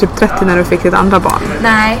 var du typ 30 när du fick ditt andra barn?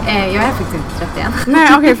 Nej, jag är faktiskt inte 30 än. Nej,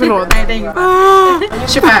 okej, förlåt. Nej, det är inget.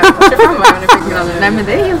 25 var jag när jag fick min andra. Nej, men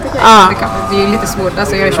det är helt okej. Det är ju lite svårt,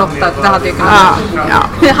 alltså jag är 28, det hade jag kunnat.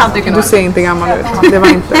 Ja. Jag hade kunnat. Du ser inte gammal ut, det var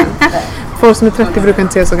inte. Folk som är 30 brukar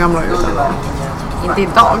inte se så gamla ut. Inte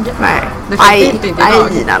idag. Nej. Definitivt inte idag.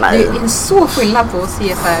 Det är så skillnad på att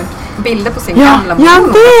se så här bilder på sin gamla mor. Jag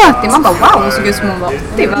vet! Man bara wow, hon såg ut som hon var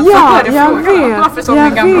 80. Ja, jag vet. Varför såg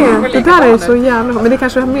Jag gamla vet. Det där är så jävla... Men det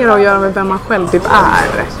kanske har mer att göra med vem man själv typ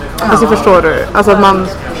är. Alltså förstår du? Alltså att man...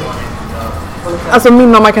 Alltså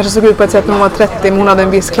min mamma kanske såg ut på ett sätt när hon var 30, men hon hade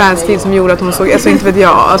en viss klädstil som gjorde att hon såg... Alltså inte vet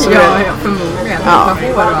jag. Alltså, ja, förmodligen. Ja.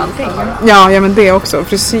 Hår och allting. Ja, men det också.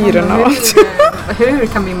 Frisyren och allt. Hur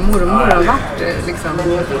kan min mormor ha varit liksom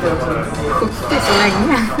 70 så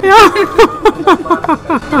länge? Ja.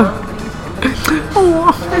 Åh.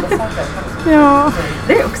 Ja.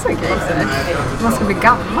 Det är också en grej så här. Man ska bli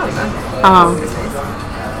gammal. Ja.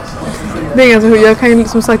 Det är ganska, jag kan ju,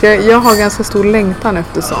 som sagt, jag har ganska stor längtan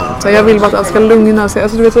efter sånt. Så jag vill bara att allt ska lugna sig.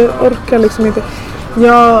 Alltså du vet, jag orkar liksom inte.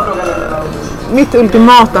 Mitt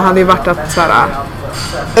ultimata hade ju varit att så här,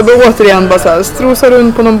 jag bara återigen bara så här, strosa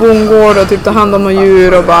runt på någon bondgård och typ ta hand om någon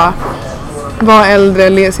djur och bara vara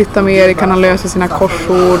äldre, sitta med Erik, kan han lösa sina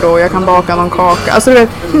korsord och jag kan baka någon kaka. Alltså du vet,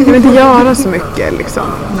 jag vill inte göra så mycket liksom.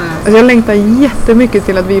 Alltså, jag längtar jättemycket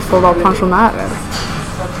till att vi får vara pensionärer.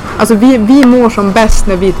 Alltså vi mår som bäst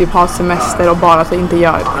när vi typ har semester och bara så inte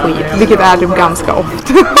gör ett skit. Vilket är typ ganska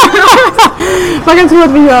ofta. Man kan tro att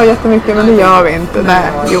vi gör jättemycket, men det gör vi inte.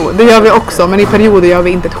 Nej, jo, det gör vi också, men i perioder gör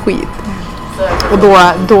vi inte ett skit. Och då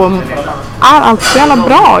är allt så jävla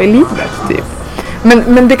bra i livet typ.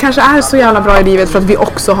 Men det kanske är så jävla bra i livet för att vi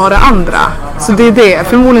också har det andra. Så det är det.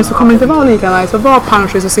 Förmodligen så kommer det inte vara lika nice att vara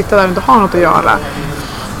pensionär och sitta där och inte ha något att göra.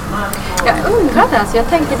 Jag undrar det, alltså jag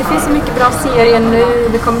tänker det finns så mycket bra serier nu,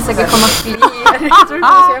 det kommer säkert komma fler.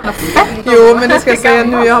 Jo, men det ska jag säga,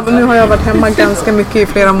 nu har jag varit hemma ganska mycket i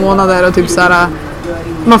flera månader och typ såhär,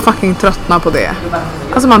 man fucking tröttnar på det.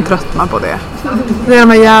 Alltså man tröttnar på det. Det är de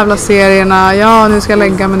här jävla serierna, ja nu ska jag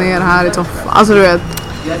lägga mig ner här i soffan. Alltså du vet,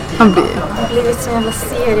 man blir... Jag har blivit så jävla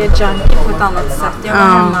seriejunkie på ett annat sätt. Jag var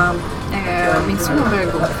hemma... Min son börjar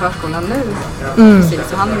gå på förskolan nu. Precis,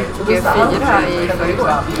 så han är 4 i förrgår.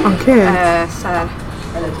 Okay. Så här,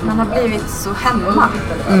 man har blivit så hemma.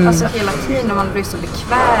 Alltså hela tiden man blir så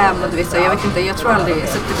bekväm. Och du vet, så jag vet inte, jag tror aldrig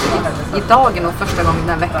så i dagen och första gången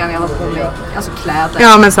den veckan jag har på mig alltså kläder.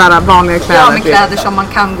 Ja, men så här vanliga kläder. Ja, men kläder som man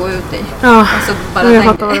kan gå ut i. Ja, alltså, bara jag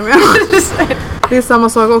fattar vad du menar. Det är samma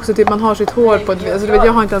sak också, typ man har sitt hår på ett... Alltså du vet,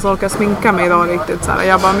 jag har inte ens orkat sminka mig idag riktigt. Så här.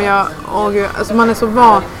 Jag bara, men gud, alltså man är så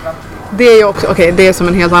van... Det är ju också, okej, det är som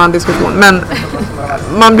en helt annan diskussion, men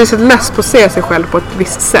man blir så less på att se sig själv på ett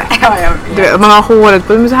visst sätt. Du vet, man har håret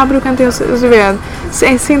på, men så här brukar inte jag se, så vet,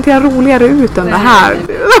 ser inte jag roligare ut än det här.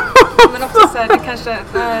 Men också så här,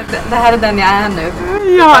 det här är den jag är nu.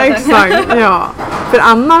 Ja, exakt, ja. För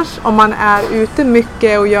annars, om man är ute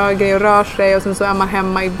mycket och gör grejer och rör sig och sen så är man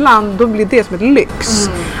hemma ibland, då blir det som ett lyx.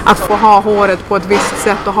 Att få ha håret på ett visst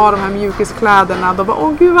sätt och ha de här mjukiskläderna, då bara,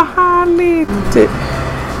 åh gud vad härligt, typ.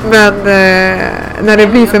 Men när det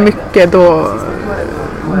blir för mycket då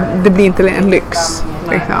det blir inte en lyx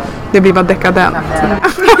liksom. Det blir bara dekadent.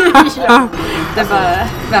 Ja, det är bara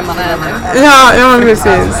vem man är nu. Ja, precis.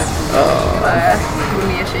 Gå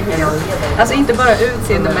ner sig helt. Alltså inte bara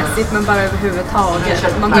utseendemässigt men bara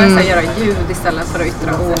överhuvudtaget. Man börjar så göra ljud istället för att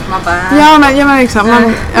yttra ord. Man bara... Ja men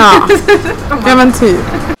liksom. Ja men typ.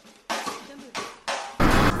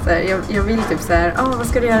 Jag vill typ såhär, vad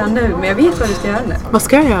ska du göra nu? Men jag vet vad du ska göra nu. Vad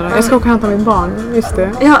ska jag göra? Jag ska åka och hämta mitt barn, just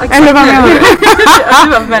det. Ja, exakt. Eller vad menar du?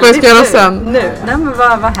 Vad ska jag göra sen? Nu. Nej, men vad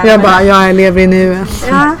händer? Jag bara, jag lever i nuet.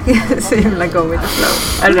 Ja, så himla go with the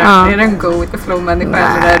flow. Är det en go with the flow människa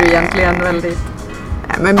eller är du egentligen väldigt...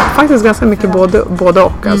 Nej, men faktiskt ganska mycket både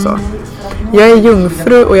och alltså. Jag är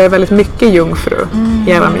jungfru och jag är väldigt mycket jungfru.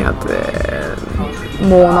 Gärna med att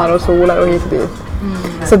månar och solar och hit och dit.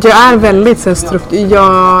 Så att jag är väldigt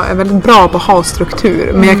jag är väldigt bra på att ha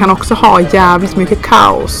struktur, men jag kan också ha jävligt mycket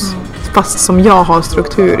kaos fast som jag har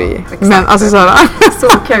struktur i. Exakt. Men alltså så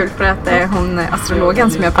kul för att hon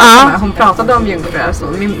astrologen som jag pratade med, hon pratade om jungfrur alltså.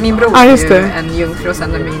 Min bror är ju en jungfru och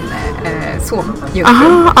sen är min son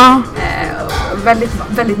jungfru. Väldigt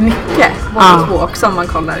väldigt mycket båda två också om man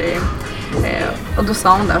kollar i. Och då sa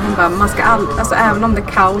hon det, hon bara, man ska alltså även om det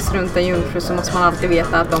är kaos runt en jungfru så måste man alltid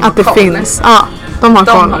veta att de har det finns. Ja, de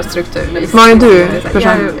har struktur. Vad är du? Jag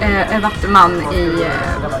är vattenman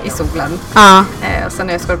i solen. Och sen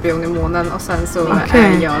är jag skorpion i månen och sen så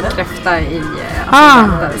är jag kräfta i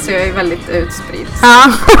så jag är väldigt utspridd.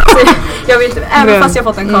 Så jag vet, även fast jag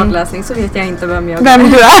fått en kartläsning så vet jag inte vem du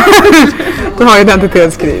är. Du har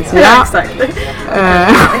identitetskris. Ja, exakt.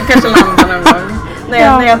 Jag kanske landar någon gång.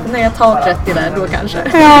 När jag tar 30 där, då kanske.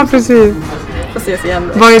 Ja, precis. Får ses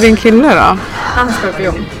igen. Vad är din kille då? Han är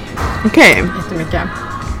skorpion. Okej. Jättemycket.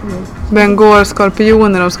 Men går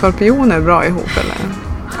skorpioner och skorpioner bra ihop eller?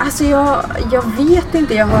 Alltså jag vet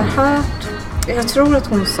inte, jag har hört. Jag tror att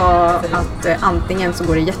hon sa att antingen så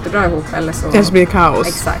går det jättebra ihop eller så blir det kaos.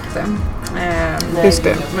 Exakt. Just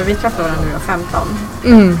det. Men vi träffade varandra nu 15.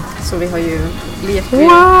 Så vi har ju levt.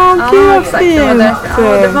 Wow, gud exakt.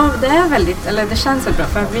 Det är väldigt, eller det känns väl bra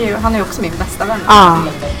för han är ju också min bästa vän.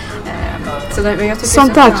 Så där, jag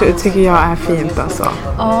sånt där tycker jag är fint alltså.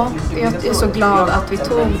 Ja, jag är så glad att vi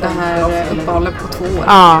tog det här uppehållet på 2 år.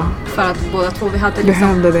 För att båda två, vi hade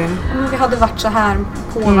behövde det. Vi hade varit så här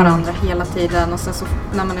på varandra hela tiden och sen så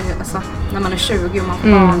när man är 20 och man får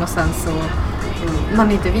barn och sen så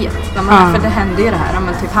man inte vet. För det hände ju det här.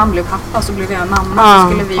 Men typ han blev pappa och så blev jag mamma. Så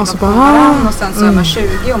skulle vi vara på varandra och sen så är man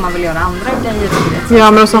 20 och man vill göra andra grejer.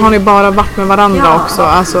 Ja, men så har ni bara varit med varandra också.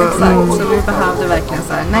 Alltså, exakt. Så vi behövde verkligen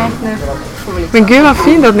så här, nej nu får vi liksom. Men gud vad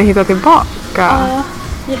fint att ni hittar tillbaka. Ja,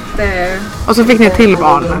 jätte. Och så fick ni till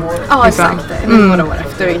barn. Ja, exakt. Några år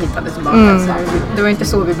efter vi hittade tillbaka. Så det var inte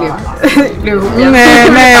så vi blev ihop.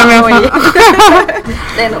 Nej,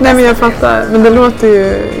 men jag fattar. Men det låter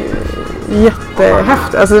ju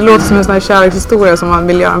jättehäftigt. Alltså det låter som en sån här kärlekshistoria som man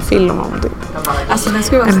vill göra en film om typ. Alltså den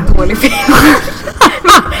skulle vara en dålig film.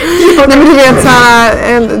 Nej, men du vet så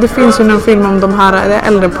här, det finns ju någon film om de här det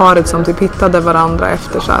äldre paret som typ hittade varandra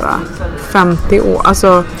efter så här 50 år.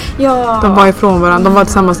 Alltså de var ifrån varandra. De var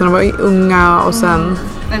tillsammans när de var unga och sen.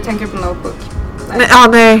 Jag tänker på Notebook.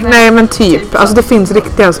 Nej, men typ. Alltså det finns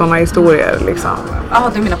riktiga sådana historier liksom.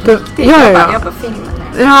 Du menar på riktigt? Ja. Jag bara filmen.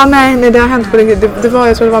 Ja, nej, det har hänt på riktigt. Jag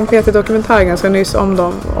tror det var en PT-dokumentär ganska nyss om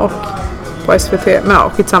dem och på SVT. Men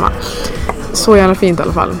ja, skitsamma. Så jävla fint i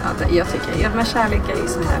alla fall. Ja, jag tycker men kärlek är ju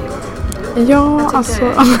så härligt. Ja, alltså.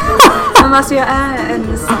 Men alltså jag är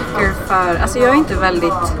en sucker för. Alltså jag är inte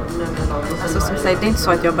väldigt. Alltså som säger, det är inte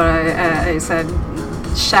så att jag bara är så här,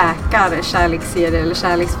 käkar kärleksserier eller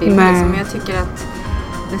kärleksfilmer. Men jag tycker att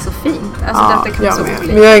det är så fint. Alltså det kan vara så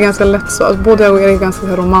roligt. Men jag är ganska lätt så. Alltså, både jag och Erik är ganska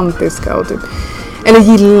romantiska och typ. Eller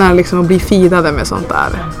gillar liksom att bli fidade med sånt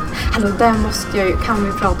där. Hallå, där måste jag ju. Kan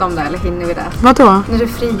vi prata om det eller hinner vi det? Vadå? När du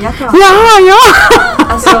friar till Ja!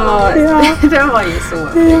 Alltså, det var ju så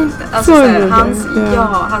fint.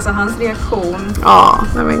 Alltså, hans reaktion. Ja,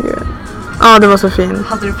 nej men gud. Ja, det var så fint.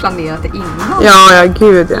 Hade du planerat det innan? Ja,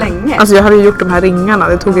 gud. Ja. Länge? Alltså jag hade ju gjort de här ringarna.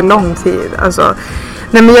 Det tog ju lång tid. Alltså,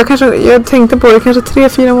 nej men jag tänkte på det kanske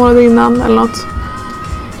 3-4 månader innan eller något.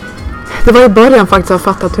 Det var i början faktiskt av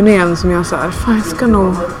Fatta-turnén som jag sa, fan jag ska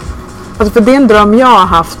nog. Alltså för det är en dröm jag har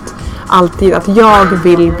haft alltid, att jag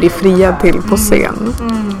vill bli friad till på scen.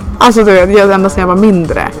 Alltså du vet, ända sedan jag var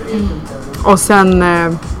mindre. Och sen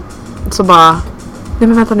så bara, nej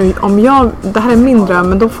men vänta nu, det här är min dröm,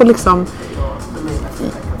 men då får liksom,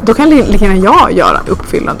 då kan lika gärna jag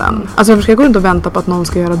uppfylla den. Alltså jag ska gå runt och vänta på att någon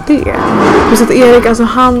ska göra det. Plus att Erik, alltså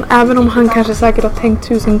han, även om han kanske säkert har tänkt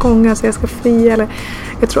 1000 gånger så jag ska fria eller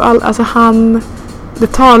jag tror alltså han, det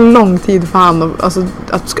tar lång tid för han alltså,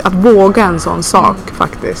 att våga en sån sak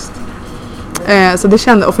faktiskt. Så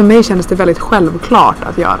det och för mig kändes det väldigt självklart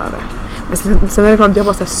att göra det. Men sen är det klart att jag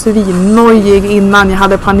var så svinnojig innan, jag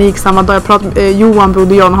hade panik samma dag. Jag pratade med Johan,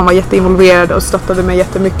 broder John, han var jätteinvolverad och stöttade mig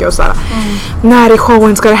jättemycket och så här. När i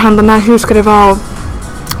showen ska det hända, hur ska det vara?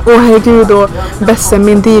 Och herregud, och Besse,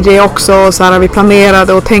 min DJ också, och så här, vi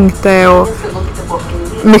planerade och tänkte och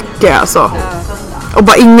mycket alltså. Och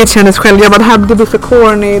bara inget kändes själv. Jag bara, det blir för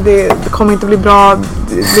corny, det kommer inte bli bra,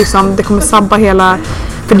 liksom, det kommer sabba hela.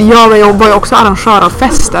 För jag jobbar ju också arrangör av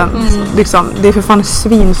festen. Liksom, det är för fan en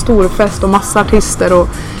svinstor fest och massa artister och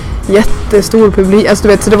jättestor publik. Alltså, du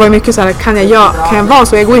vet, så det var ju mycket så här, kan jag vara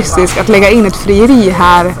så egoistisk att lägga in ett frieri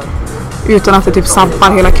här utan att det typ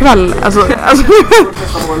sabbar hela kväll. Alltså,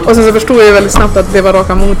 och sen så förstod jag väldigt snabbt att det var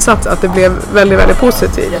raka motsats, att det blev väldigt, väldigt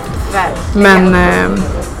positivt. Men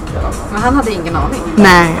han hade ingen aning.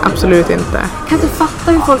 Nej, absolut inte. Kan du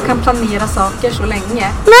fatta hur folk kan planera saker så länge?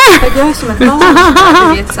 Jag är som ett barn.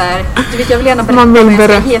 Du vet, jag vill gärna berätta. Man vill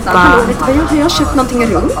berätta. Har jag köpt någonting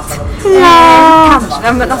runt?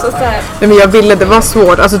 Kanske, men alltså så här. Nej, men jag ville, det var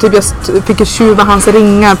svårt. Alltså typ jag fick tjuva hans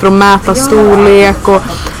ringar för att mäta storlek och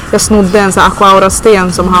jag snodde en sån här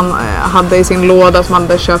aquaura-sten som han hade i sin låda som han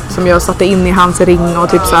hade köpt, som jag satte in i hans ring och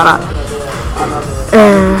typ så här.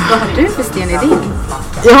 Vad har du för sten i din?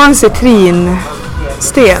 Jag har en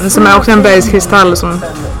citrinsten som är också en bergskristall som.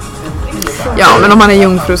 Ja, men om man är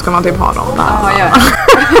jungfru ska man typ ha dem där. Ja.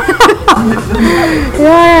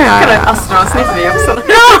 Ja. Kan det astroavsnitt vi också?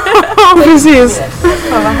 Ja, precis.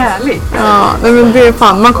 Vad härligt. Ja, men det är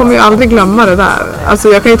fan, man kommer ju aldrig glömma det där. Alltså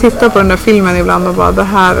jag kan ju titta på den där filmen ibland och bara, det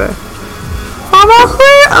här. Fan vad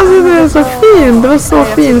skönt! Alltså det är så fint. Det var så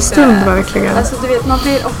fin stund verkligen. Alltså du vet, man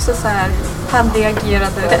blir också så här, han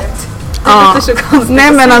reagerade rätt. Ja.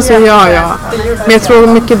 Nej men alltså ja. Men jag tror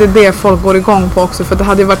mycket det är det folk går igång på också. För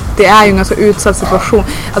det är ju en ganska utsatt situation.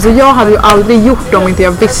 Alltså jag hade ju aldrig gjort det om inte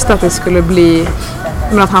jag visste att det skulle bli,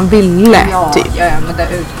 men att han ville typ. Ja, men det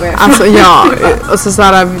utgår jag. Alltså ja, och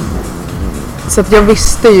så att jag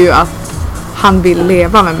visste ju att han vill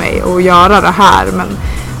leva med mig och göra det här,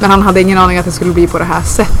 men han hade ingen aning att det skulle bli på det här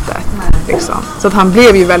sättet liksom. Så att han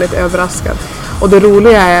blev ju väldigt överraskad. Och det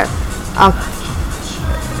roliga är att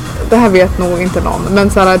det här vet nog inte någon, men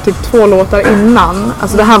så här, typ 2 låtar innan,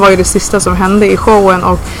 alltså det här var ju det sista som hände i showen,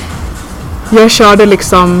 och jag körde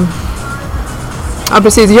liksom, ja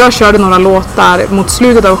precis, jag körde några låtar mot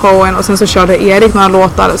slutet av showen och sen så körde Erik några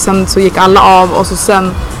låtar, sen så gick alla av och så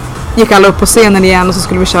sen gick alla upp på scenen igen och så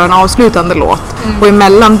skulle vi köra en avslutande låt. Och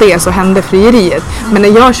emellan det så hände frieriet. Men när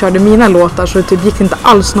jag körde mina låtar så typ gick det inte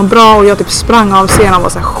alls något bra, och jag typ sprang av scenen och var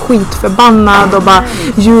så här skitförbannad och bara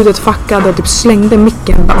ljudet fuckade och typ slängde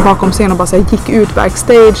micken bakom scenen och bara så här gick ut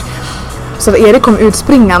backstage. Så att Erik kom ut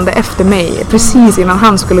springande efter mig precis innan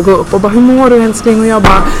han skulle gå upp och bara, hur mår du älskling? Och jag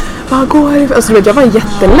bara gå härifrån. Alltså jag var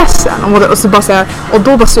jätteledsen. Och så bara så här, och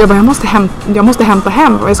då bara så jag måste hämta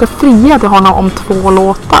hem och jag ska fria till honom om 2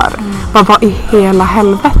 låtar. Bara i hela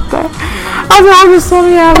helvete. Alltså jag hade så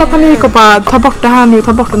jävla panik och bara ta bort det här nu,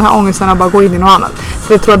 ta bort den här ångesten och bara gå in i något annat.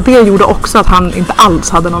 Så jag tror att det gjorde också att han inte alls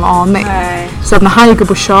hade någon aning. Så att när han gick upp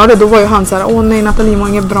och körde, då var ju han så här, åh nej, Nathalie mår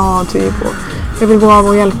inget bra typ, och jag vill gå av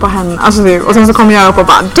och hjälpa henne. Alltså typ, och sen så kom jag upp och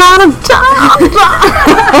bara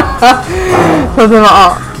så det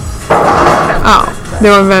var det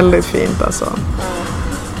var väldigt fint alltså.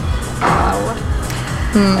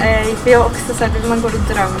 För jag också så här, man går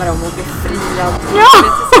och drömmer om att bli friad.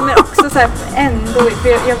 Men också så här, ändå,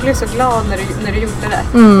 jag blev så glad när du gjorde det.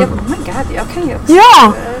 Jag bara, oh my god, jag kan ju också.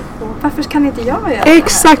 Ja! Varför kan inte jag göra det?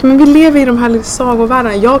 Exakt, men vi lever i de här lite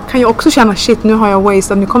sagovärldarna. Jag kan ju också känna, shit, nu har jag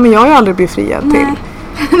wasted, nu kommer jag ju aldrig bli friad till.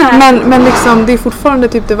 Men liksom, det är fortfarande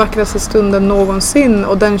typ det vackraste stunden någonsin,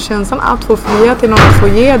 och den känslan att få fria till någon, att få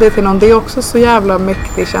ge det till någon, det är också så jävla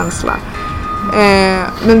mäktig känsla.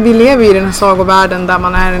 Men vi lever ju i den här sagovärlden där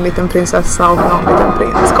man är en liten prinsessa och någon liten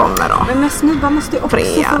prins kommer då. Men snubbar måste ju också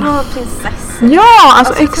få vara prinsessa. Ja,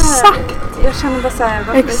 alltså exakt. Jag känner bara såhär,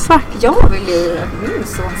 exakt. Jag vill ju att min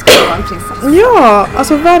son ska vara en prinsessa. Ja,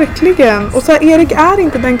 alltså verkligen. Och så här, Erik är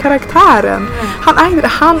inte den karaktären.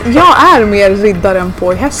 Jag är mer riddaren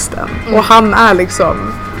på hästen. Och han är liksom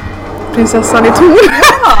prinsessan i torn.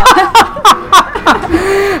 Ja.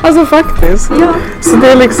 Alltså faktiskt. Ja. Så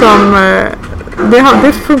det är liksom,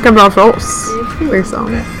 det funkar bra för oss. Det är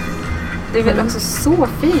liksom. Det är väl också så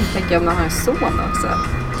fint, tänker jag, om man har en son också.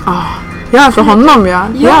 Ja, för honom ja,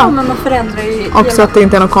 men man förändrar ju också att det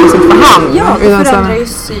inte är något konstigt för han. Ja, det förändrar ju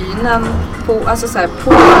synen på, alltså så här,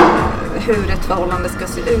 på hur ett förhållande ska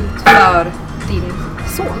se ut för din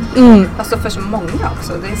son. Alltså för så många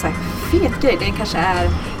också. Det är en så här fet grej. Det kanske är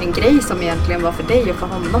en grej som egentligen var för dig och för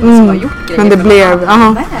honom som har gjort grejer. Men det blev,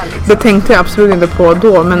 liksom. Det tänkte jag absolut inte på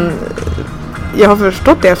då, men jag har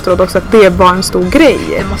förstått det efteråt också att det var en stor grej.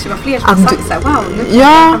 Det måste ju vara fler som har sagt såhär, wow, nu kan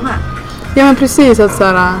jag med. Ja, men precis, att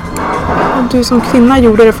såhär, du som kvinna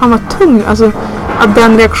gjorde det, fan vad tung, alltså att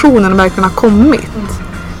den reaktionen verkligen har kommit.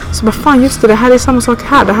 Så bara, fan just det här är samma sak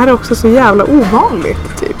här, det här är också så jävla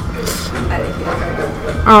ovanligt typ.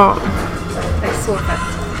 Ja. Det är så fett.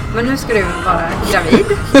 Men nu ska du vara gravid.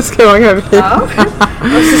 Nu ska jag vara gravid. Ja.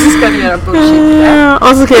 Och så ska du göra bullshit rap. Ja,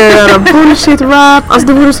 och så ska jag göra bullshit rap. Alltså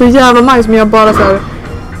det vore så jävla nice om jag bara så här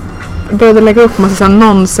började lägga upp massa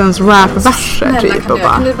nonsens rap-verser typ.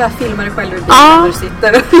 Kan du bara filma dig själv i bilen när du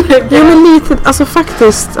sitter? Ja, men lite, alltså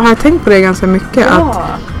faktiskt har jag tänkt på det ganska mycket. Att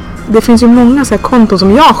det finns ju många så här konton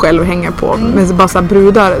som jag själv hänger på med bara så här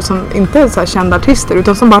brudar som inte är så här kända artister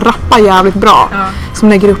utan som bara rappar jävligt bra. Som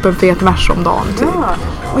lägger upp en fet vers om dagen typ.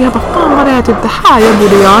 Och jag bara, fan vad det är typ det här jag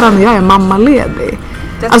borde göra när jag är mammaledig.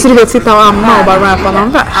 Alltså du vet, sitta och amma och bara rappa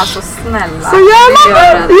någon vers. Alltså snälla. Så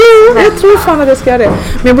jävla jag tror fan att jag ska göra det.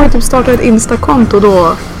 Men jag borde typ starta ett Insta-konto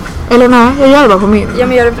då. Eller nej, jag gör det bara på min. Ja,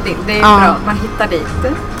 men gör det på din. Det är bra. Man hittar dit.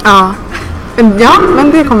 Ja,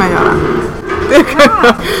 men det kommer jag göra.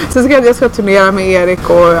 Sen ska jag ska turnera med Erik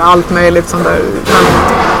och allt möjligt sånt där.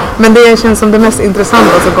 Men det känns som det mest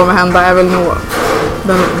intressanta som kommer hända är väl nog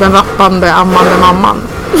den rappande, ammande mamman.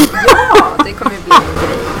 Ja, det kommer ju bli en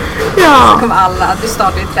grej. Ja. Så kommer alla, du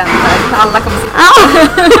startar ju trender. Alla kommer sitta.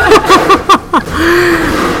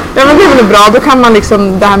 Ja, men det är väl bra, då kan man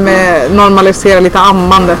liksom det här med normalisera lite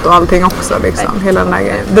ammandet och allting också liksom, hela den här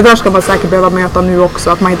grejen. Det där ska man säkert behöva möta nu också,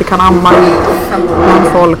 att man inte kan amma bland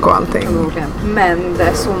folk och allting. Men det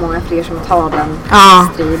är så många fler som tar den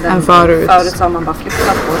striden än förut. Förut så har man bara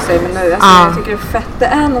flyttat på sig, men nu, alltså, jag tycker det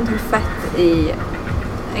är någonting fett i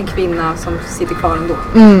en kvinna som sitter kvar ändå.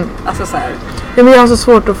 Alltså så här. Ja, men jag har så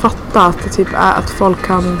svårt att fatta att det typ är att folk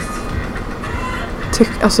kan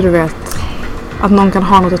tycka, alltså du vet, att någon kan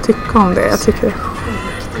ha något att tycka om det. Jag tycker det.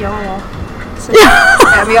 Ja.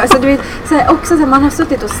 Men jag, alltså, du vet, så här, också så här, man har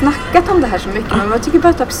suttit och snackat om det här så mycket, men jag tycker bara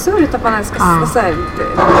att det är absurt att man ens ska så här,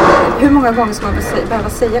 hur många gånger ska man behöva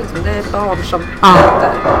säga liksom, det är barn som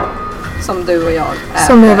äter, som du och jag äter.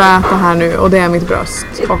 Som jag äter här nu, och det är mitt bröst.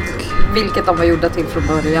 Och vilket de var gjorda till från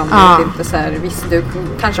början. Inte så här, visst, du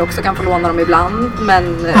kanske också kan få låna dem ibland,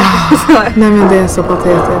 men nej, men det är så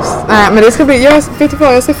patetiskt. Nej, men det ska bli, jag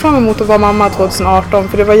ser fram emot att vara mamma 2018,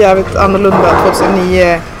 för det var jävligt annorlunda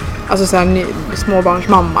 2009, alltså så här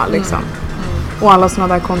småbarnsmamma liksom. Och alla såna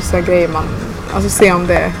där konstiga grejer man, alltså se om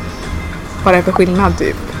det vad det är för skillnad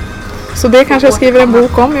typ. Så det kanske jag skriver en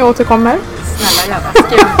bok om, jag återkommer. Snälla gör det,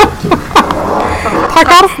 skriv en bok.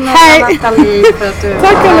 Tackar, hej! Nathalie, för att du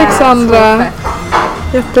tack Alexandra,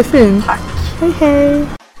 jättefint. Tack. Hej.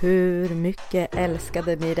 Hur mycket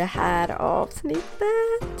älskade ni det här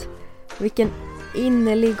avsnittet? Vilken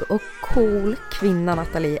innerlig och cool kvinna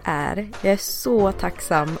Nathalie är. Jag är så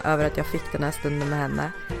tacksam över att jag fick den här stunden med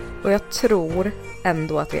henne. Och jag tror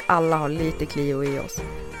ändå att vi alla har lite Clio i oss.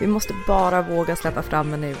 Vi måste bara våga släppa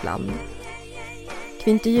fram henne ibland.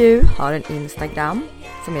 Kvintervju har en Instagram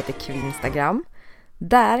som heter Kvinstagram.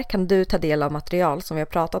 Där kan du ta del av material som vi har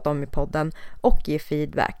pratat om i podden och ge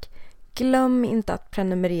feedback. Glöm inte att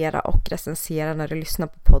prenumerera och recensera när du lyssnar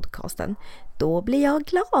på podcasten. Då blir jag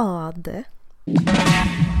glad.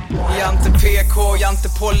 Jag är inte PK, jag är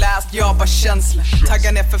inte påläst, jag bara känsla. Tagga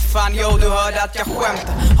ner för fan, yo du hörde att jag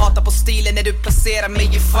skämtar. Hatar på stilen när du placerar mig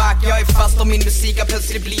i fack. Jag är fast och min musik har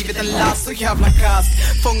plötsligt blivit en last och jävla kast.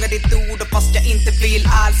 Fångar ditt ord och fast jag inte vill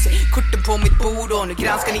alls. Korten på mitt bord och nu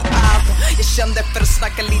granskar ni allt. Jag kände för att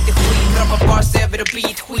snacka lite skit, droppa bars över och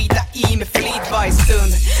beat, skita i med flit varje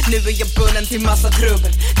stund. Nu är jag bunden till massa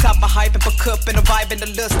trubbel. Tappa hypen på kuppen och viben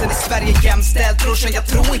och lusten i Sverige jämställd. Brorsan jag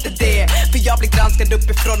tror inte det, för jag blir granskad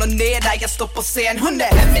uppifrån och ner där jag står på scen. Hon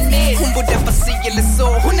är feminist, hon borde vara si eller så.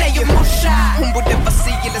 Hon är ju morsa, hon borde vara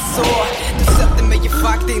si eller så. Du sätter mig i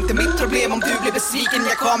fack, det är inte mitt problem om du blir besviken.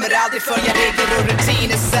 Jag kommer aldrig följa regler och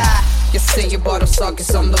rutiner så. Jag säger bara saker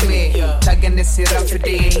som de är. Taggen är syrran för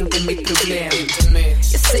det är inte mitt problem.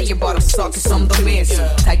 Jag säger bara saker som de är.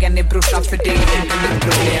 Taggen är brorsan för det är inte mitt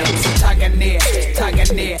problem. Så tagga ner, tagga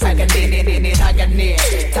ner, tagga ner, tagga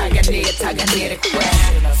ner, tagga ner dig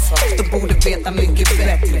själv. De borde veta mycket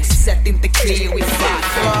bättre. Sätt inte Cleo i